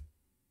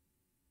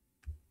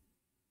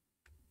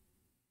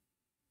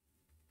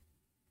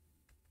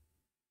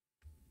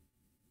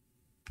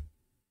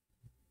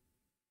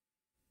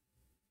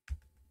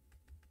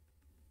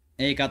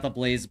 Hey, got the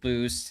blaze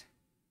boost.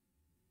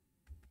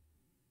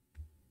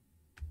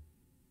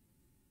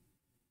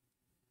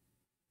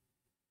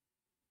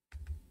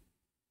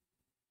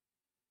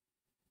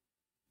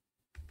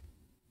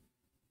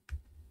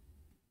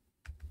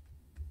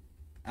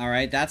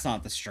 Alright, that's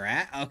not the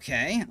strat.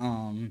 Okay,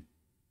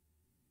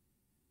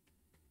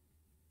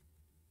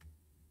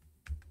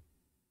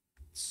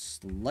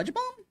 Sludge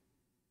Bomb?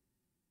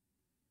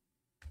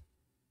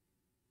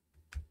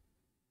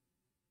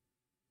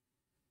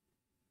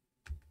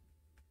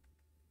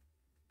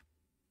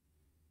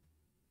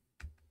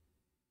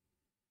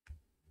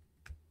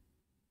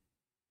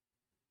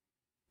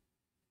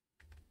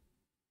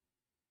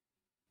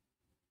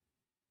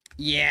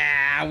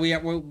 Yeah, we're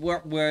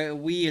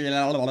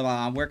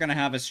gonna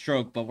have a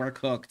stroke, but we're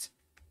cooked.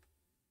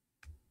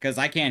 Because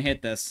I can't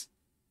hit this.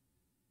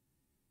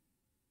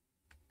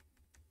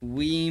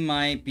 We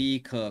might be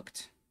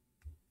cooked.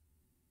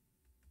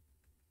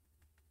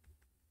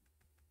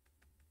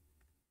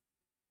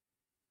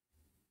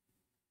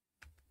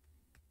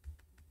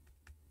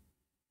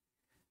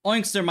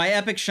 Oinkster, my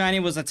epic shiny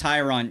was a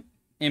Tyrant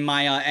in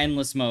my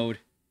endless mode.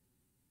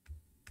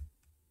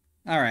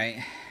 Alright.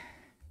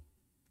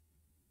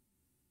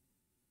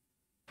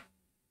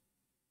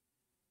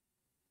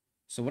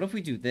 So what if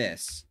we do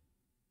this?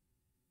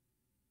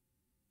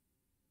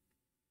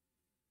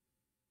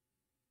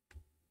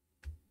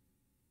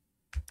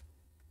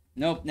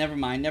 Nope, never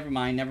mind, never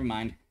mind, never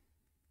mind.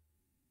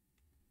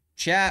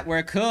 Chat,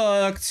 we're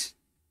cooked!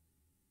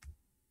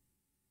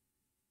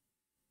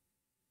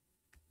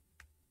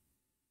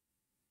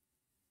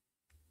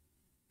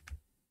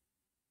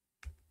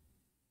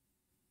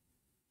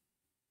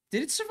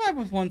 Did it survive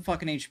with 1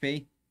 fucking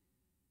HP?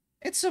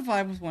 It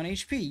survived with 1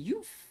 HP.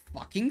 You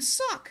fucking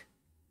suck!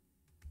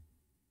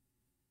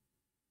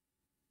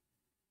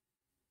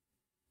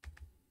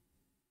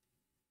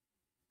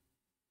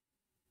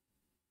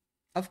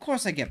 Of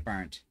course I get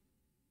burnt.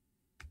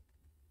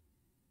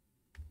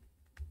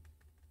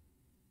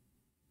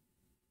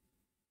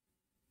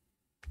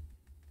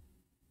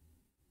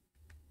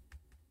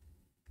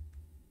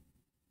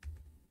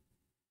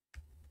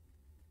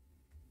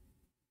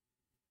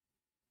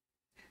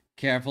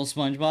 Careful,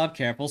 SpongeBob.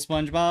 Careful,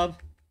 SpongeBob.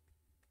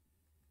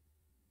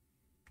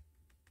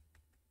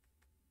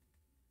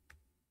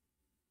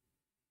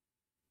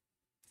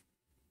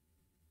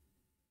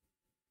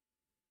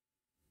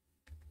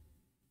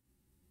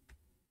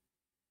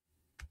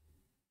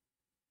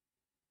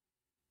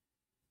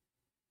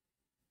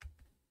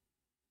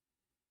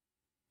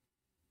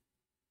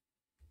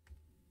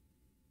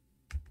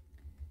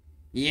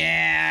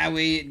 Yeah,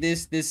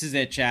 this is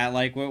it, chat.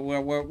 Like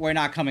we're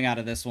not coming out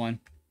of this one.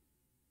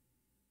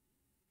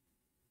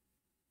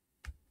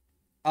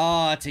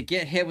 Oh, to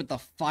get hit with the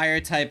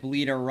fire type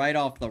leader right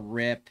off the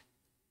rip.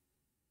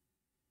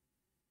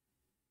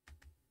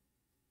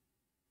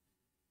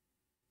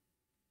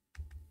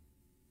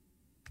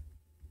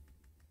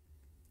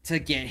 To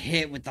get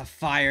hit with the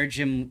fire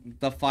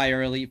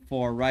elite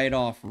 4 right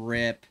off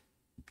rip.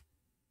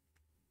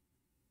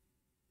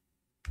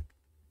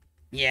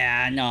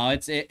 Yeah, no,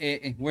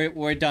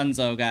 we're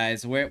donezo,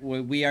 guys.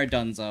 We are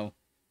donezo.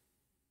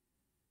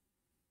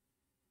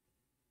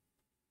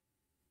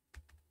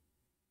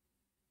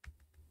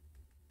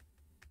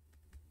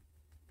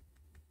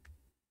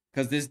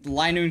 Because this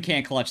Linoon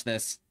can't clutch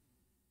this.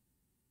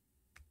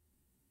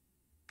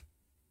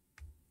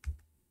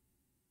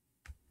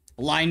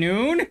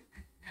 Linoon?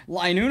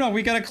 Linoon, are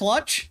we gonna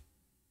clutch?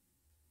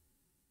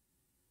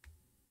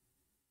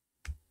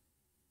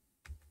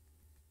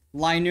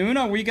 Linoon,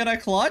 are we gonna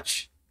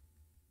clutch?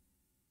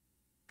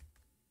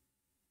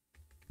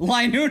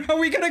 Linoon, are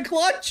we gonna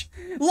clutch?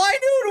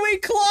 Linoon, we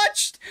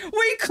clutched!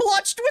 We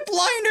clutched with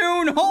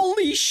Linoon!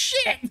 Holy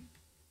shit!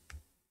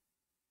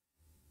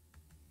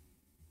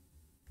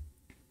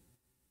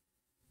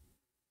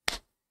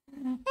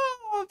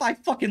 Oh, I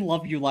fucking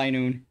love you,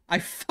 Linoon. I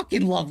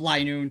fucking love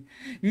Linoon.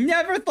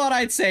 Never thought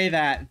I'd say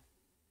that.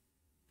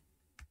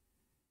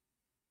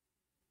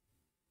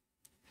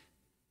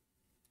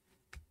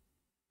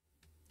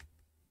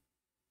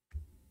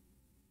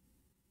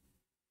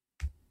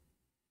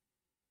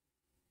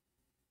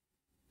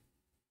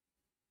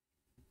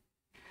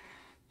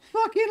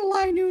 Fucking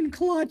Linoon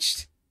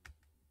clutched.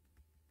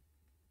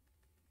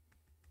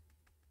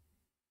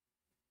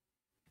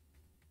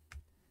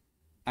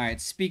 Alright,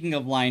 speaking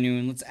of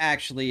Linoon, let's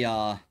actually,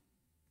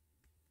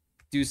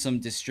 do some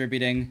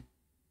distributing.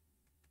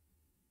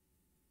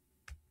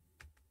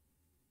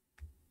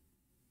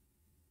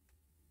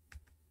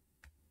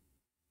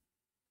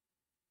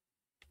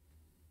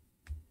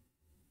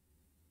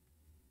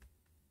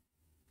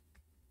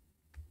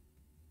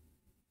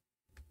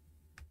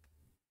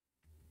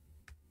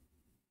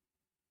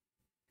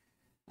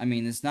 I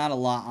mean, there's not a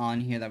lot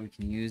on here that we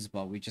can use,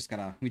 but we just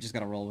gotta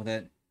roll with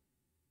it.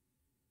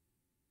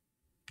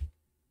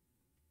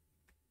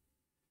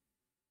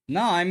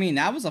 No, I mean,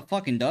 that was a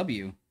fucking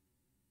W.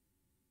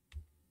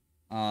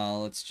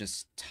 Let's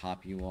just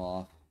top you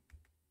off.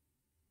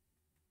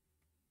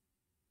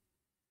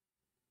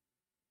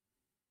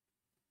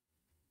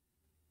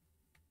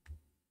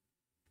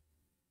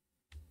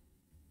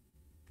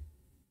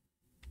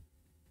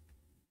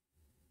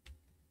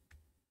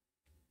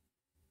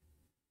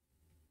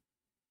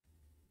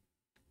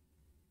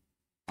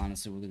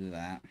 Honestly, we'll do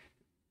that.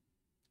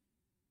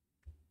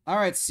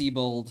 Alright,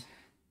 Seabold.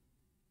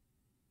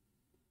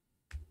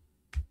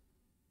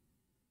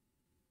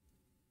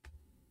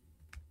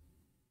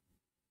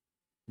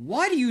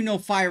 Why do you know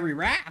Fiery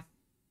Wrath?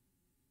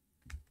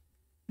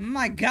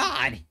 My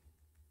god.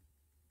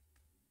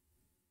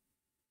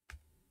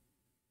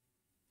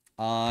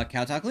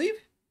 Cowtalk leave?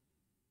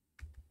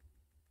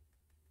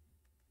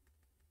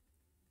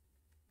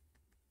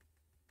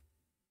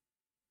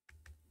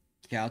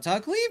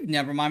 Cowtalk leave?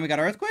 Never mind, we got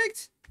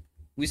Earthquaked.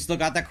 We still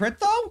got the crit,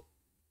 though?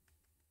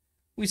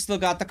 We still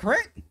got the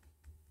crit?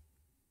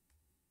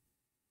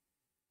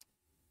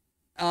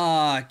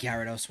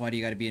 Gyarados, why do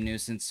you gotta be a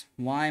nuisance?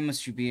 Why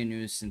must you be a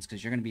nuisance?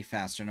 Because you're gonna be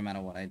faster no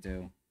matter what I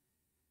do.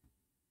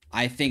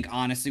 I think,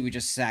 honestly, we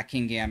just sack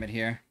King Gambit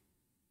here.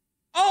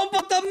 Oh,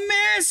 but the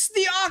mist!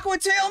 The Aqua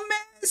Tail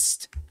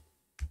missed!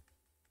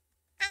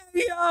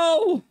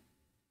 Yo!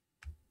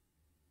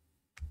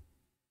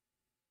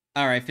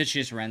 Alright, Fish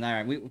just ran.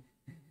 Alright,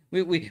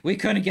 we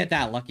couldn't get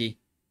that lucky.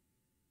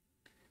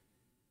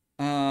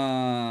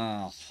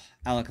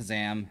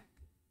 Alakazam.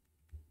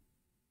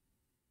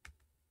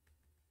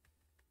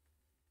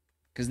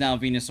 Because now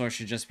Venusaur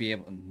should just be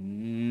able...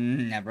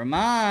 never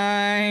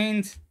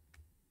mind.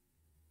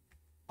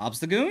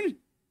 Obstagoon?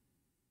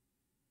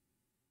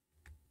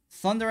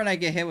 Thunder and I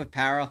get hit with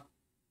Para.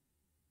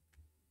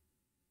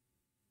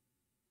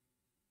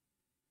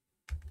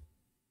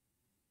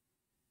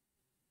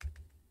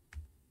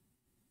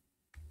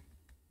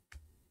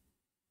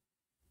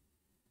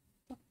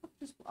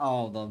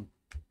 Oh, the...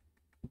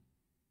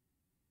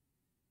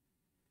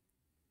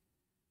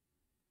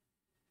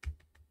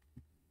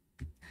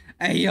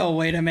 Hey, yo,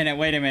 wait a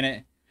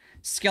minute.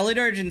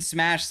 Skeleturge and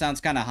Smash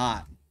sounds kind of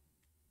hot.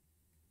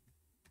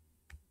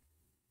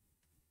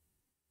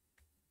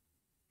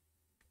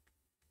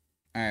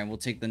 Alright, we'll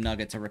take the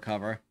Nugget to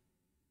recover.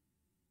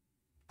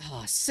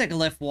 Oh,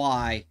 Sigilyph,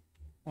 why?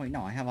 Oh, wait,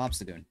 no, I have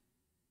Obstagoon.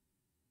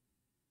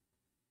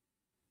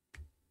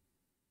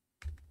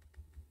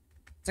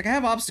 It's like I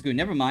have Obstagoon,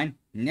 never mind.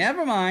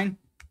 Never mind.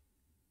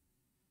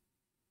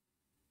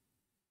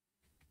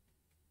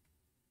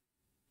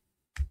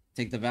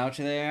 Take the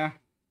voucher there.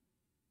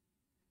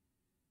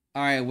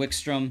 Alright,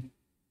 Wickstrom.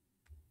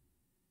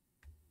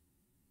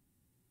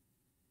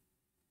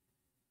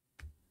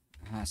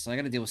 So I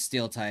gotta deal with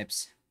Steel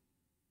types.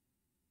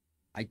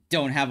 I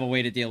don't have a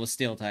way to deal with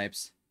Steel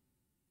types.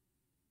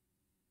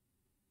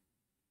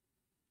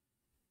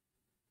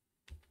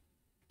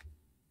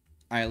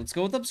 Alright, let's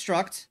go with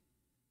Obstruct.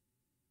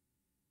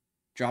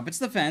 Drop its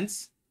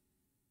defense.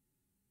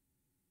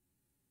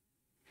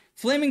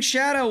 Flaming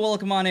Shadow,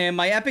 welcome on in.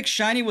 My epic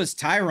shiny was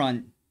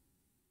Tyrant.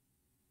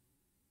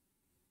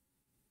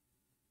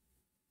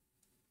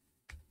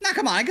 Nah,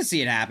 come on, I can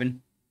see it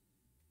happen.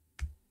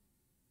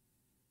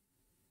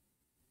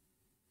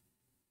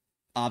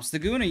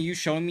 Obstagoon, are you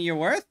showing me your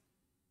worth?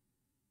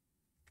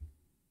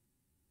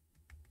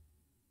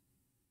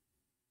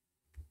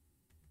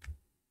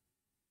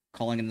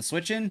 Calling in the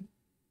switch in.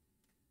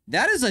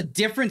 That is a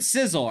different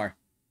Scizor.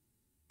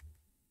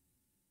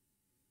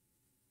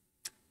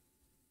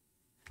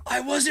 I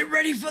wasn't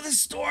ready for the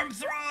Storm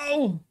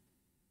Throw!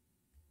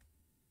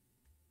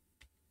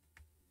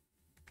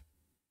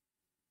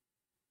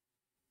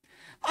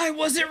 I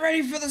wasn't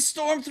ready for the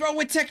Storm Throw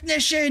with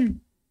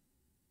Technician!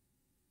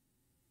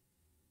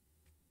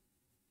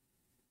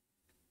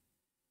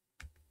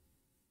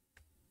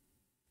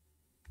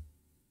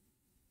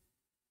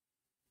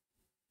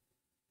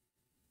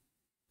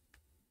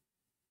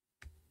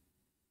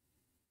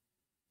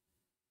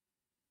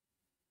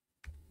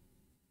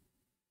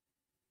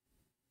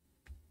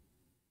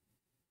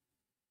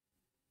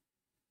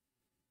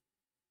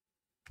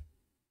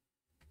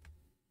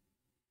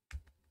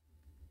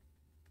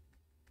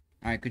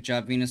 Alright, good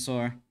job,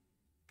 Venusaur.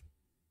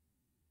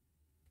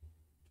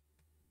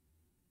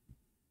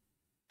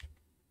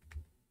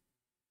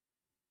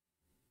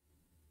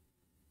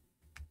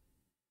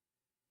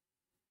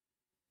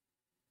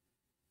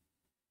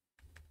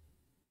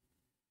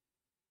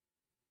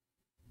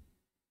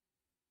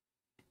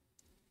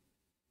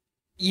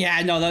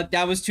 Yeah, no,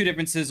 that was two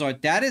different Scizor.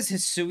 That is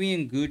Hisui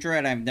and Goodra,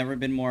 and I've never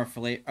been more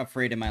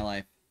afraid in my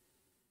life.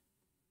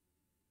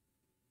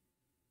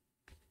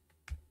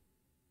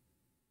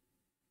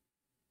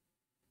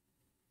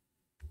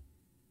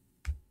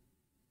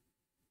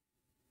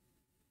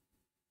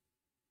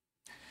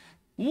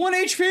 One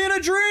HP in a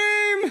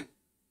dream!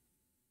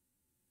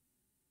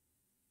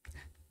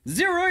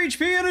 0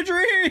 HP in a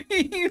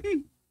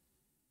dream!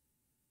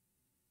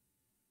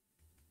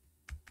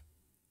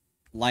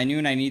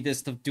 Linoon, I need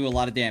this to do a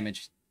lot of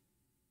damage.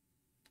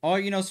 Or,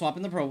 you know, swap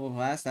in the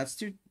Probopass. That's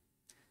too...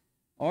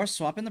 Or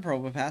swap in the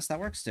Probopass. That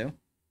works too.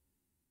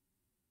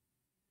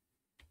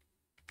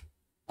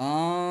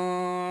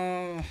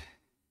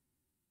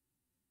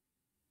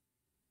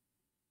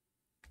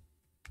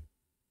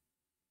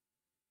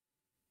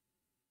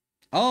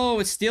 Oh,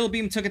 its Steel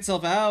Beam took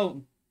itself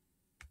out.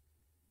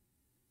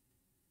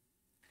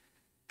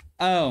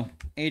 Oh,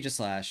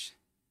 Aegislash.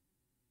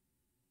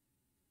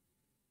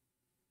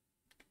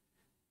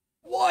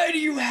 Why do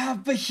you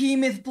have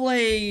Behemoth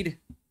Blade?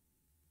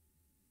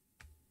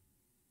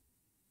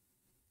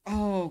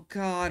 Oh,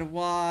 God,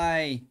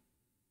 why?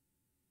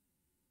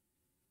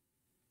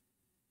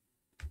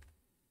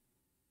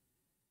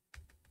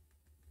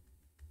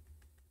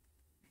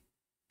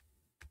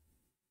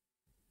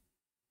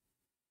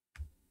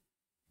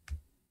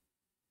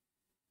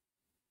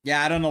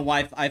 Yeah, I don't know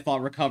why I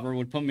thought Recover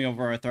would put me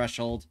over a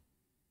threshold.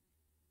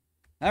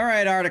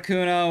 Alright,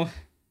 Articuno.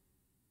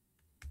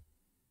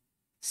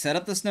 Set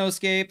up the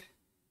Snowscape.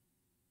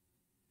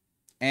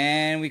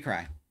 And we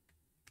cry.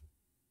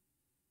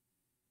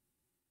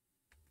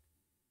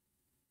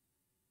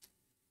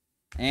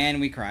 And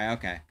we cry,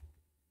 okay.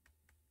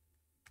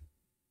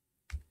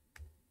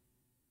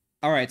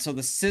 Alright, so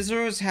the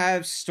Scissors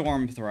have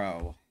Storm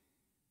Throw.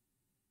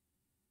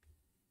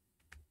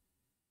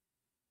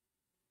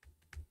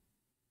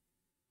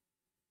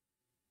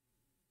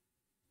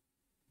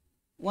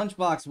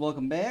 Lunchbox,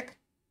 welcome back.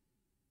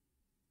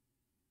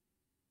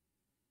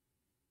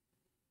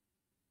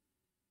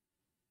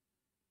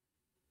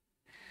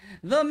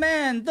 The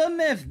man, the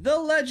myth, the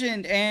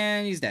legend,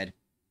 and he's dead.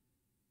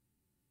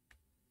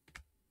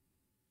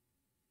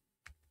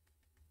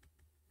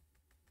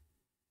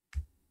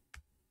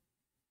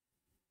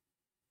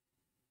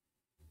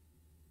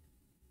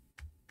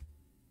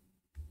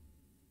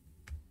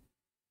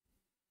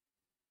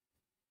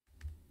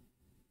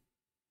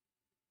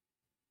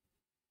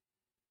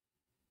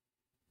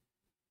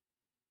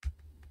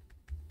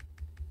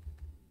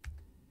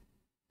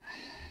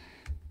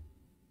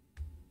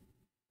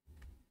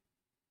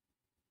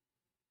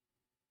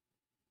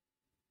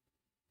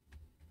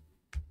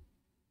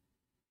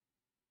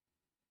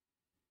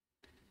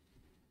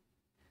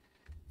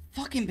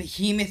 Fucking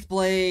Behemoth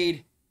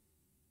Blade.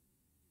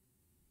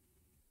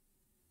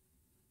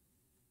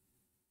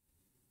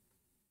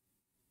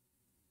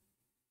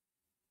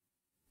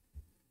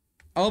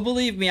 Oh,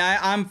 believe me,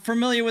 I'm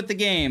familiar with the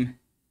game.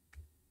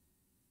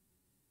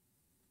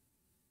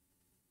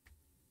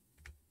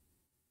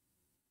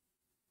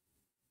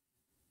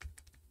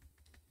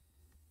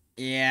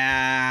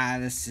 Yeah,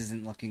 this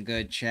isn't looking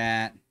good,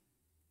 chat.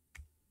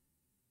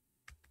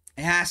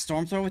 Yeah,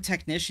 Storm Throw with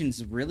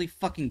Technician's really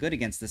fucking good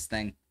against this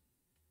thing.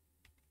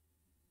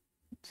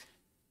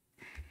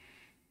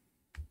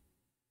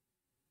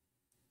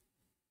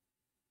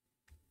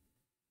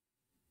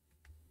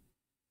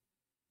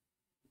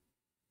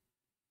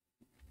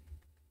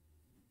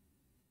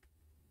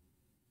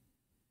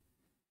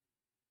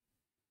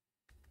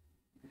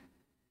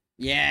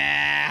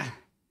 Yeah.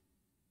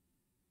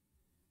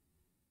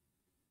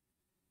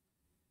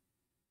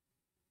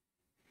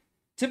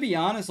 To be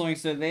honest,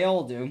 Linkster, they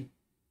all do.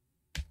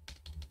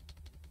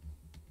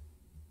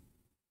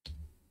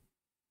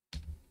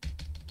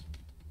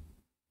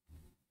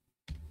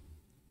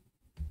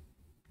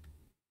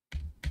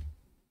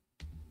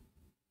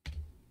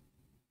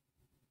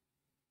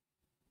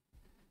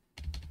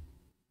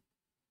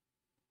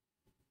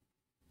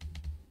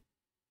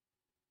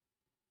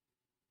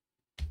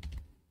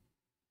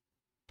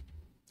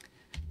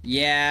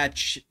 Yeah,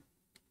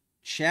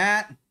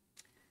 chat.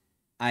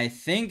 I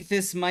think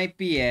this might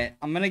be it.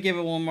 I'm gonna give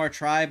it one more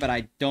try, but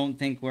I don't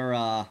think we're,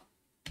 I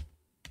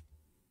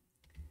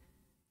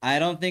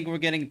don't think we're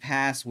getting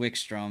past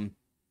Wickstrom.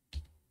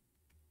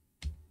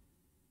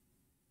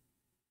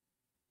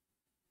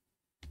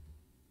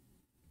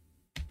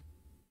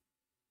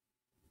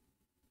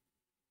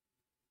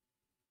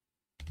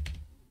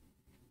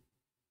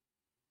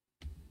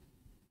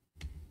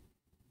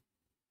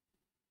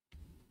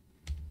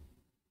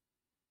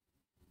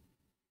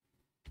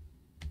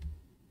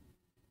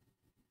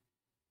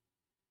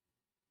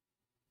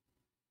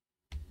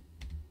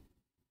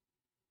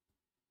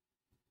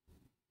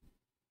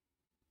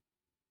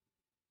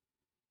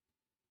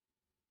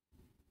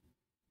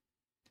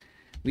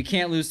 We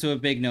can't lose to a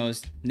big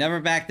nose. Never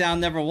back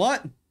down, never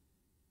what?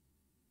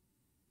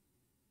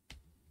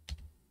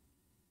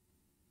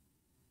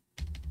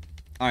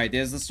 Alright,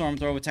 there's the Storm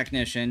Throw with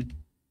Technician.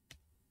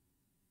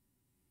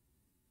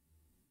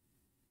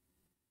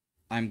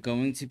 I'm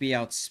going to be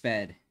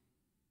outsped.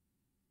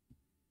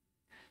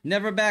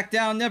 Never back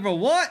down, never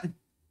what?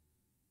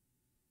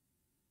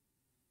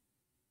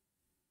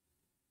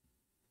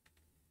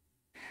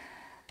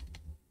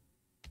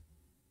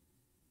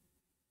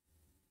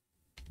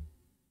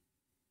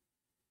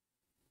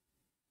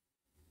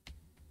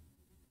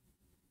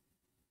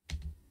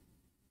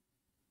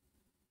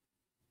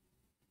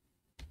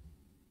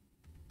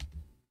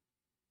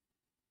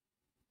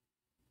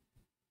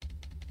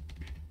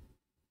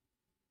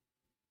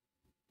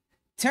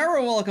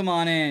 Tara, welcome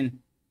on in.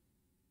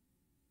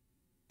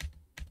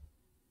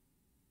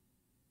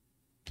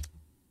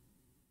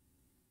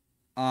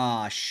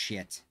 Ah,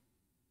 shit.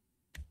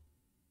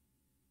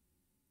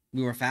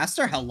 We were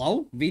faster?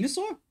 Hello?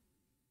 Venusaur?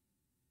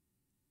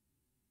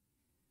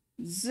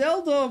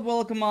 Zelda,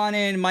 welcome on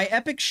in. My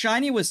epic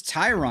shiny was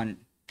Tyrant.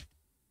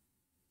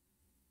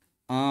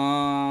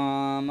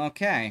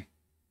 Okay.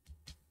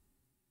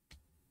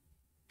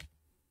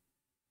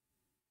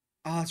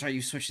 Oh, that's right,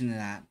 you switched into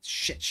that.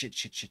 Shit.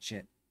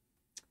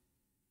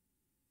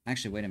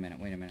 Actually, wait a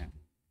minute.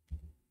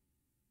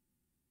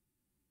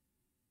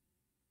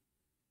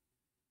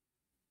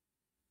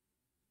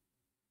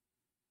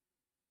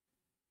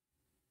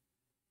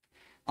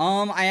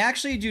 I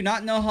actually do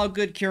not know how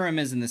good Kyurem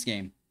is in this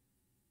game.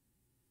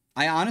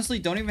 I honestly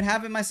don't even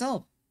have it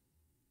myself.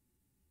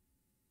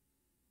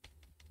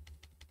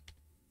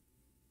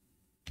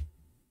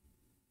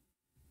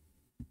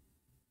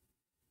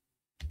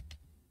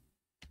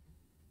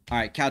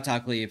 Alright,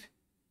 Cowtalk leave.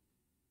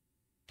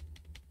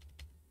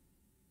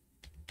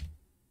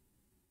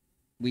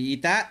 We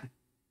eat that?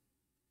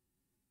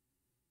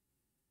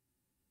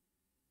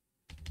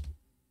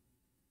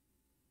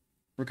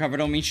 Recover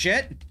don't mean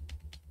shit?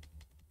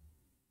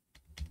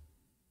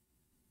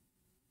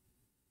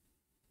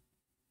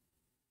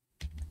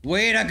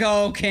 Way to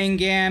go, King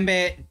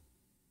Gambit!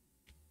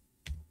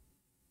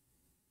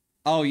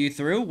 Oh, you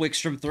through?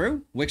 Wickstrom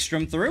through?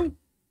 Wickstrom through?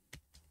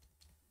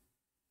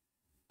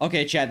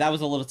 Okay, Chad, that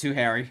was a little too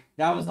hairy.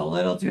 That was a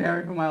little too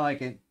hairy for my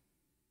liking.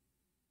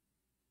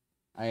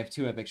 I have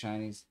 2 epic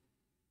shinies.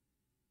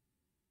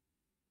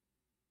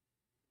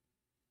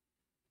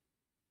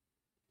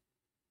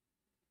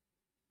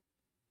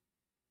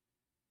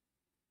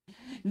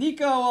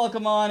 Nico,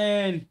 welcome on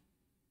in.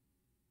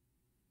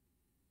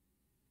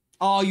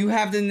 Oh, you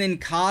have the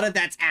Nincada?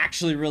 That's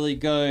actually really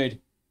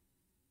good.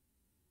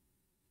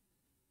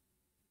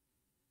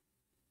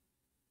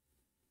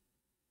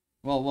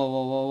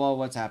 Whoa,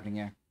 what's happening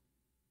here?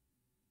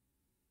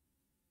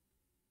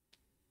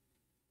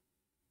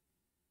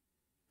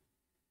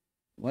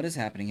 What is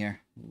happening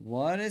here?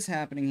 What is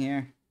happening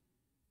here?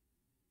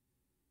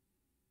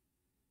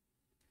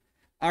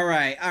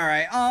 Alright.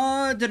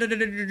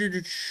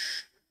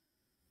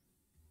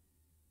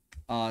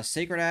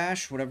 Sacred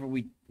Ash,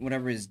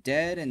 whatever is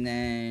dead, and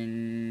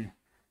then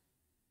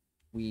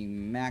we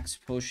max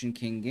Potion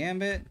King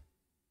Gambit.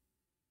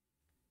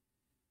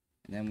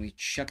 And then we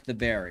chuck the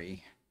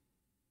berry.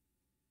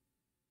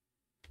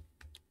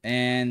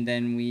 And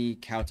then we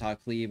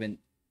Cowtalk Cleave and...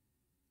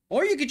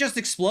 Or you could just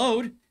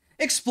explode.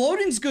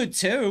 Exploding's good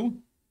too.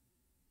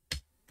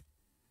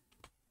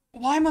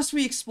 Why must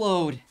we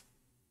explode?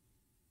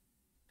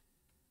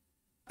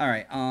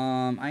 Alright,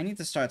 I need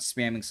to start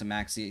spamming some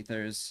Max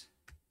Ethers.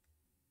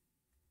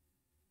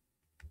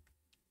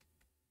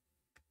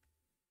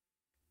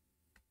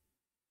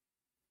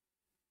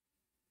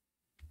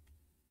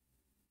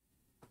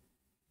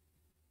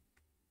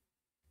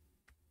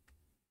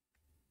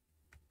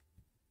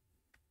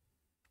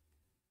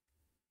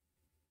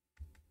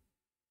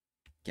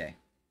 Okay.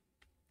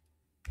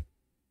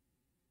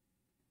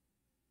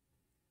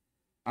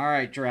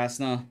 Alright,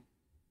 Drasna.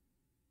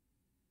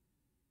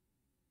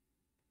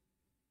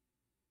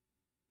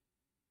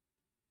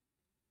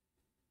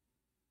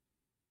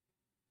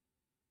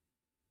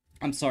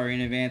 I'm sorry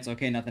in advance.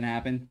 Okay, nothing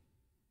happened.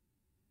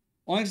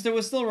 Longster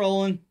was still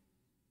rolling.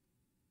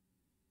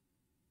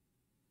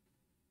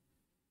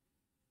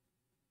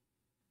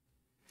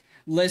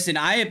 Listen,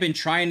 I have been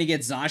trying to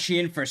get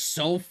Zacian for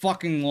so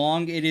fucking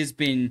long. It has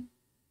been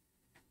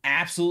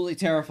absolutely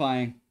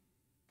terrifying.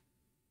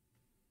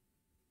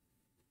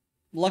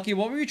 Lucky,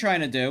 what were you trying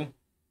to do?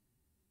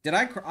 Did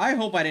I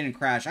hope I didn't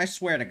crash. I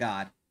swear to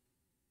God.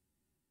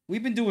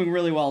 We've been doing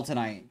really well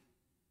tonight.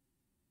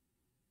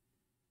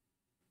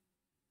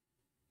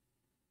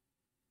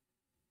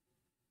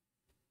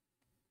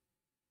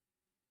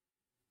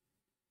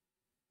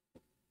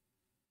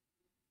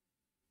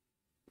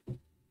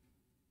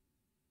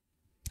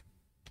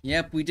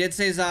 Yep, we did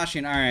say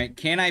Zacian. Alright,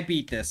 can I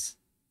beat this?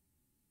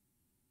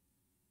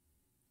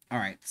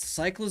 Alright,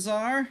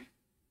 Cyclizar.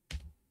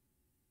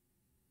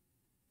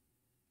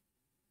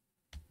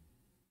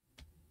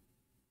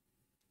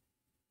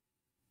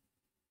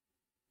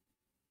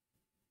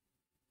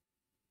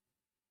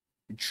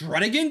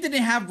 Druddigan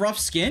didn't have rough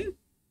skin?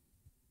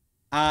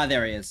 Ah,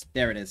 there he is.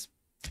 There it is.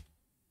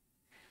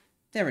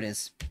 There it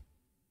is.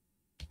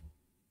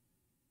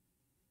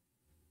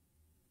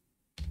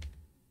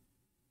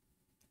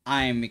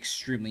 I am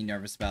extremely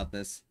nervous about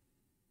this.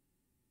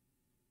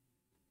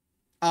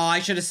 Oh, I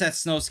should have set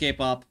Snowscape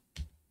up.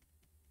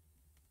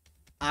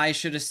 I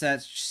should have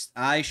set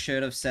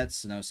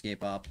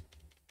Snowscape up.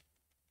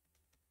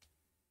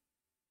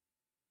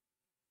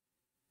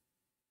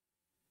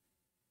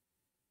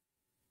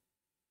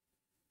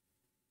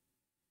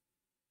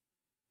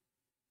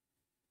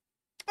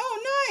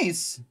 Oh,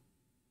 nice.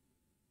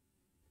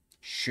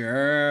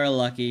 Sure,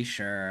 Lucky,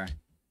 sure.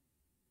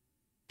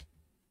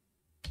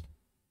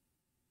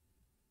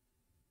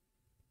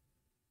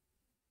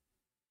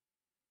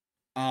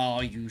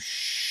 Oh, you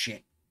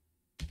shit.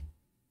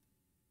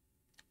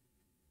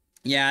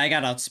 Yeah, I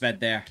got outsped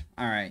there.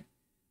 Alright.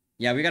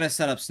 Yeah, we gotta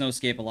set up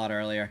Snowscape a lot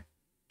earlier.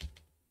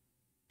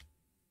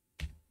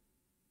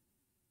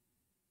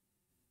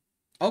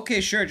 Okay,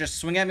 sure, just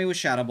swing at me with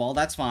Shadow Ball,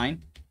 that's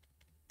fine.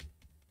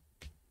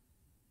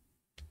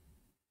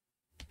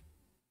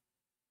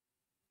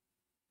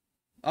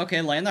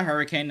 Okay, land the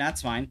Hurricane,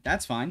 that's fine,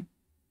 that's fine.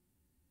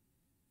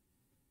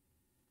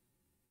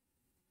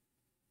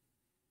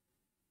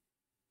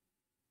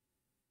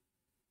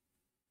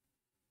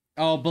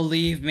 Oh,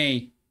 believe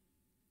me.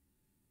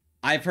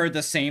 I've heard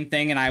the same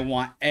thing and I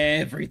want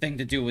everything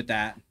to do with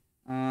that.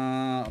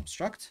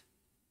 Obstruct?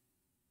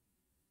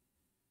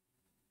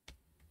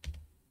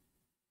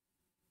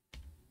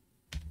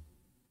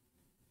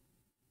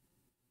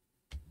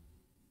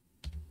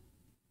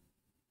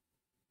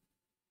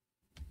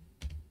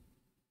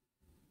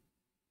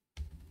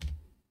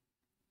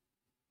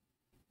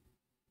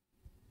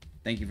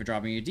 Thank you for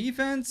dropping your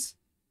defense.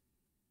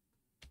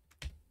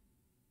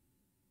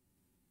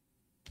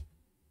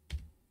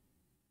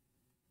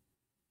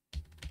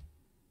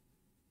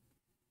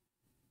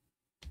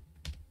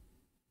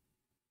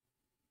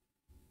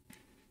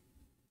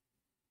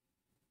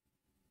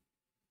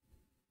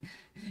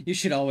 You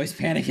should always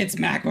panic. It's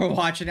macro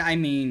watching. I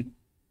mean,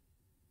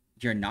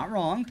 you're not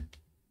wrong.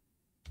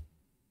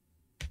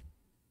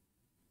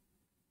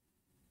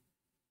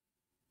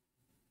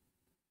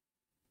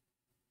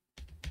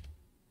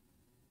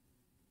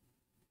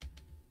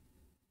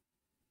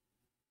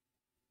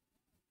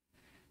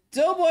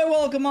 Doughboy,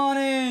 welcome on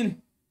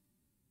in.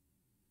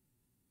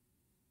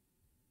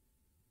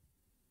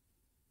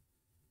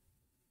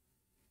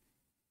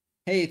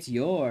 Hey, it's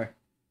your.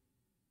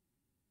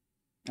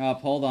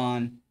 Hold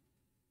on.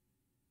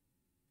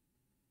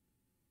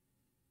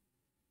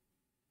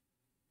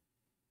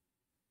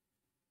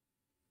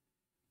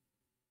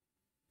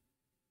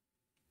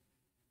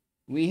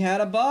 We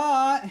had a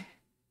bot.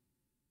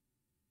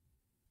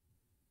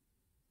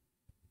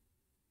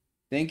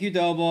 Thank you,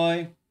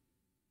 Doughboy.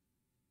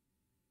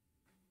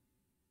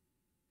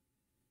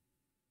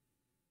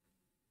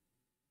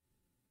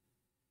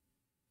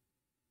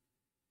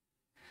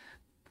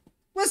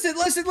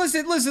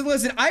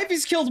 Listen.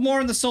 Ivy's killed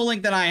more in the Soul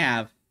Link than I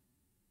have.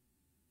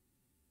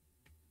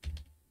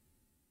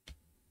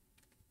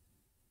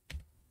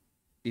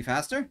 Be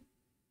faster.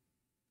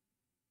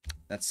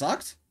 That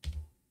sucked.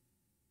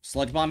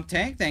 Sludge Bomb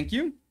tank, thank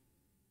you.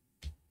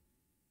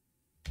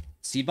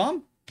 Seed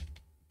Bomb.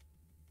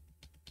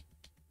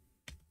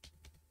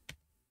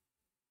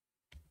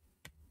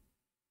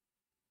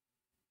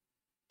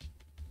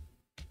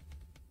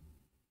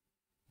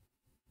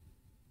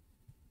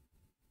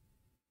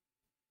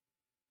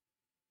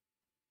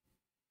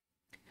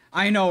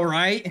 I know,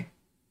 right?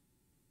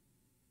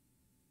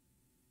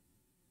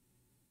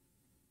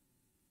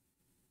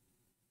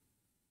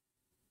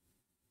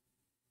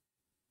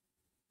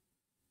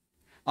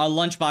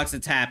 Lunchbox,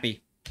 it's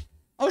happy.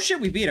 Oh shit,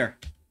 we beat her.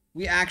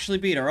 We actually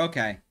beat her,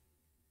 okay.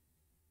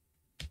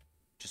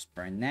 Just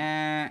burn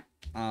that.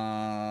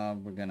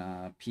 We're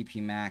gonna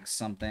PP max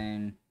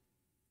something.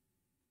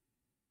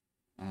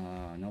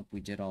 Nope, we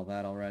did all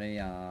that already.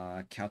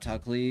 Kowtow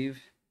Cleave.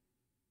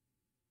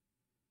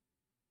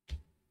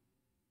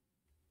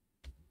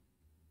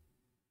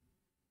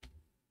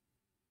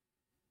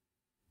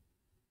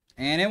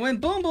 And it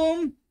went boom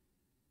boom.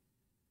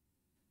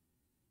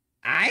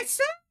 I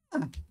saw.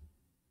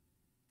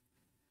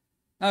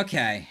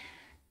 Okay.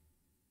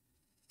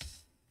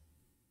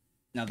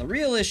 Now the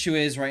real issue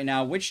is right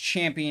now, which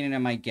champion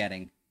am I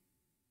getting?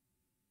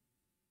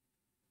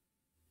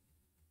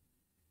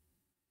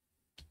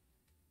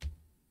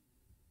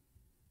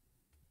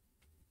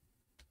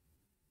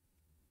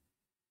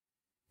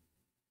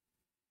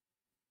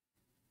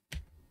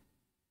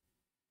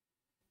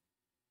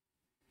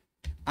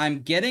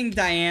 I'm getting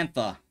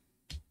Diantha.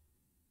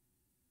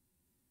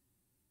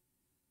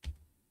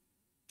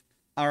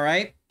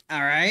 Alright.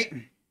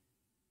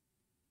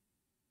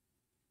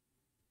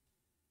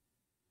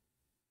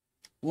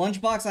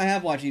 Lunchbox, I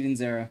have watched Eden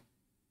Zera.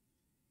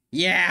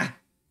 Yeah,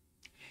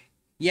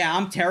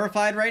 I'm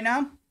terrified right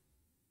now.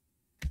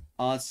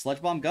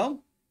 Sludge Bomb,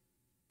 go.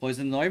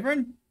 Poison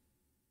Noivern.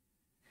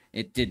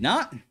 It did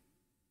not.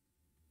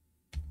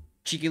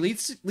 Cheeky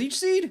Leech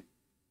Seed.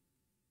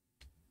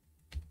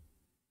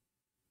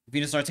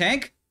 Venusaur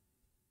tank.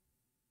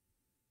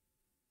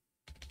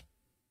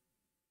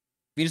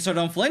 Venusaur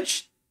don't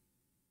flinch.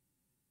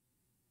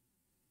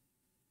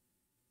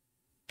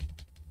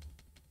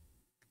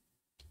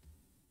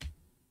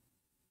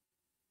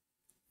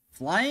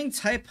 Flying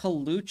type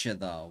Halucha,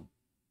 though.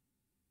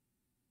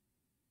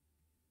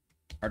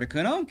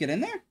 Articuno, get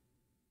in there.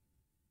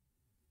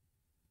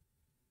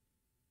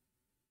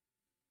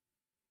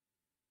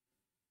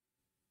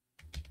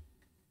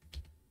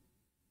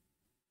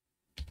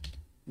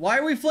 Why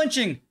are we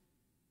flinching?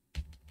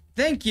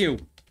 Thank you.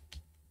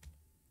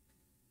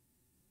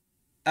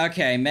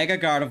 Okay, Mega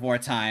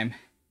Gardevoir time.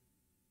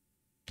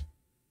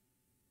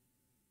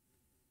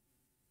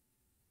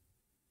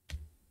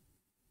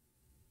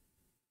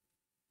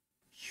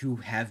 You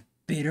have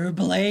Bitter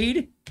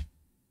Blade?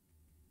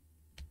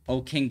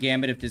 Oh, King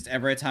Gambit, if there's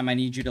ever a time I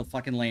need you to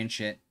fucking land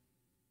shit.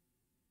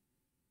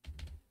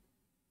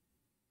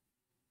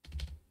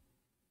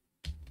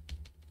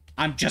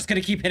 I'm just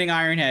gonna keep hitting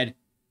Iron Head.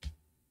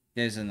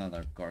 There's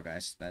another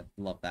Gorgeist.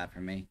 Love that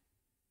for me.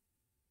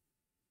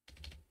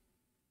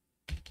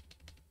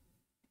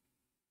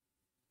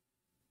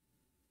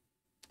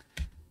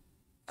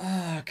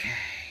 Okay.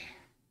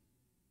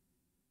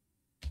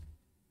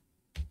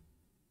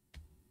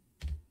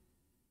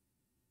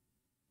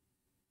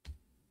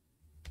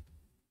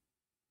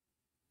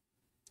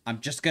 I'm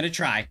just gonna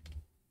try.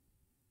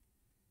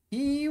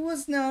 He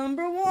was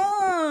number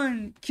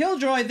one.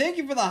 Killjoy, thank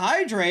you for the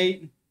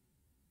hydrate.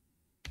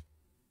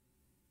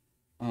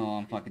 Oh,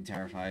 I'm fucking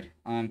terrified.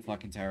 I'm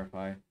fucking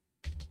terrified.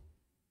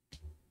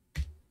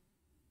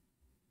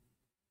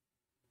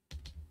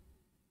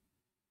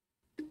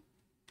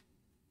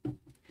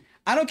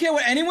 I don't care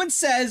what anyone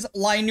says,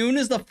 Linoon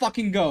is the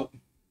fucking GOAT.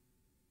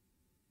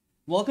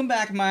 Welcome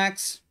back,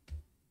 Max.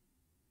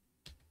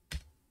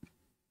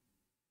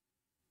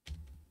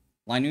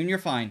 Linoon, you're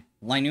fine.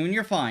 Linoon,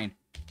 you're fine.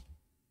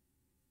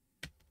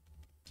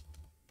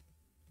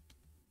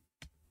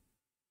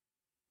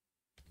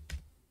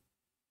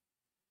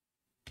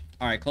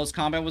 Alright, close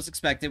combat was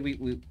expected.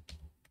 We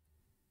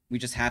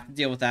just have to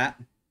deal with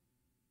that.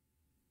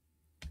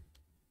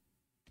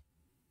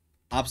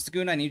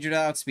 Obstagoon, I need you to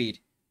outspeed.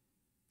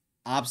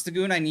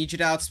 Obstagoon, I need you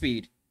to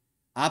outspeed.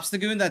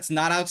 Obstagoon, that's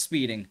not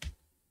outspeeding.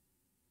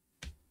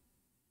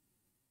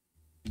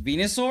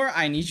 Venusaur,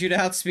 I need you to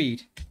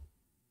outspeed.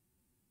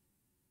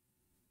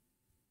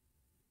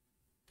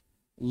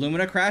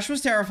 Lumina Crash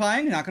was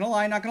terrifying, not gonna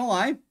lie, not gonna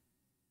lie.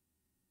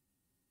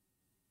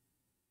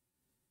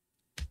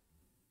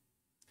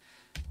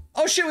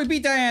 Oh shit, we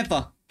beat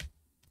Diantha.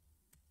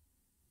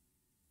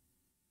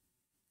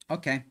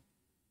 Okay.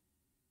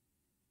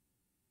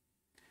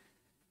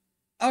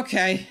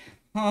 Okay.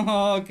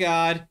 Oh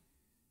god.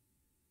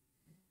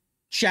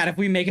 Chat, if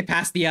we make it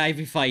past the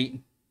Ivy fight.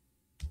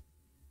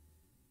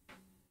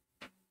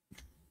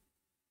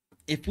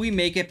 If we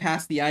make it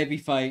past the Ivy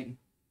fight.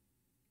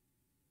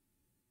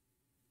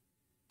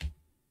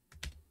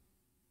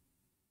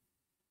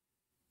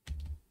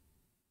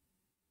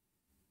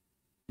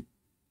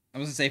 I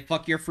was gonna say,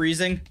 fuck your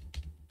freezing.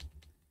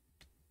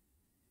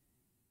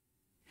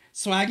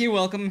 Swaggy,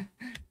 welcome.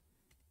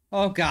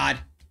 Oh, God.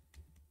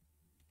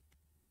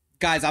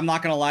 Guys, I'm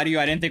not gonna lie to you.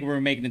 I didn't think we were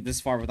making it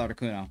this far without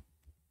Articuno.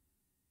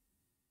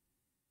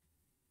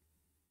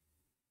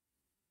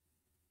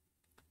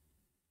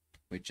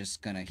 We're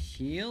just gonna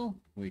heal.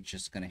 We're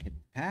just gonna hit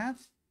the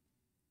path.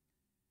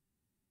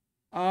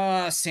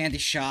 Sandy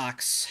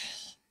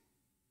Shocks.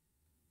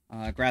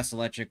 Grass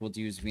Electric will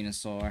use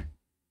Venusaur.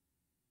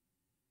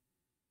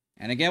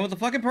 And again with the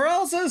fucking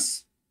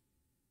paralysis!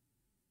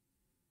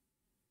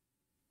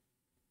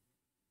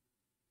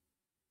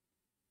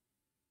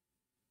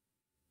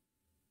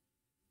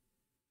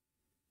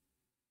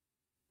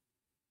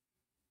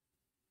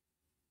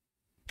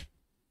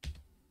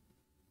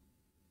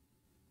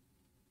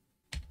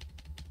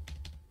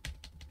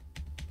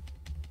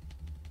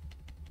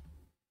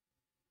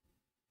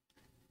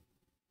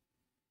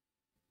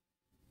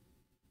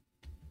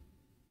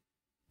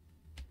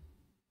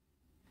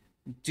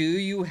 Do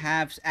you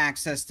have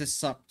access to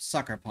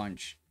Sucker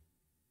Punch?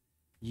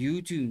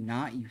 You do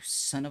not, you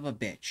son of a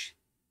bitch.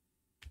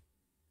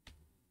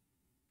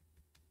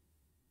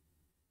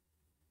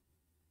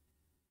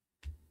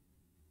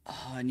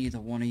 Oh, neither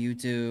one of you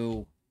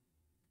do.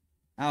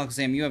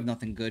 Alakazam, you have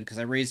nothing good because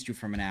I raised you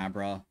from an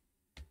Abra.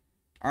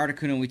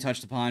 Articuno we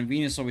touched upon.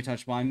 Venusaur we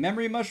touched upon.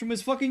 Memory Mushroom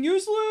is fucking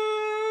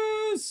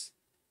useless!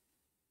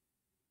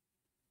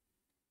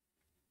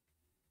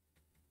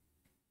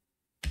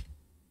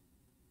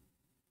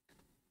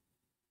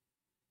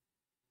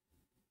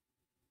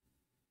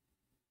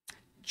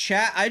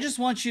 Chat, I just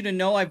want you to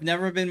know I've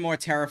never been more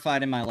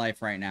terrified in my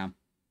life right now.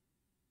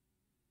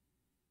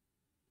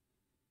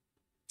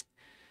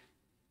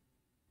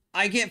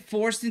 I get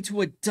forced into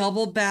a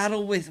double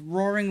battle with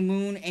Roaring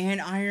Moon and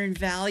Iron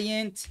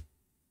Valiant.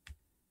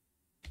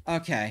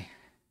 Okay.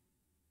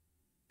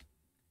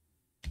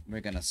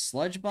 We're gonna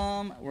Sludge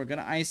Bomb, we're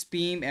gonna Ice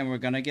Beam, and we're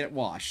gonna get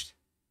washed.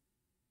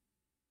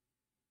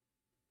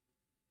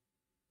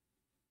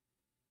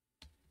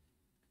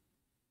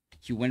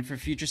 You went for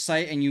Future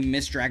Sight and you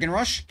missed Dragon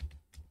Rush?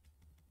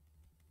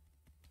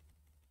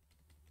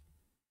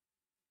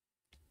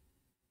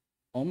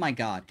 Oh my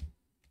god.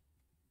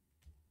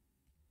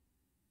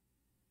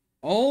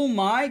 Oh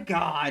my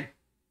god.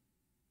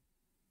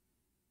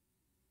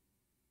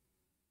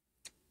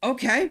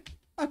 Okay.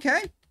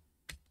 Okay.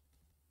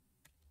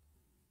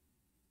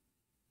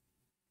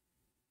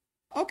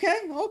 Okay.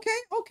 Okay.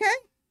 Okay.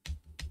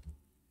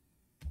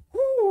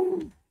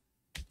 Whew.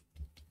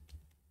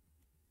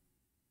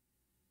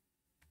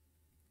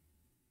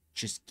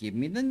 Just give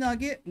me the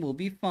nugget. We'll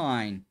be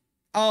fine.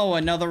 Oh,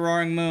 another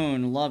Roaring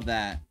Moon. Love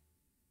that.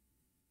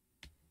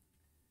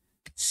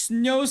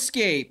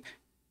 Snowscape.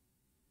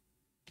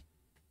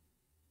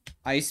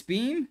 Ice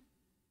Beam.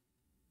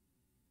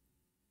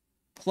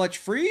 Clutch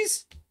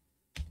freeze?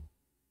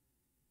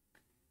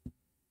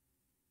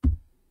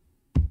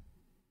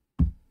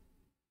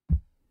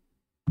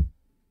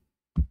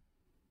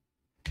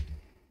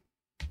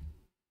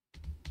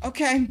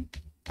 Okay.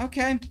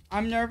 Okay.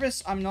 I'm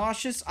nervous. I'm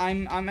nauseous.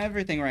 I'm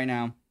everything right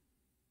now.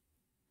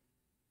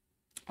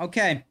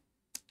 Okay.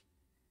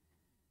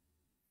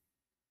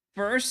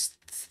 First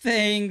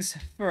things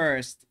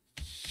first.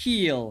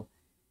 Heal.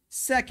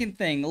 Second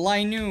thing,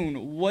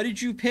 Linoon, what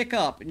did you pick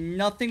up?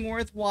 Nothing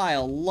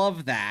worthwhile.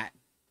 Love that.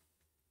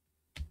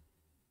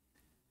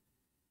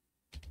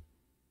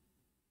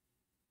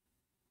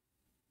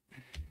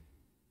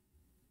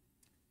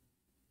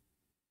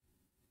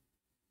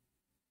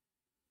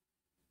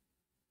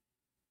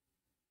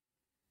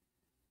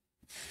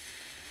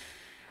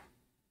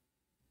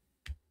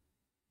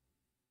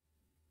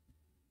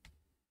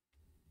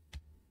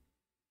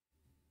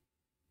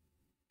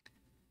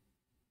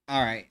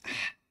 Alright.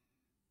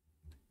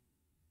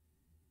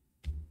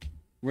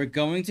 We're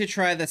going to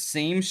try the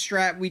same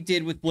strat we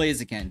did with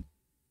Blaziken.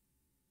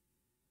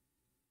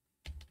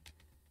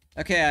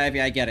 Okay,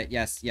 Ivy, I get it.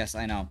 Yes, yes,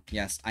 I know.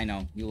 Yes, I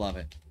know. You love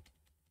it.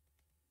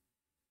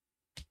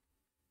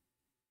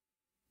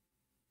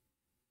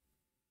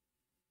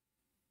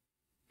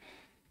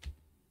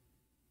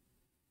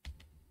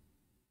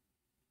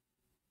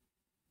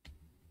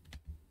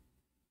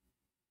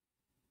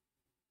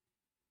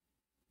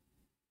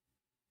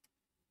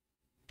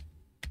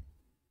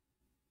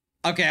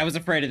 Okay, I was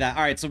afraid of that.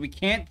 Alright, so we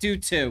can't do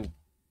 2.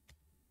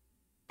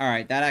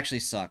 Alright, that actually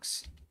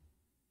sucks.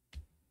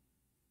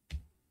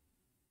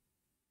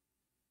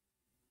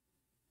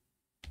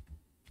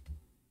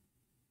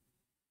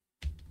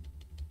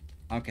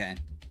 Okay.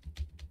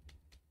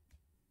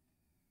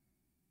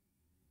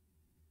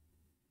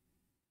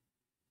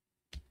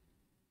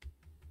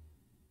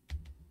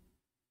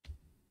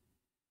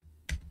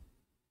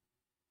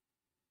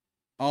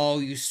 Oh,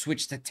 you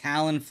switched to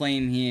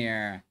Talonflame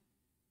here.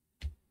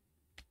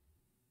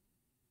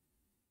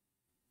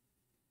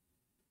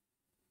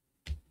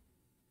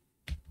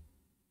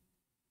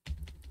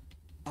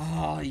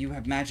 Oh, you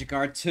have Magic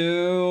Art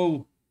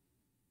too.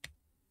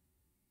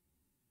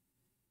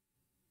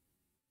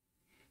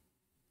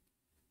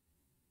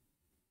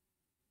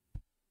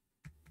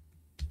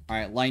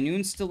 Alright,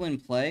 Linoon's still in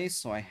play,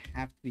 so I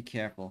have to be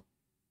careful.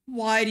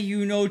 Why do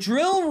you know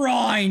Drill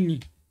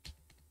Rhine?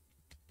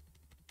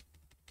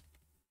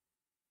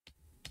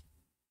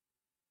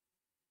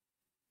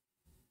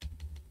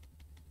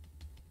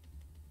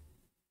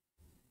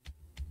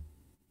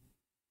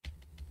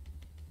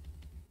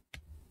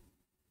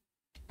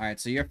 Alright,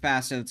 so you're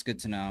faster, that's good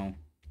to know.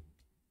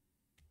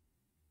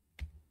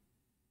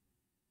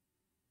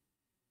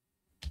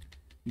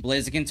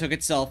 Blaziken took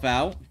itself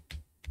out.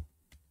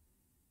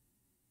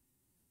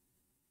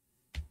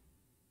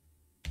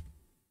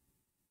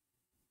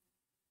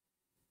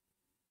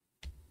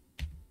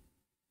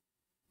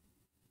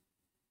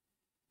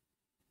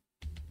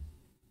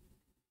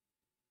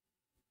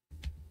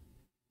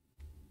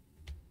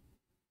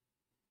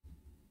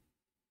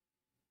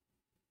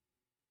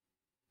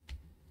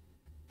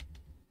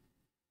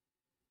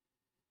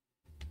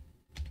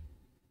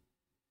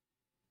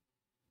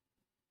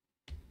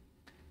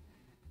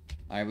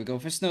 Alright, we go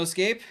for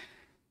Snowscape.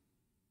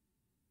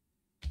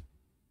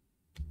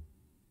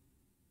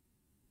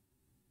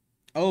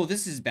 Oh,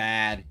 this is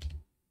bad.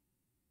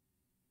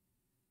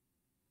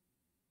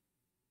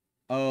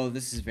 Oh,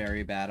 this is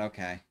very bad.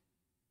 Okay.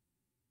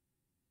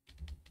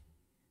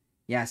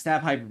 Yeah,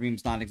 Stab Hyper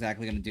Beam's not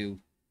exactly gonna do.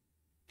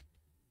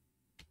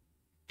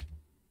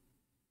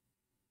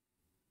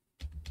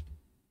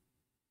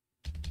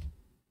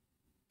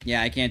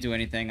 Yeah, I can't do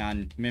anything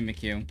on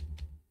Mimikyu.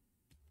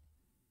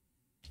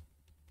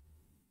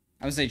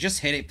 I would say, just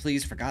hit it,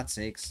 please, for God's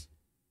sakes.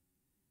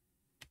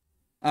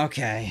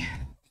 Okay.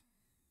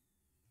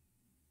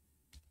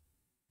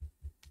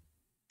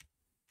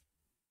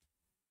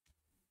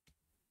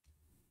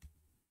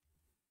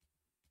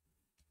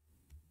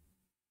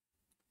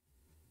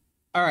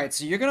 Alright,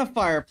 so you're gonna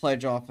Fire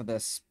Pledge off of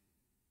this.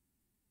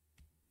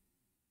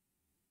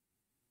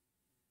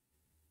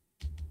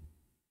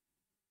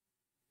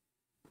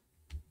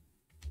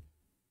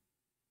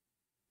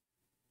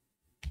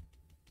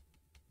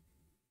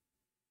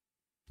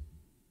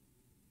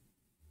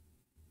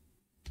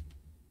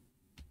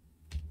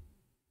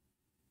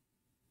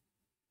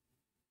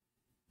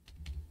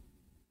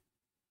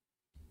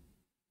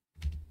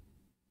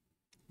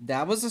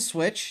 That was a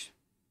switch.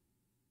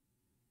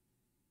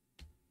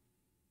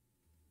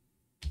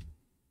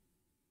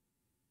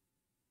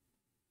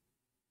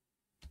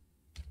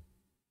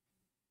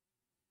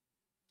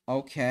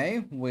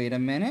 Okay, wait a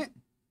minute.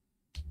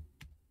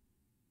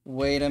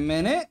 Wait a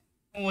minute.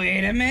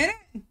 Wait a minute.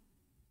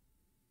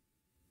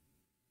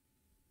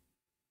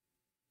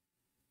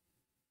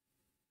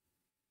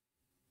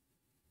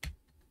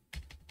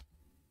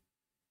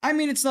 I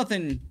mean, it's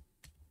nothing...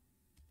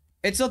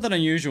 It's nothing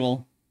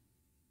unusual.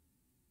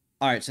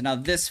 Alright, so now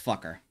this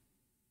fucker.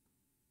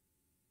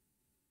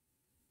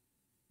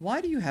 Why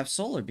do you have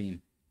Solar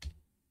Beam?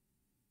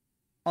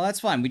 Oh, that's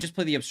fine. We just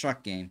play the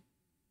obstruct game.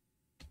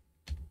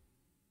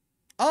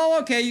 Oh,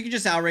 okay. You can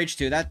just outrage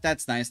too.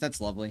 That's nice.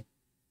 That's lovely.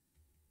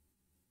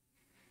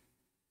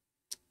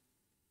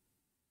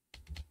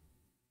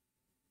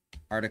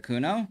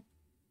 Articuno.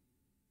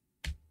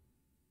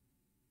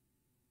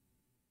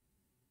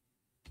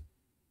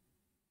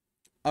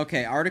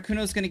 Okay,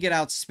 Articuno's gonna get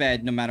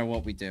outsped no matter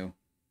what we do.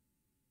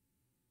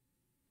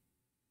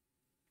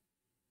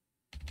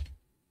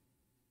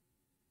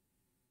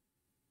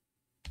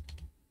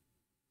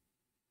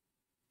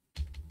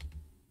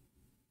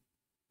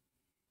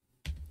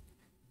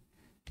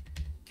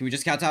 Can we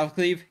just Kowtow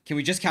Cleave? Can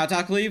we just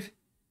Kowtow Cleave?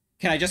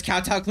 Can I just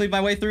Kowtow Cleave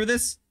my way through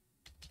this?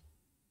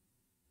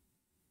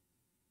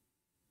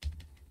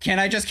 Can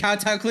I just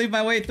Kowtow Cleave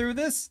my way through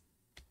this?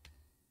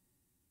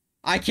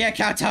 I can't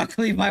Kowtow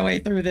Cleave my way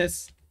through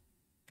this.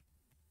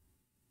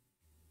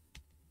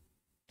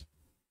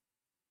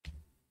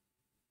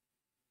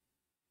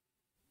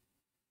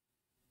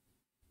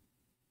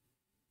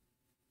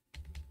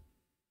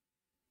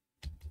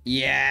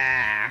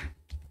 Yeah.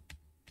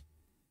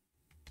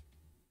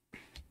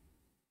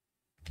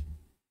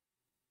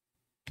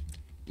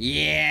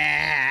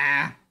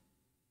 Yeah.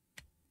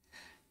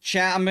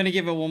 Chat, I'm gonna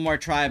give it one more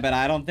try, but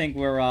I don't think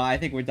we're, I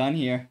think we're done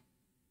here.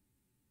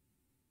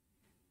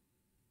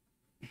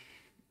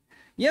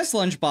 Yes,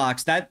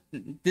 Lunchbox,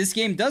 this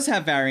game does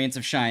have variants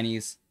of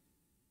shinies.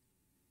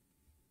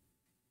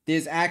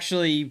 There's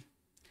actually,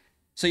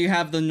 so you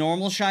have the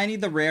normal shiny,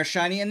 the rare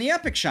shiny, and the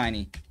epic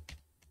shiny.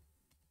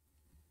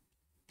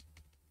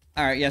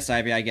 Alright, yes,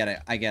 Ivy, I get it.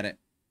 I get it.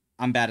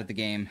 I'm bad at the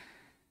game.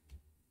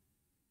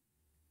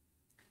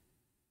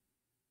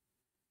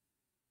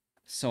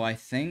 So I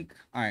think...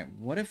 Alright,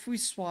 what if we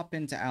swap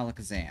into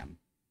Alakazam?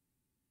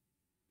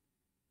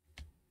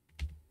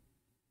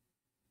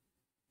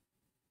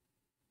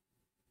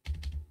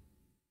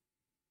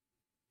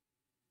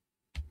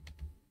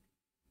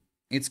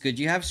 It's good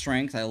you have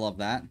strength, I love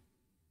that.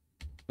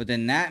 But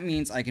then that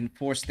means I can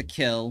force the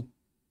kill.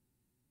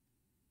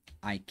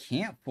 I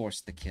can't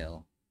force the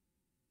kill.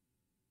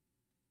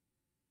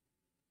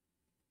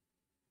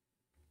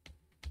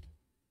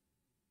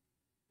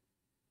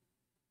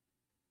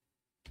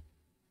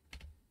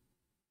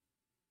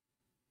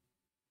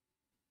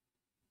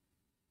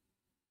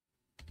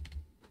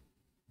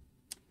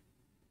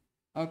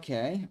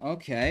 Okay,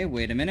 okay,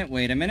 wait a minute,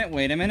 wait a minute,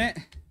 wait a minute.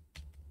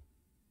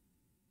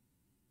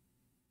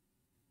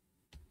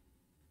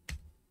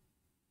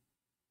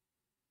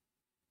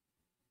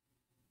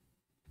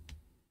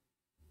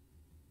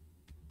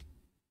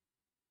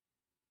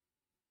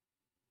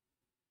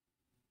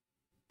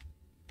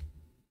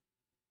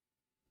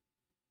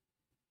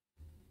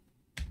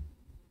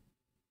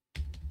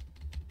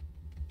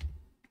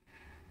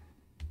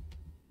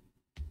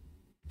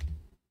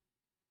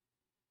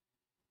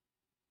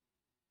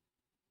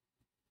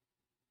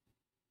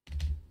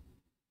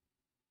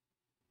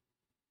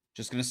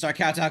 Just gonna start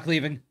Kowtow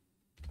Cleaving.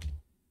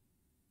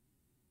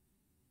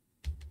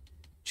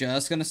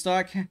 Just gonna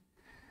start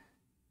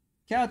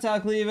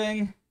Kowtow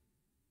Cleaving.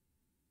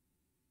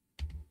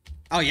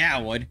 Oh yeah,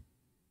 I would.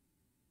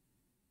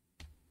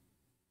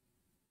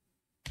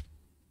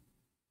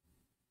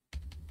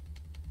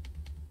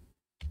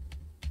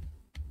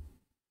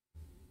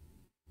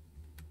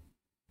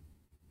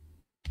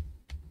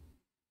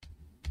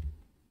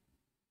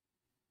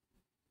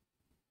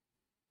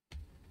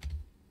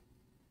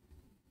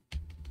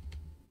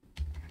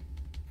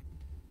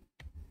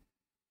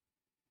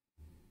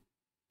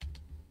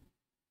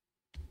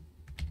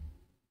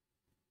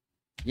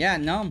 Yeah,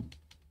 no.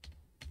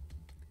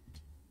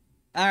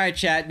 All right,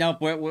 chat.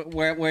 Nope,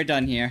 we're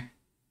done here.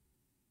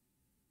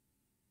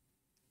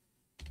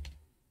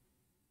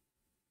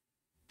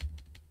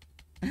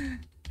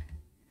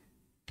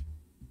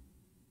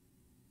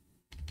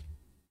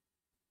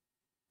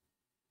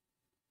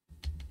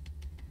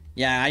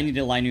 Yeah, I need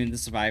to Linoon to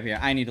survive here.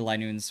 I need to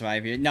Linoon to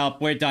survive here. Nope,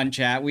 we're done,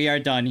 chat. We are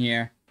done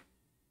here.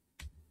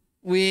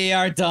 We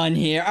are done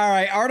here. All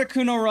right,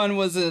 Articuno run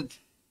was a...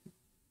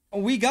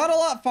 We got a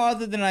lot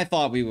farther than I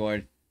thought we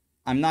would.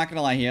 I'm not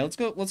gonna lie here. Let's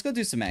go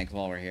do some eggs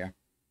while we're here.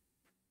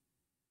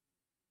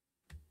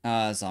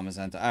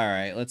 Zamazenta. All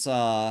right, let's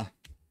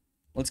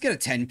get a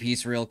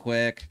 10-piece real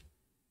quick.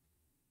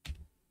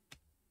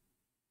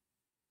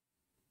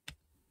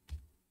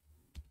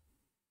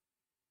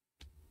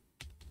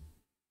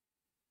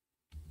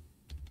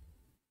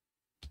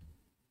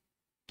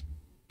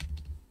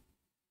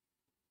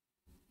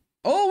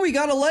 Oh, we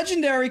got a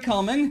legendary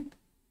coming.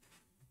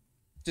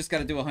 Just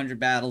gotta do 100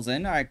 battles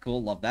in. All right,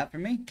 cool. Love that for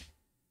me.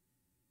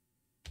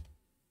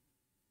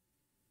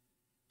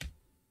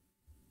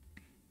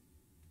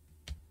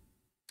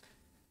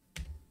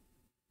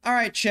 All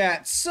right,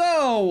 chat.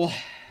 So...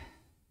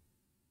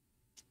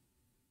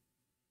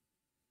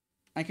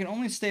 I can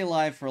only stay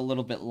live for a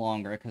little bit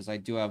longer because I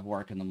do have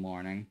work in the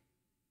morning.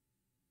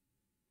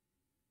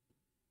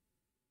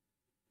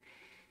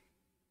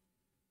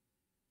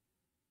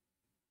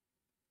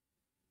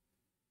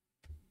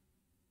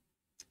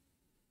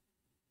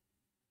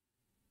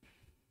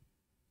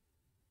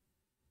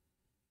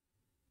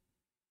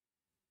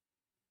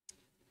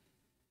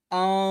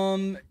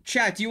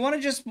 Chat, do you want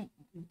me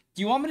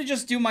to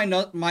just do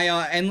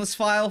my endless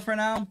file for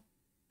now?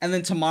 And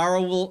then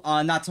tomorrow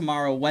not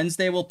tomorrow,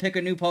 Wednesday we'll pick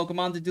a new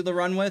Pokemon to do the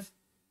run with?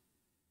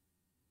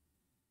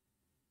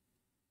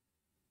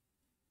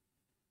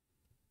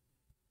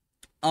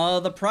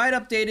 The Pride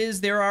update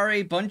is there are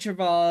a bunch of,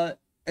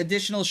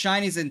 additional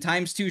shinies and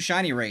 ×2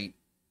 shiny rate.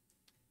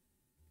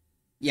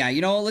 Yeah,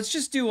 you know what, let's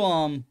just do,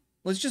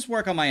 let's just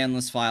work on my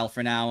endless file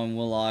for now and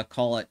we'll,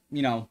 call it,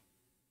 you know.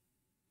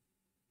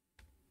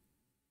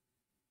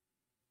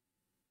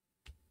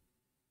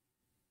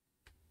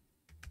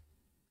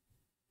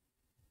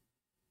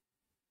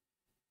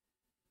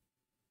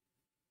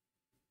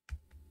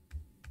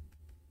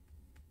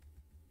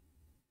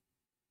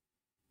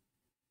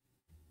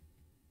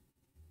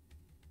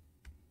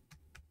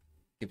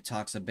 Give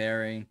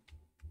Toxaberry.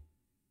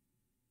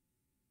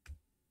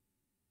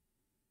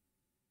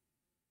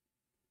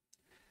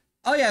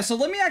 Oh yeah, so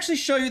let me actually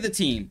show you the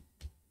team.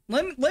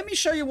 Let me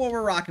show you what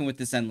we're rocking with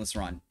this endless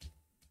run.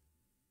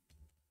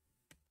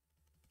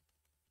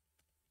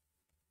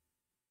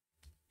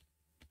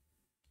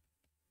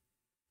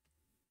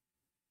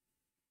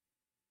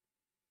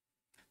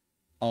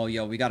 Oh,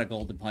 yo, we got a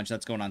golden punch.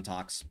 That's going on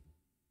Tox.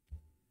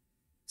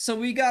 So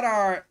we got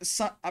our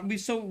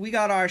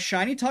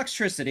shiny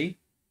Toxtricity.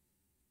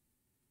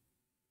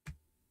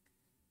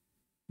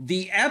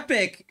 The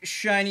epic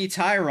shiny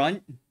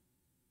Tyrant.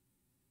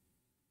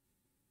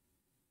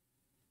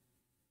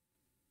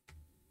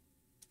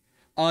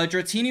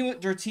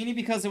 Dratini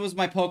because it was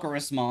my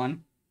Pokerismon.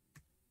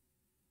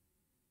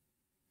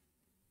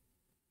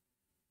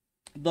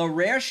 The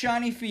rare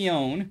shiny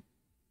Fione.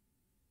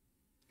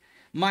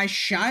 My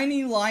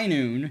shiny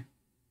Linoon.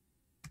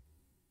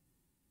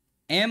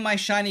 And my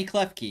shiny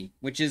Klefki,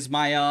 which is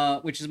my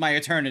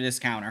Eternatus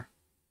counter.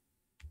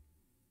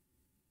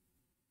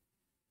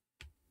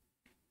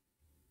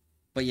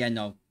 But yeah,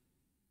 no.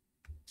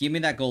 Give me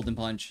that golden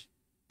punch.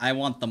 I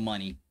want the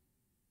money.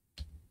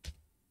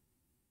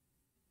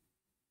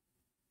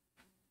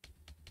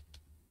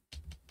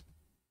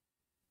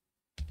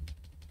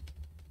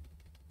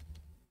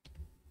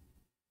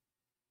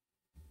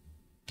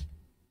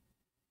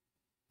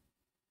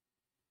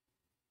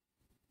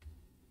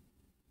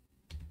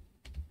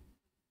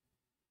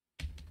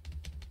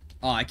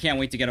 Oh, I can't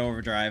wait to get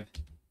Overdrive.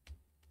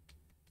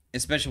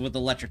 Especially with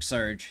Electric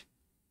Surge.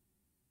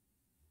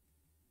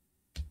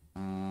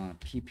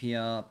 PP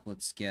up.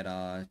 Let's get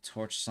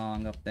Torch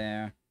Song up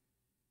there.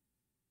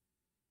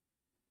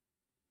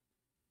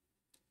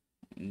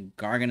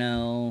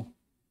 Garganel.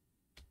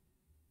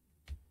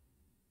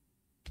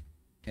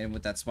 Hit him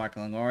with that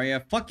Sparkling Aura.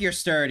 Fuck your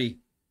Sturdy.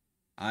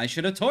 I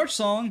should have Torch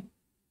Song.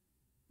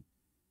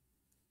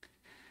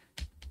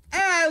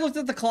 I looked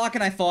at the clock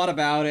and I thought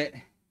about it.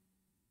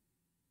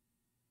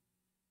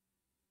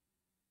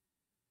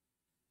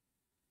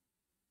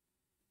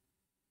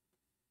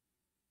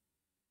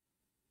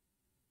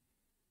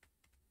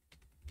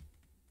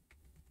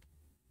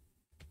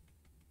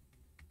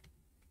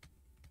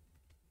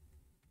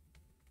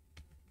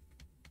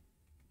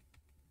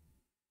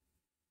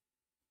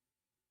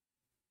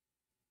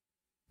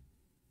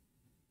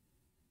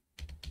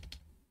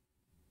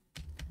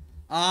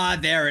 Ah,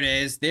 there it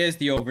is. There's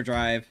the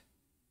Overdrive.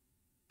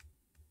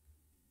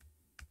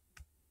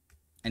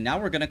 And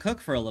now we're gonna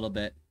cook for a little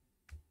bit.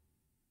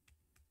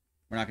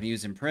 We're not gonna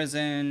use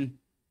Imprison.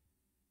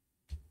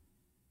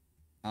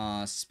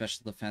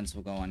 Special defense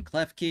will go on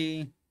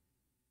Klefki.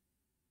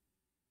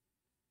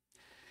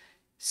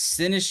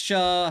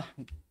 Sinistra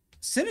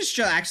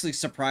actually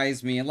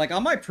surprised me. Like,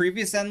 on my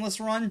previous Endless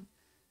run,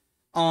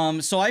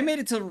 so I made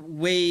it to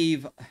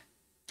wave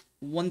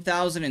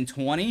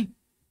 1020.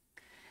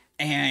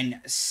 And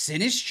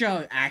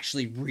Sinistra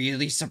actually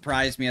really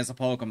surprised me as a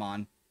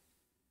Pokemon.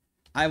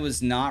 I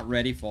was not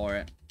ready for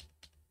it.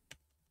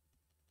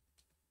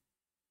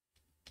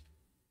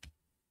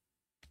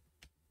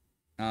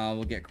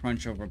 We'll get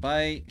Crunch over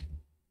Bite.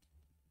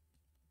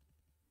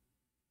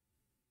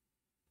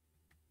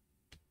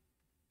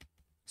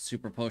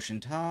 Super Potion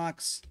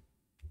Tox.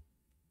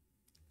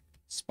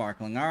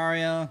 Sparkling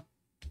Aria.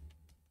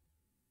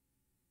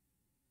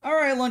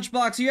 Alright,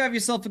 Lunchbox, you have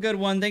yourself a good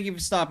one. Thank you for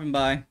stopping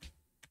by.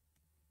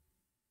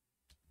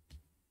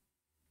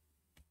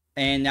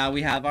 And now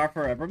we have our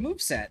forever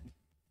moveset.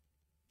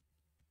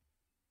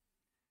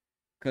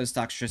 Because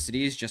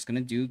Toxtricity is just going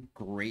to do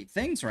great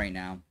things right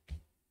now.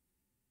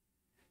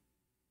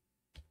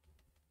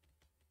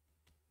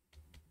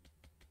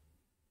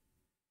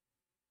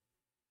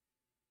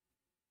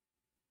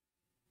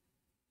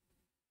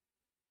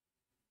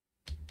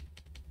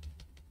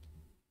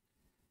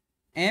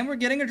 And we're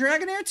getting a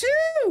Dragonair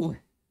too!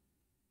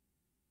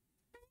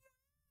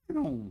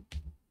 Oh.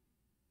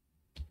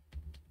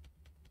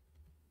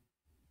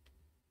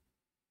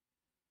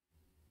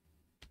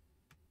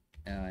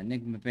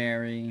 Enigma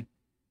Berry.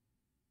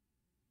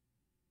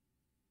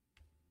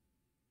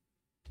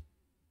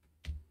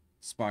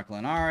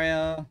 Sparkling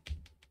Aria.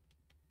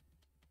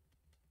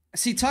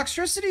 See,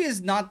 Toxtricity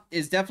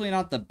is definitely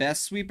not the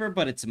best sweeper,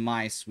 but it's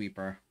my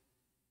sweeper.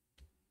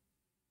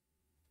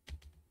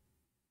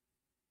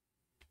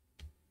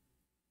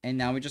 And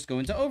now we just go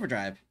into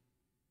overdrive.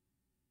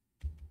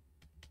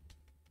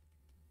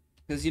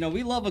 Because, you know,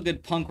 we love a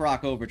good punk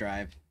rock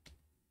overdrive.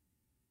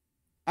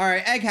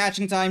 Alright, egg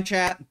hatching time,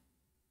 chat.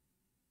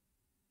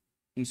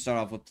 We can start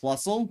off with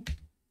Plusle.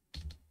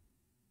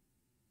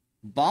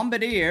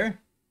 Bombardier.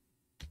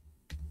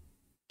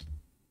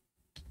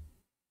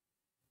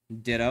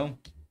 Ditto.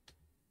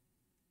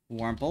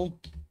 Wurmple.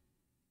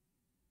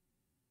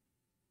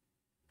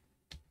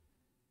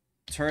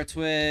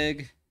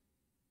 Turtwig.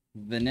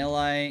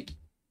 Vanillite.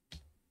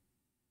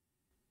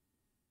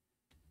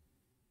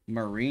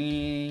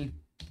 Marini.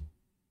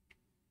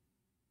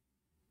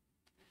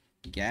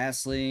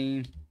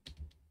 Ghastly.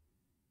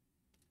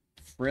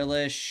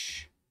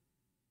 Frillish.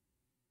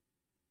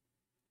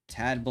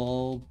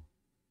 Tadbulb.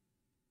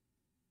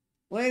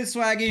 Lady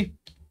Swaggy.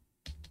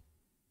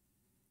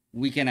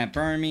 Weekend at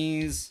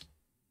Burmese.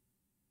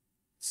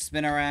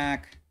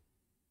 Spinarak.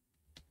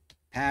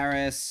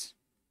 Paris.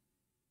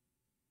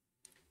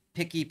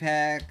 Picky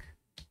Peck.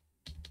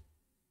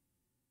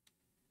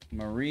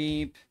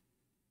 Mareep.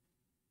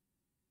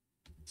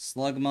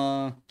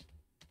 Slugma.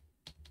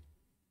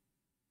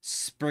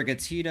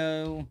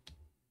 Sprigatito.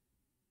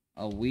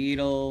 A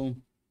Weedle.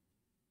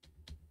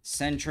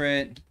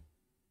 Sentret.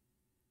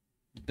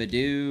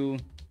 Badoo.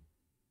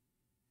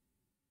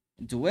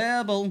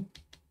 Dwebble.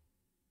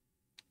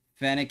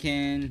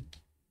 Fennekin.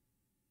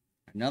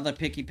 Another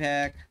Picky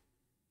Peck.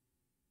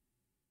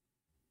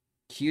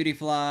 Cutie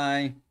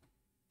Fly.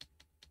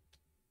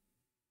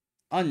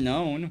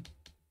 Unknown.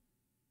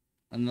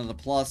 Another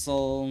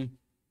Plusle.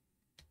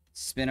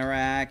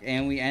 Spinarak.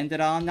 And we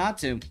ended on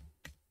Natu.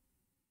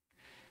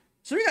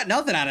 So we got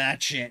nothing out of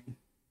that shit.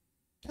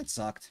 That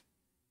sucked.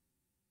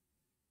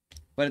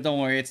 But don't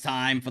worry, it's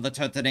time for the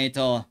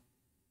Turtonator.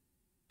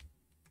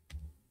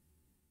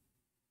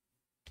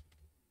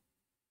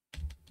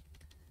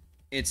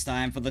 It's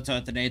time for the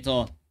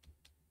Turtonator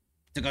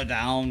to go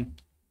down.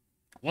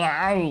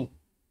 Wow.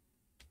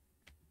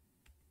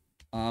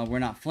 We're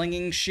not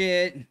flinging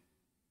shit.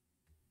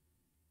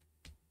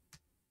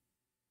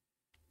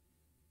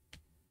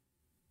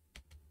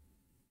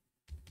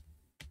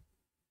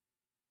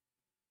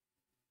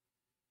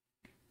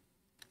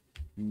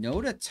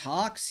 No to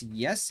Tox,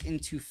 yes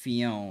into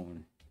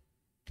Fione.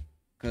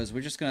 Because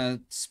we're just gonna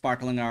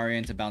Sparkling Aria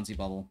into Bouncy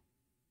Bubble.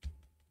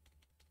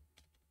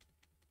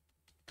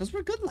 Because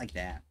we're good like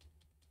that.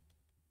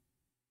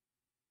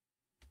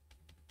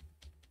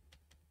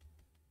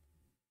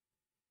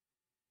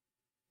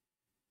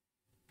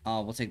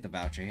 Oh, we'll take the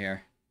voucher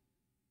here.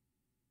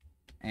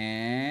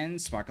 And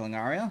Sparkling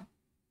Aria.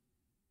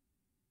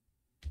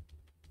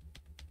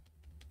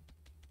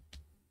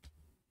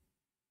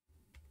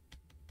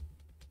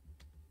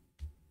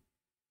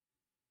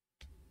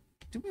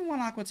 Do we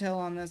want Aqua Tail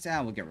on this?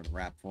 Ah, we'll get rid of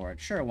Wrap for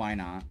it. Sure, why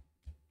not?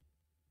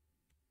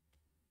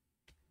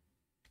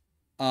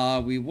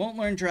 We won't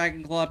learn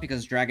Dragon Claw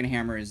because Dragon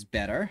Hammer is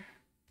better.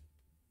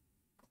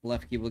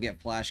 Klefki will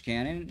get Flash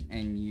Cannon,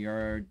 and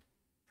you're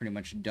pretty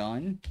much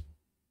done.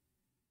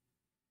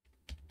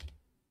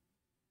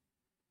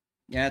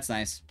 Yeah, that's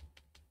nice.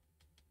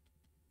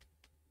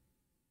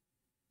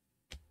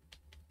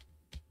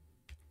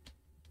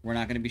 We're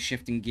not going to be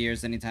shifting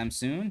gears anytime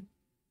soon.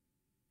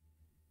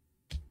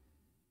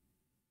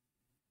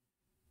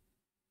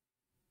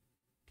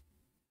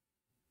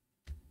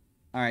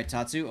 Alright,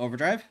 Tatsu,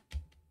 Overdrive.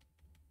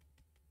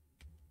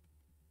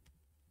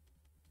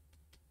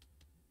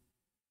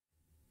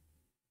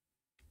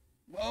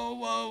 Whoa,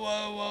 whoa,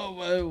 whoa, whoa,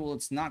 whoa.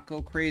 Let's not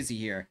go crazy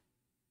here.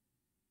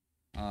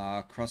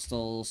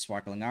 Crustal,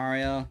 Sparkling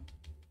Aria.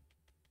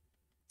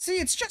 See,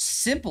 it's just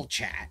simple,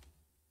 chat.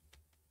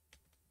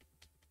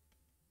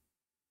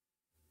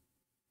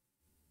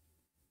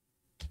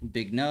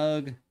 Big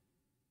Nug.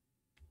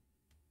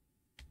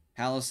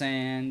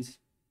 Palisand.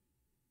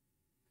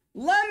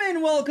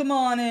 Lemon, welcome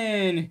on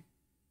in!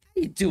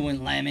 How you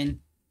doing,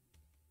 Lemon?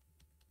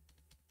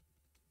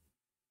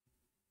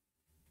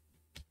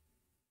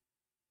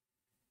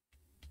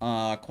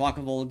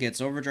 Quackable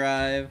gets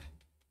Overdrive.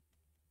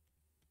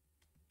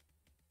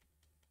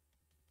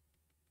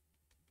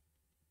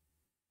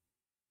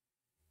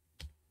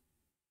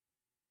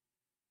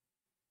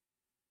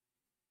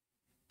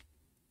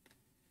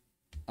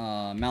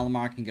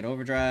 Malamar can get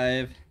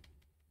Overdrive.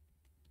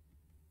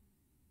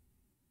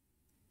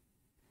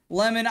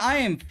 Lemon, I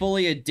am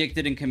fully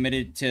addicted and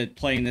committed to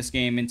playing this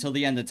game until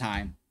the end of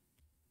time.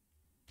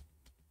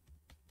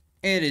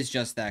 It is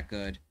just that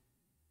good.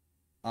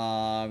 We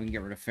can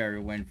get rid of Fairy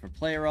Wind for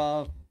Play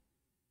Rough.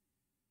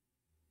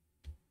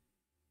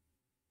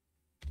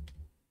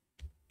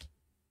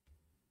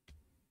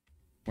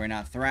 We're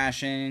not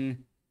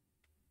thrashing.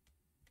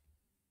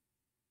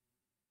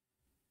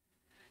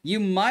 You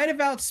might have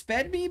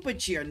outsped me,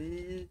 but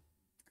you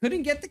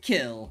couldn't get the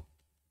kill.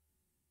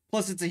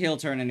 Plus, it's a heal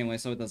turn anyway,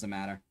 so it doesn't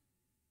matter.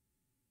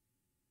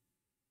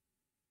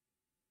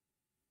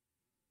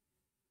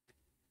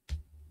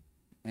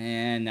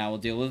 And now we'll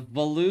deal with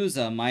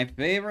Veluza, my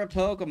favorite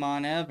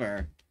Pokemon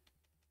ever.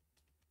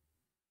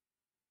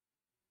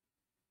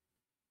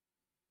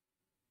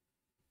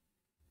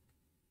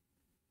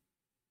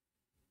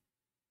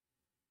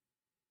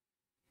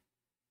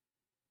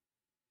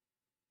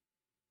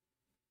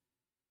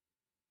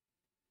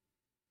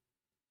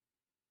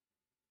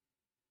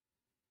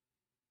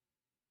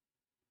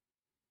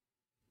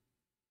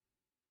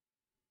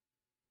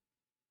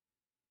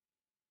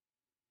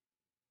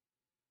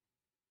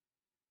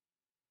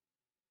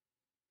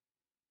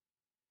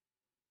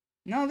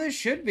 No, there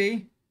should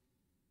be.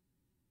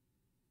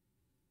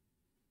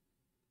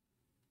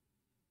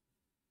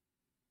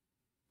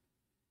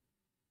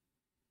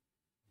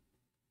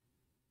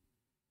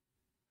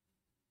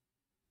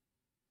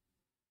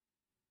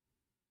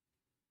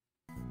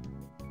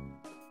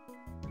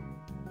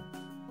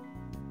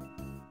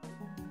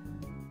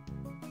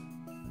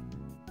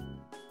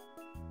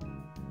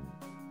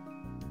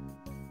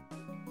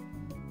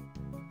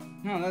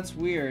 No, that's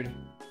weird.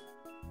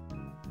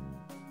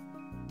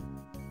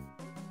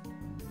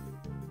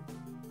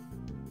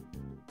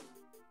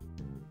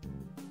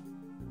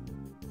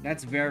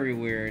 That's very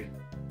weird.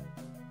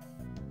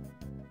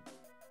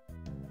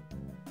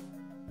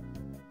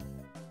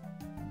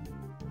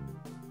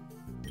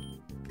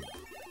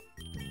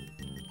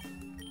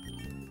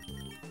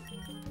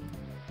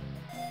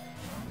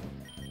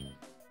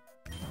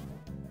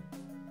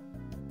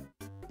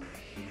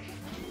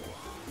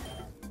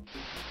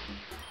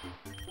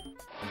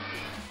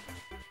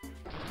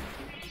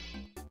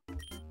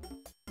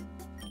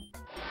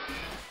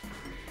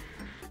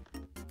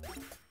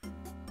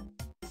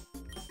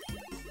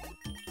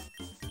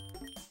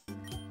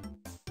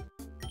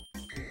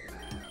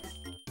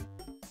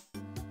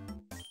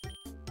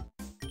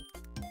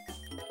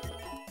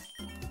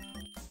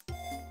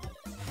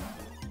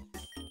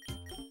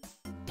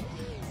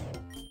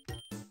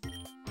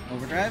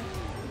 Overdrive?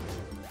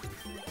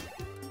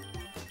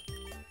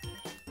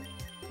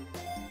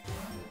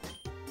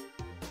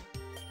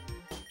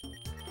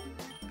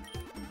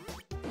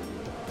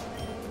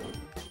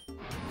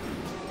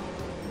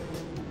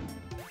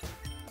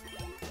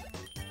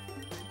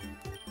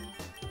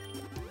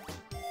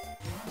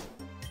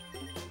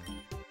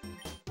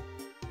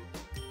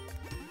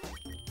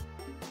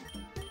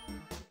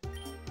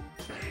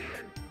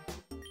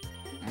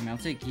 I mean, I'll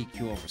take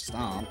EQ over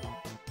Stomp.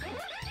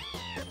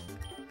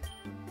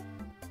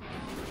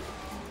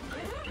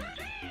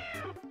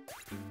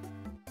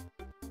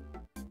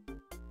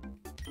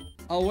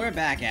 Oh, we're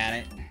back at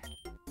it.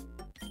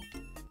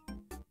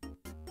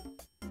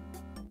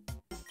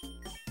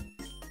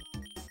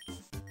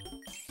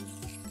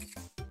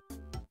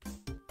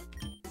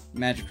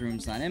 Magic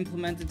Room's not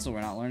implemented, so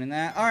we're not learning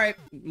that. Alright,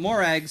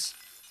 more eggs.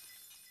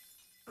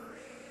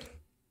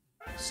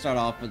 Start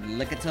off with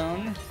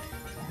Lickitung.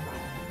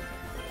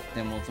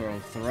 Then we'll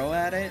throw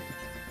at it.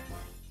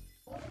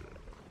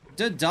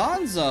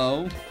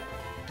 Dodonzo.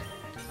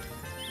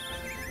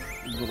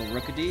 Little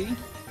Rookidee.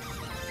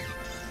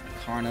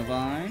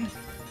 Carnivine.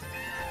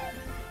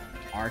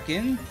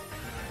 Arkin.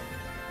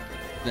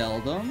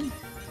 Beldum.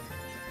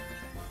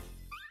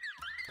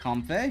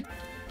 Comfey.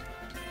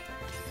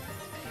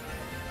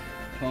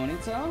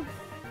 Ponyta.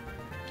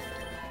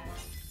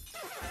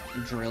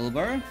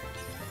 Drillbur.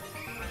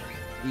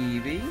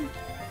 Eevee.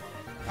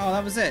 Oh,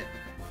 that was it.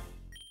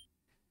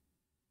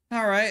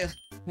 Alright,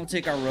 we'll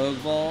take our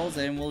Rogue Balls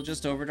and we'll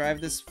just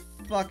overdrive this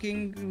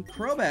fucking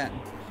Crobat.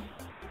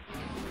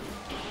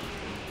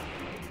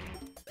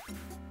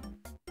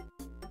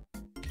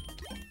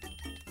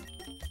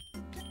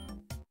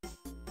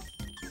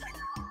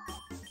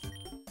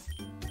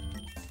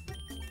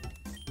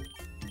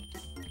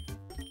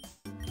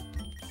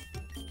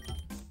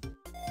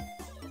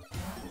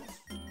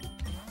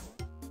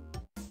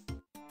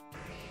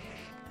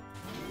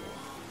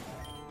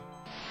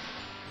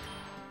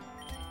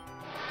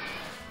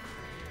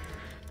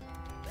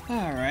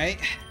 Alright.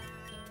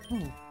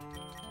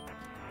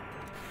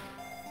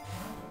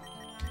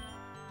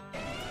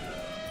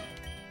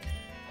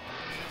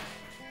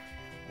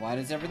 Why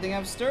does everything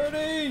have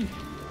sturdy?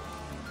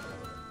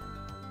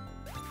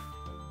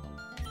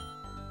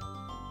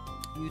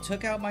 You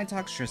took out my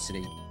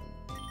Toxtricity.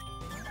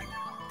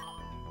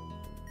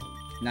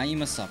 Now you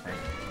must suffer.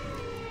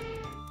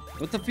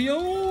 With the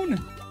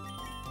Fion!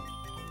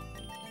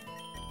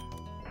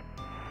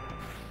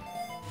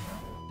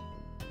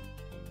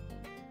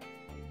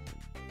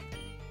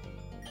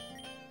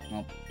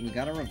 Well, we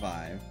gotta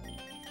revive.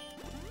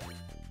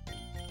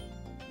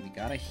 We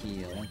gotta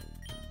heal.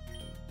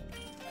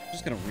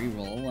 Just gonna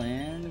reroll,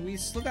 and we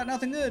still got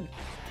nothing good.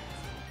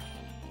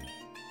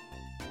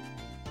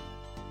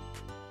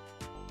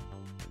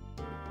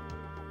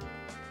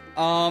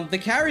 The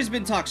carry's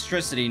been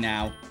Toxtricity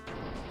now.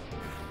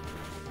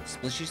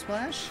 Splishy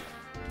Splash?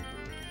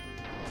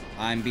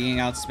 I'm being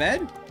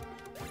outsped?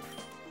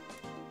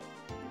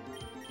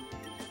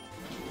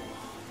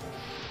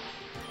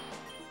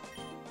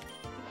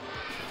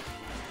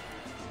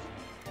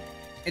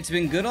 It's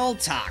been good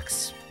old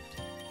Tox.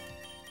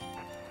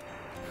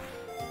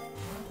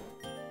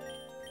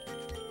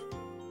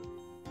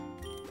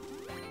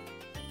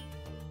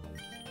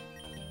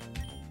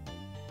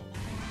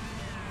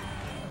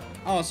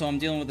 Oh, so I'm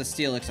dealing with the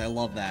Steelix. I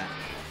love that.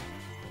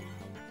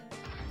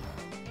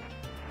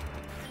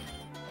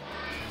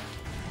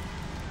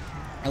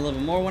 I love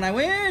it more when I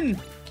win!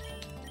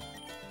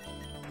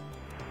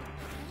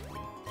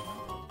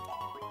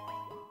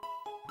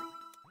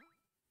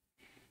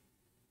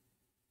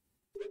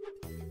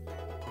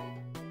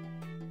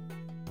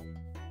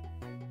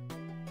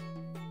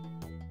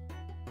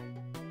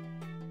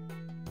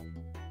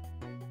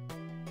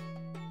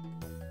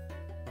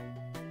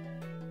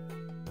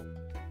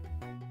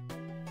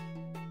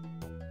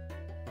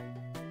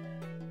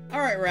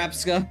 Alright,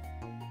 Rapska.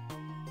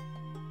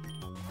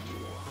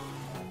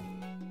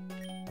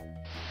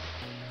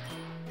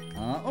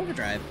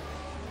 Overdrive.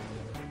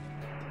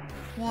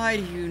 Why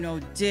do you know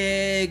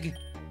dig?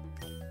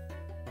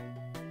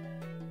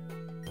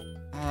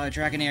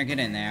 Dragonair, get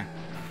in there.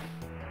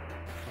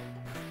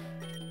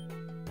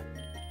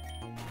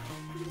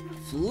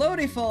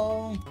 Floaty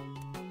fall.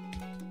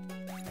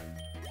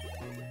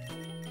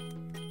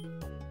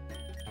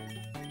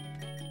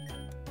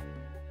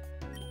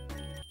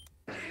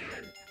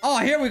 Oh,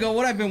 here we go.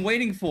 What I've been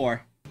waiting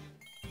for.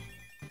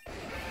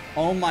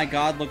 Oh my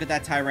god, look at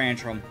that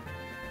Tyrantrum.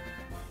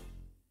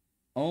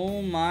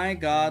 Oh my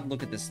god,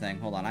 look at this thing.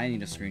 Hold on, I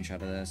need a screenshot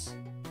of this.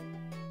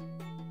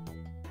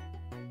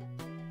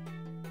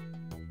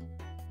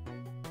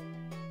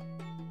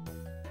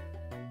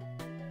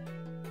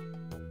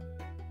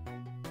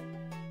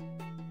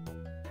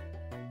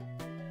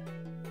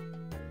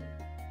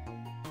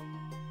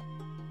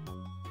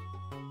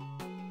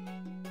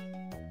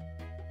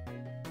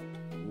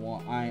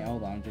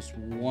 Hold on, just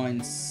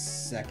 1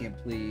 second,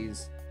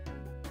 please.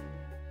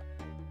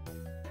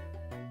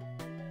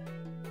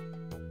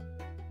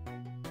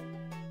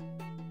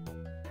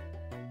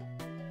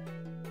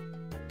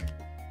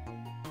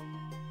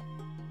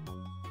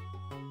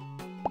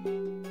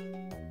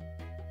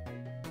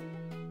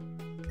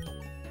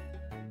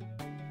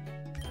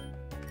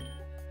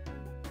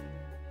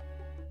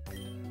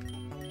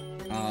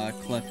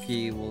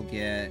 Klefki will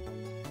get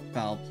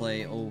foul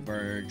play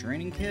over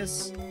Draining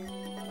Kiss.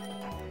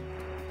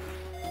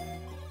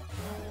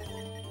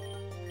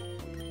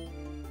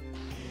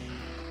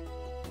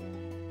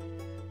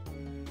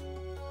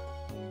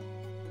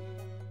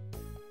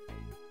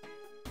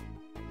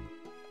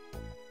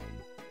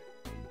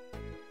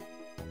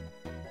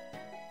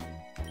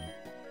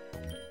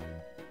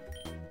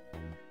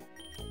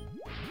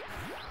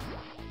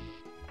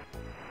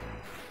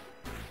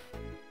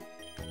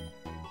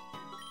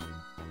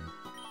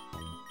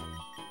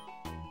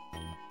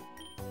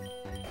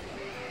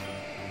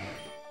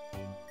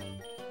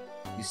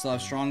 You still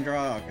have strong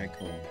draw? Okay,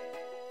 cool.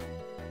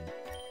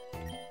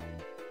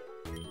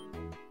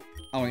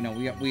 Oh wait, no,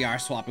 we are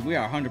swapping. We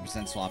are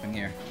 100% swapping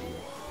here.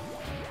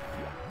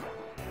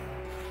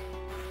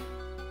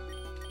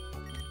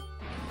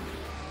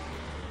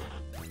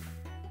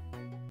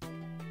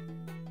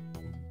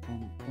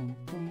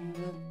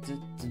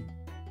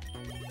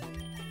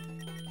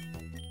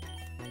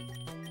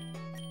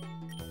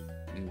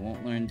 We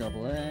won't learn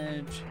double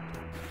edge.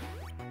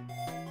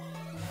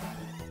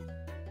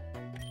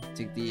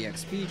 Take the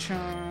EXP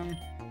charm.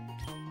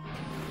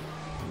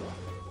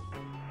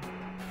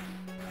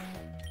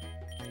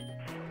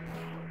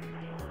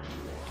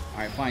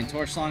 Alright, fine.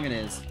 Torch Song it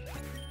is.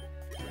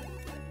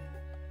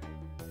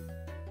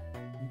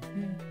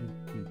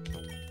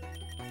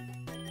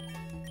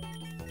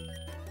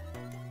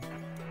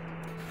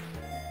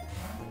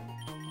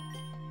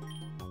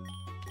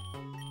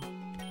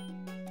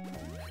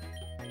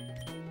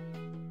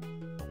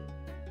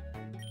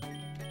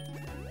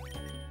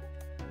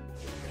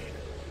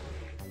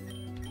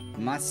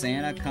 My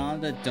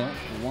Sandaconda don't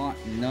want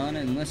none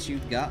unless you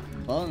got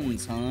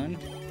buns, hun.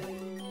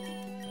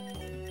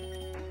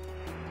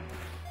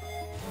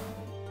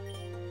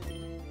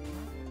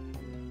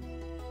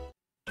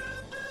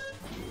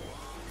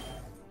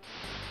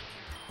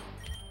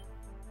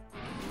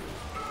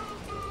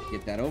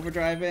 Get that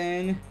overdrive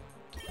in.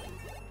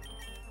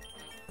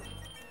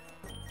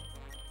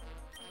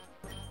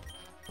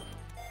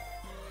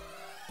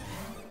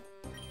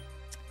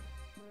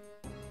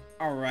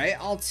 Alright,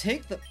 I'll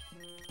take the...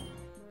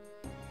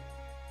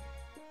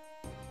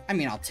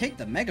 I'll take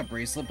the Mega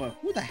Bracelet, but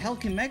who the hell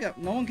can Mega...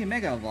 No one can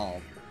Mega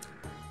Evolve.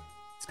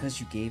 It's because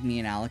you gave me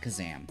an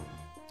Alakazam.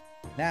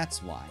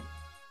 That's why.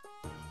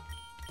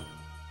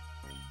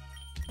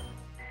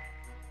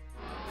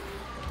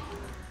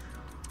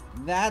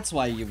 That's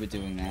why you were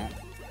doing that.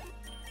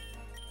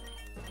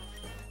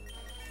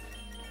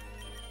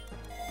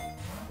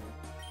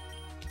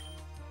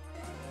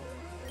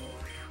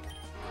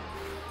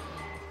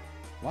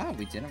 Wow,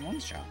 we didn't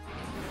one-shot.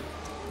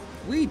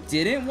 We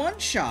didn't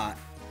one-shot!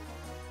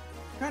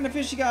 Kinda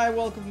Fishy Guy,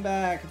 welcome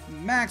back.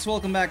 Max,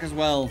 welcome back as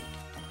well.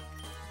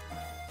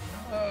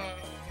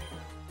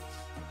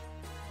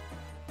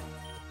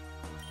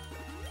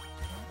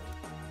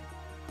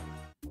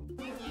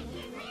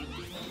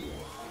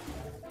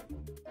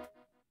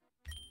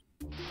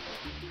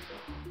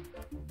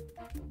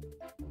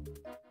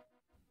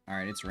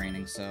 Alright, it's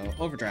raining, so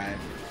overdrive.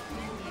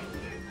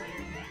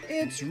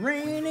 It's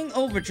raining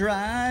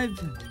overdrive.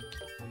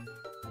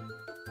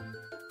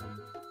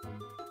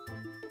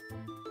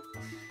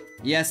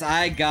 Yes,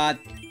 I got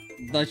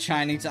the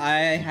Chinese. I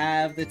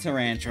have the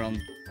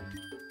Tyrantrum.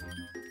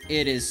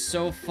 It is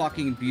so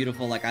fucking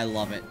beautiful, like I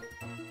love it.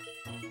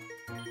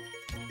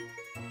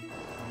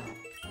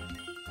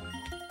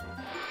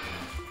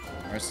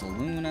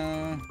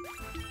 Ursaluna.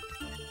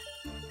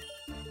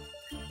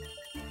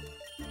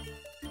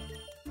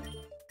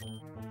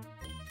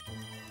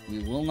 We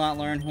will not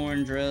learn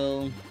Horn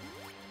Drill.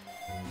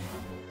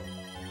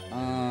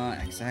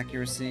 max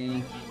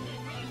accuracy.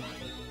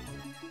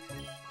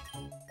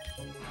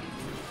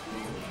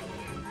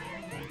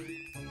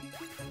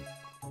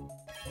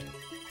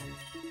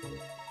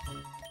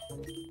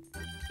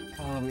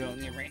 Oh, we don't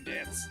need rain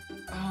dance.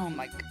 Oh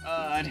my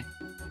god.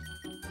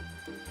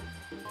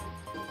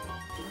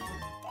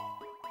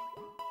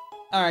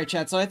 Alright,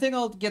 chat, so I think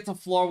I'll get to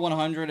floor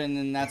 100, and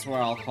then that's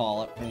where I'll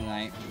call it for the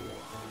night.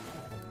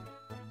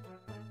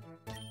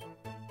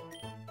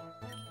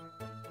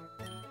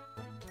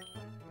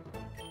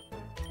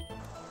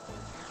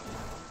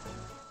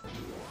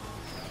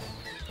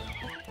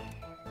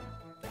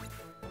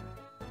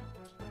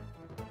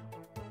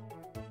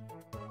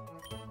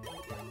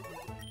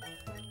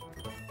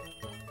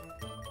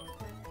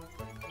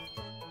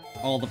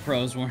 All the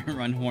pros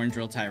run Horn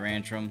Drill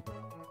Tyrantrum.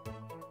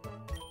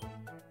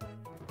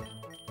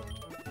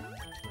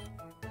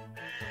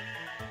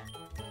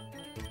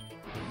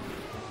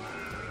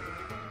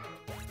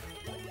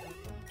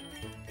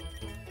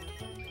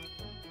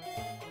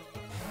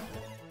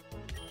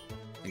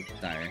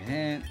 Dire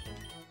hit.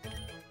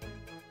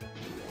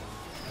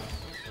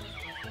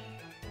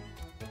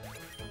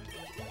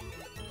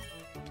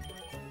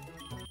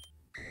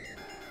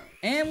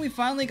 And we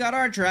finally got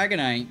our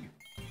Dragonite.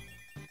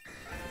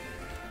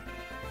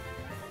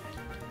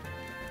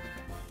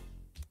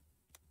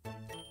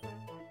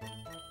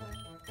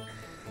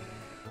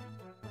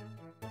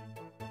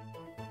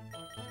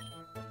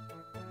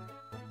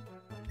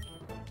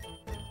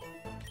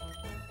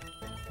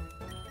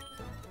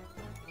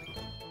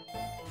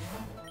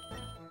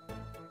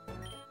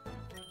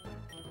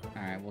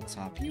 Alright, we'll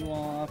top you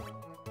off.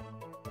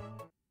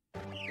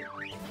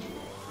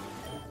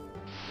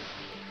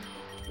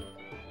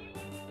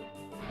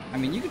 I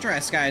mean, you can try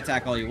a Sky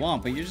Attack all you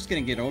want, but you're just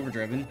gonna get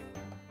overdriven.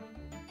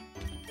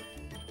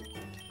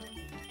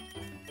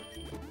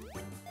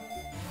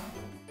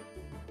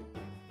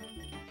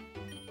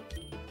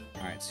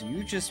 Alright, so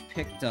you just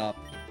picked up...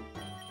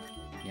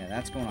 Yeah,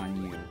 that's going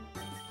on you.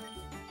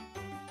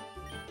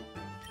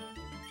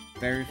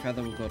 Fairy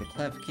Feather will go to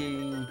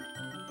Klefki.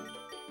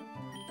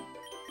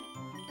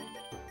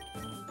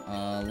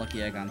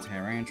 Lucky Egg on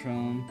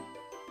Tyrantrum.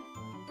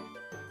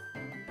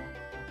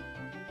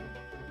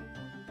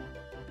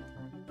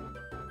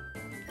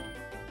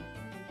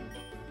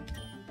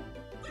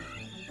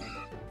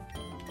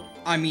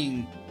 I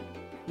mean,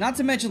 not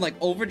to mention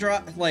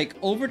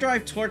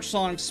Overdrive, Torch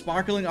Song,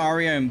 Sparkling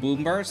Aria, and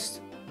Boom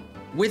Burst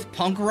with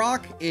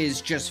Pokerogue is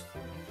just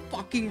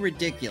fucking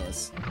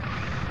ridiculous.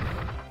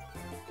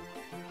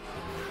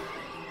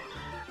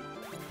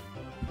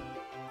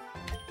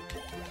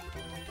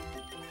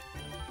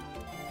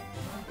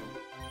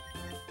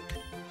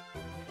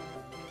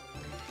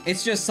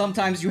 It's just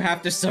sometimes you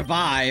have to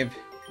survive.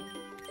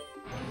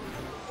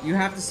 You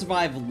have to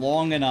survive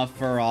long enough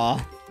for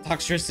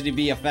Toxtricity to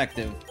be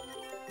effective.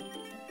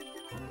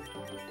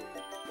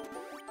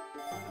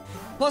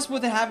 Plus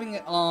with it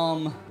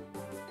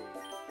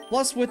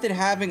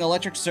having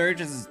Electric Surge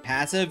as its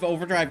passive,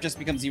 Overdrive just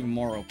becomes even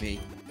more OP.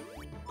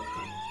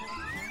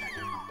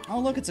 Oh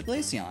look, it's a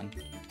Glaceon.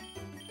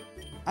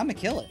 I'ma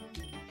kill it.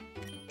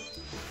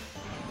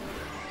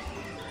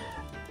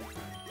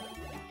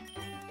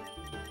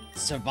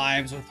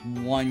 Survives with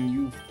one,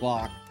 you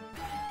fuck.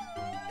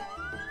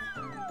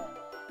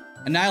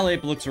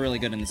 Annihilate looks really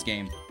good in this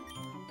game.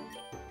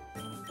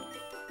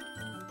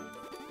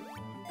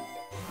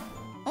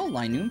 Oh,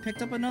 Linoon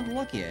picked up another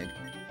Lucky Egg.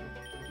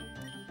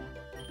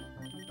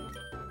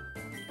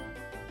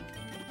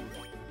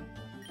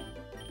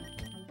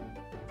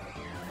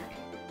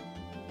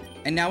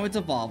 And now it's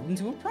evolved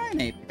into a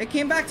Primeape. It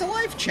came back to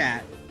life,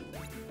 chat.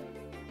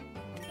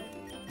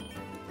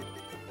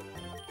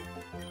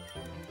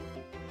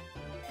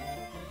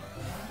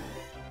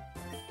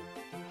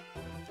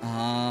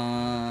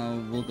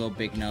 We'll go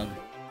Big Nug.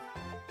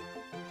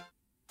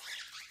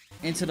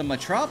 Into the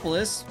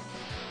Metropolis.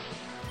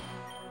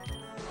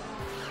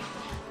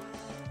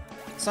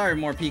 Sorry,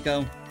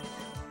 Morpeko.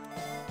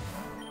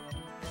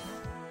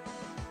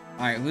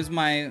 Alright, who's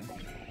my...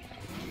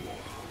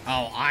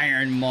 Oh,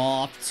 Iron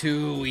Moth.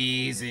 Too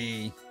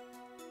easy.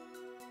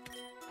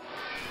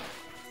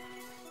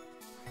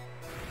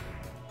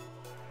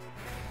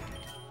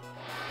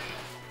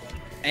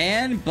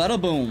 And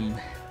bada boom.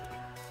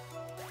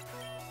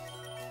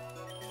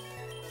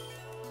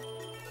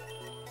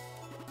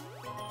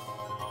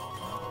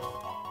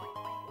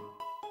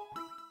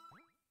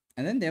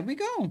 And then there we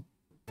go.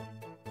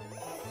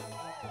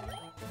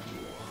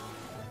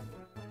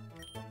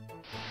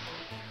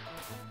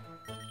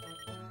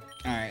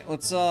 Alright,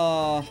 let's,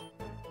 I'll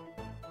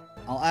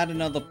add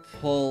another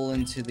pull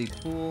into the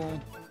pool.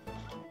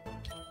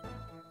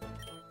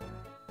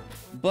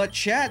 But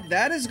chat,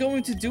 that is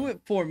going to do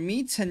it for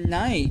me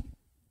tonight.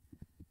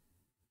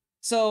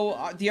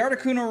 So, the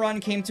Articuno run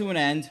came to an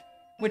end,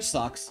 which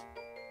sucks.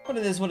 But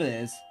it is what it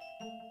is.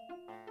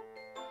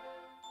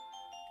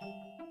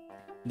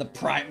 The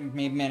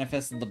Primeape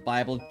manifested the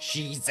Bible.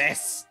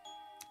 Jesus.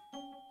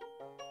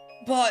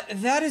 But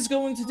that is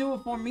going to do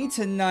it for me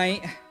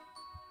tonight.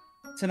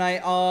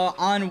 tonight.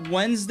 On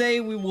Wednesday,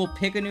 we will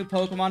pick a new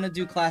Pokemon to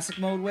do Classic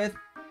Mode with.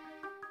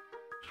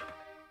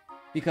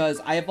 Because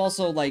I have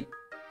also, like,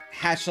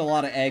 hatched a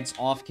lot of eggs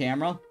off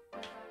camera.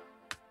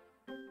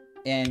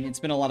 And it's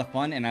been a lot of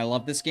fun, and I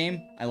love this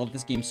game. I love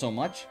this game so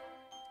much.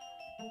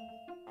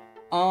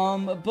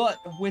 But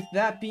with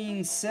that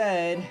being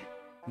said,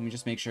 let me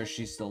just make sure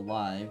she's still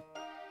live.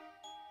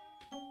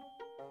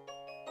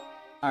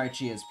 Alright,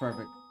 she is.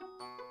 Perfect.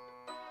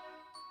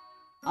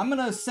 I'm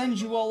gonna send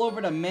you all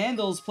over to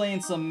Mandels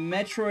playing some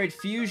Metroid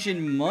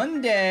Fusion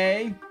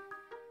Monday.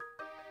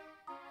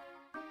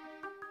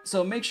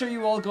 So make sure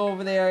you all go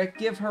over there,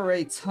 give her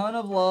a ton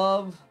of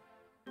love.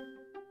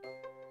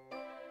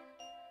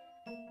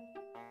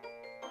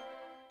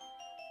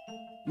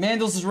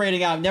 Mandels is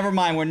raiding out. Never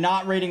mind, we're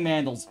not raiding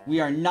Mandels. We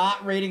are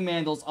not raiding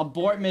Mandels.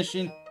 Abort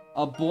mission.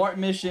 Abort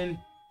mission.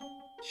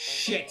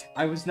 Shit,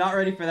 I was not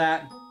ready for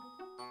that.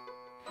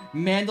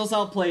 Mandels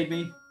outplayed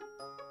me.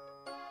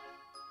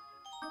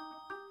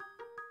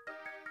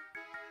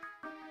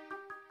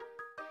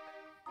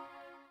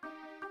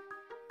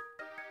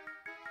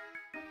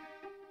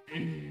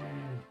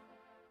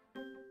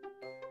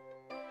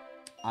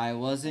 I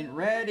wasn't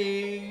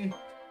ready.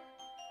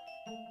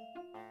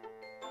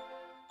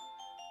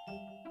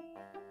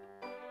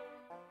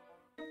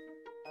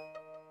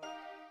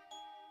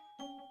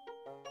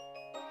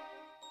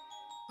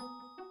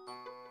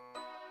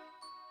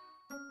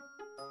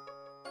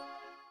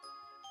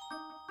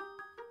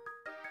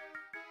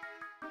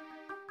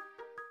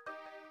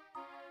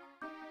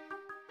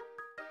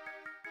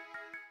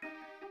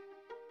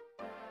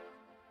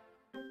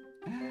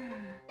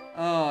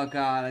 Oh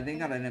god, I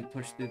think I didn't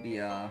push through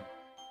the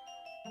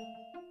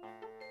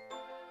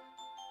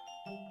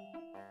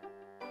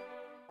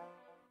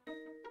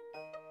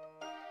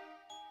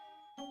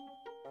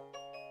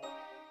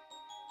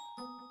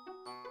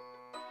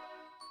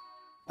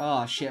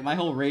Oh shit, my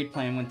whole raid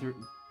plan went through,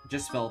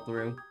 just fell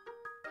through.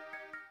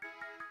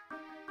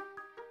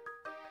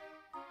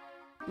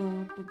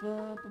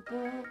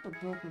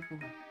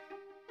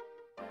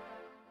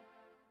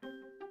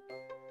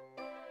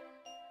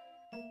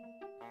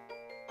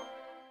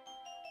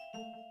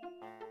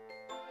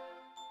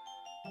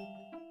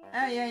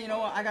 Yeah, you know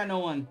what? I got no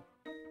one.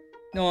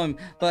 No one.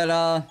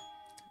 But,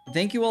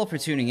 thank you all for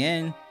tuning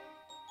in.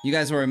 You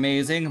guys were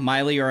amazing.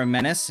 Miley, you're a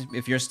menace.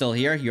 If you're still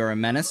here, you're a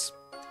menace.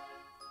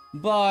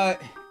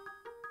 But,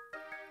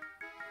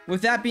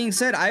 with that being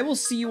said, I will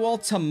see you all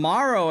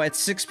tomorrow at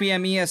 6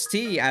 p.m.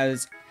 EST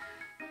as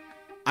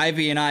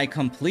Ivy and I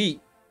complete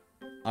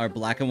our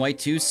Black and White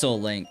 2 Soul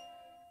Link.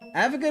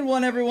 Have a good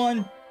one,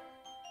 everyone.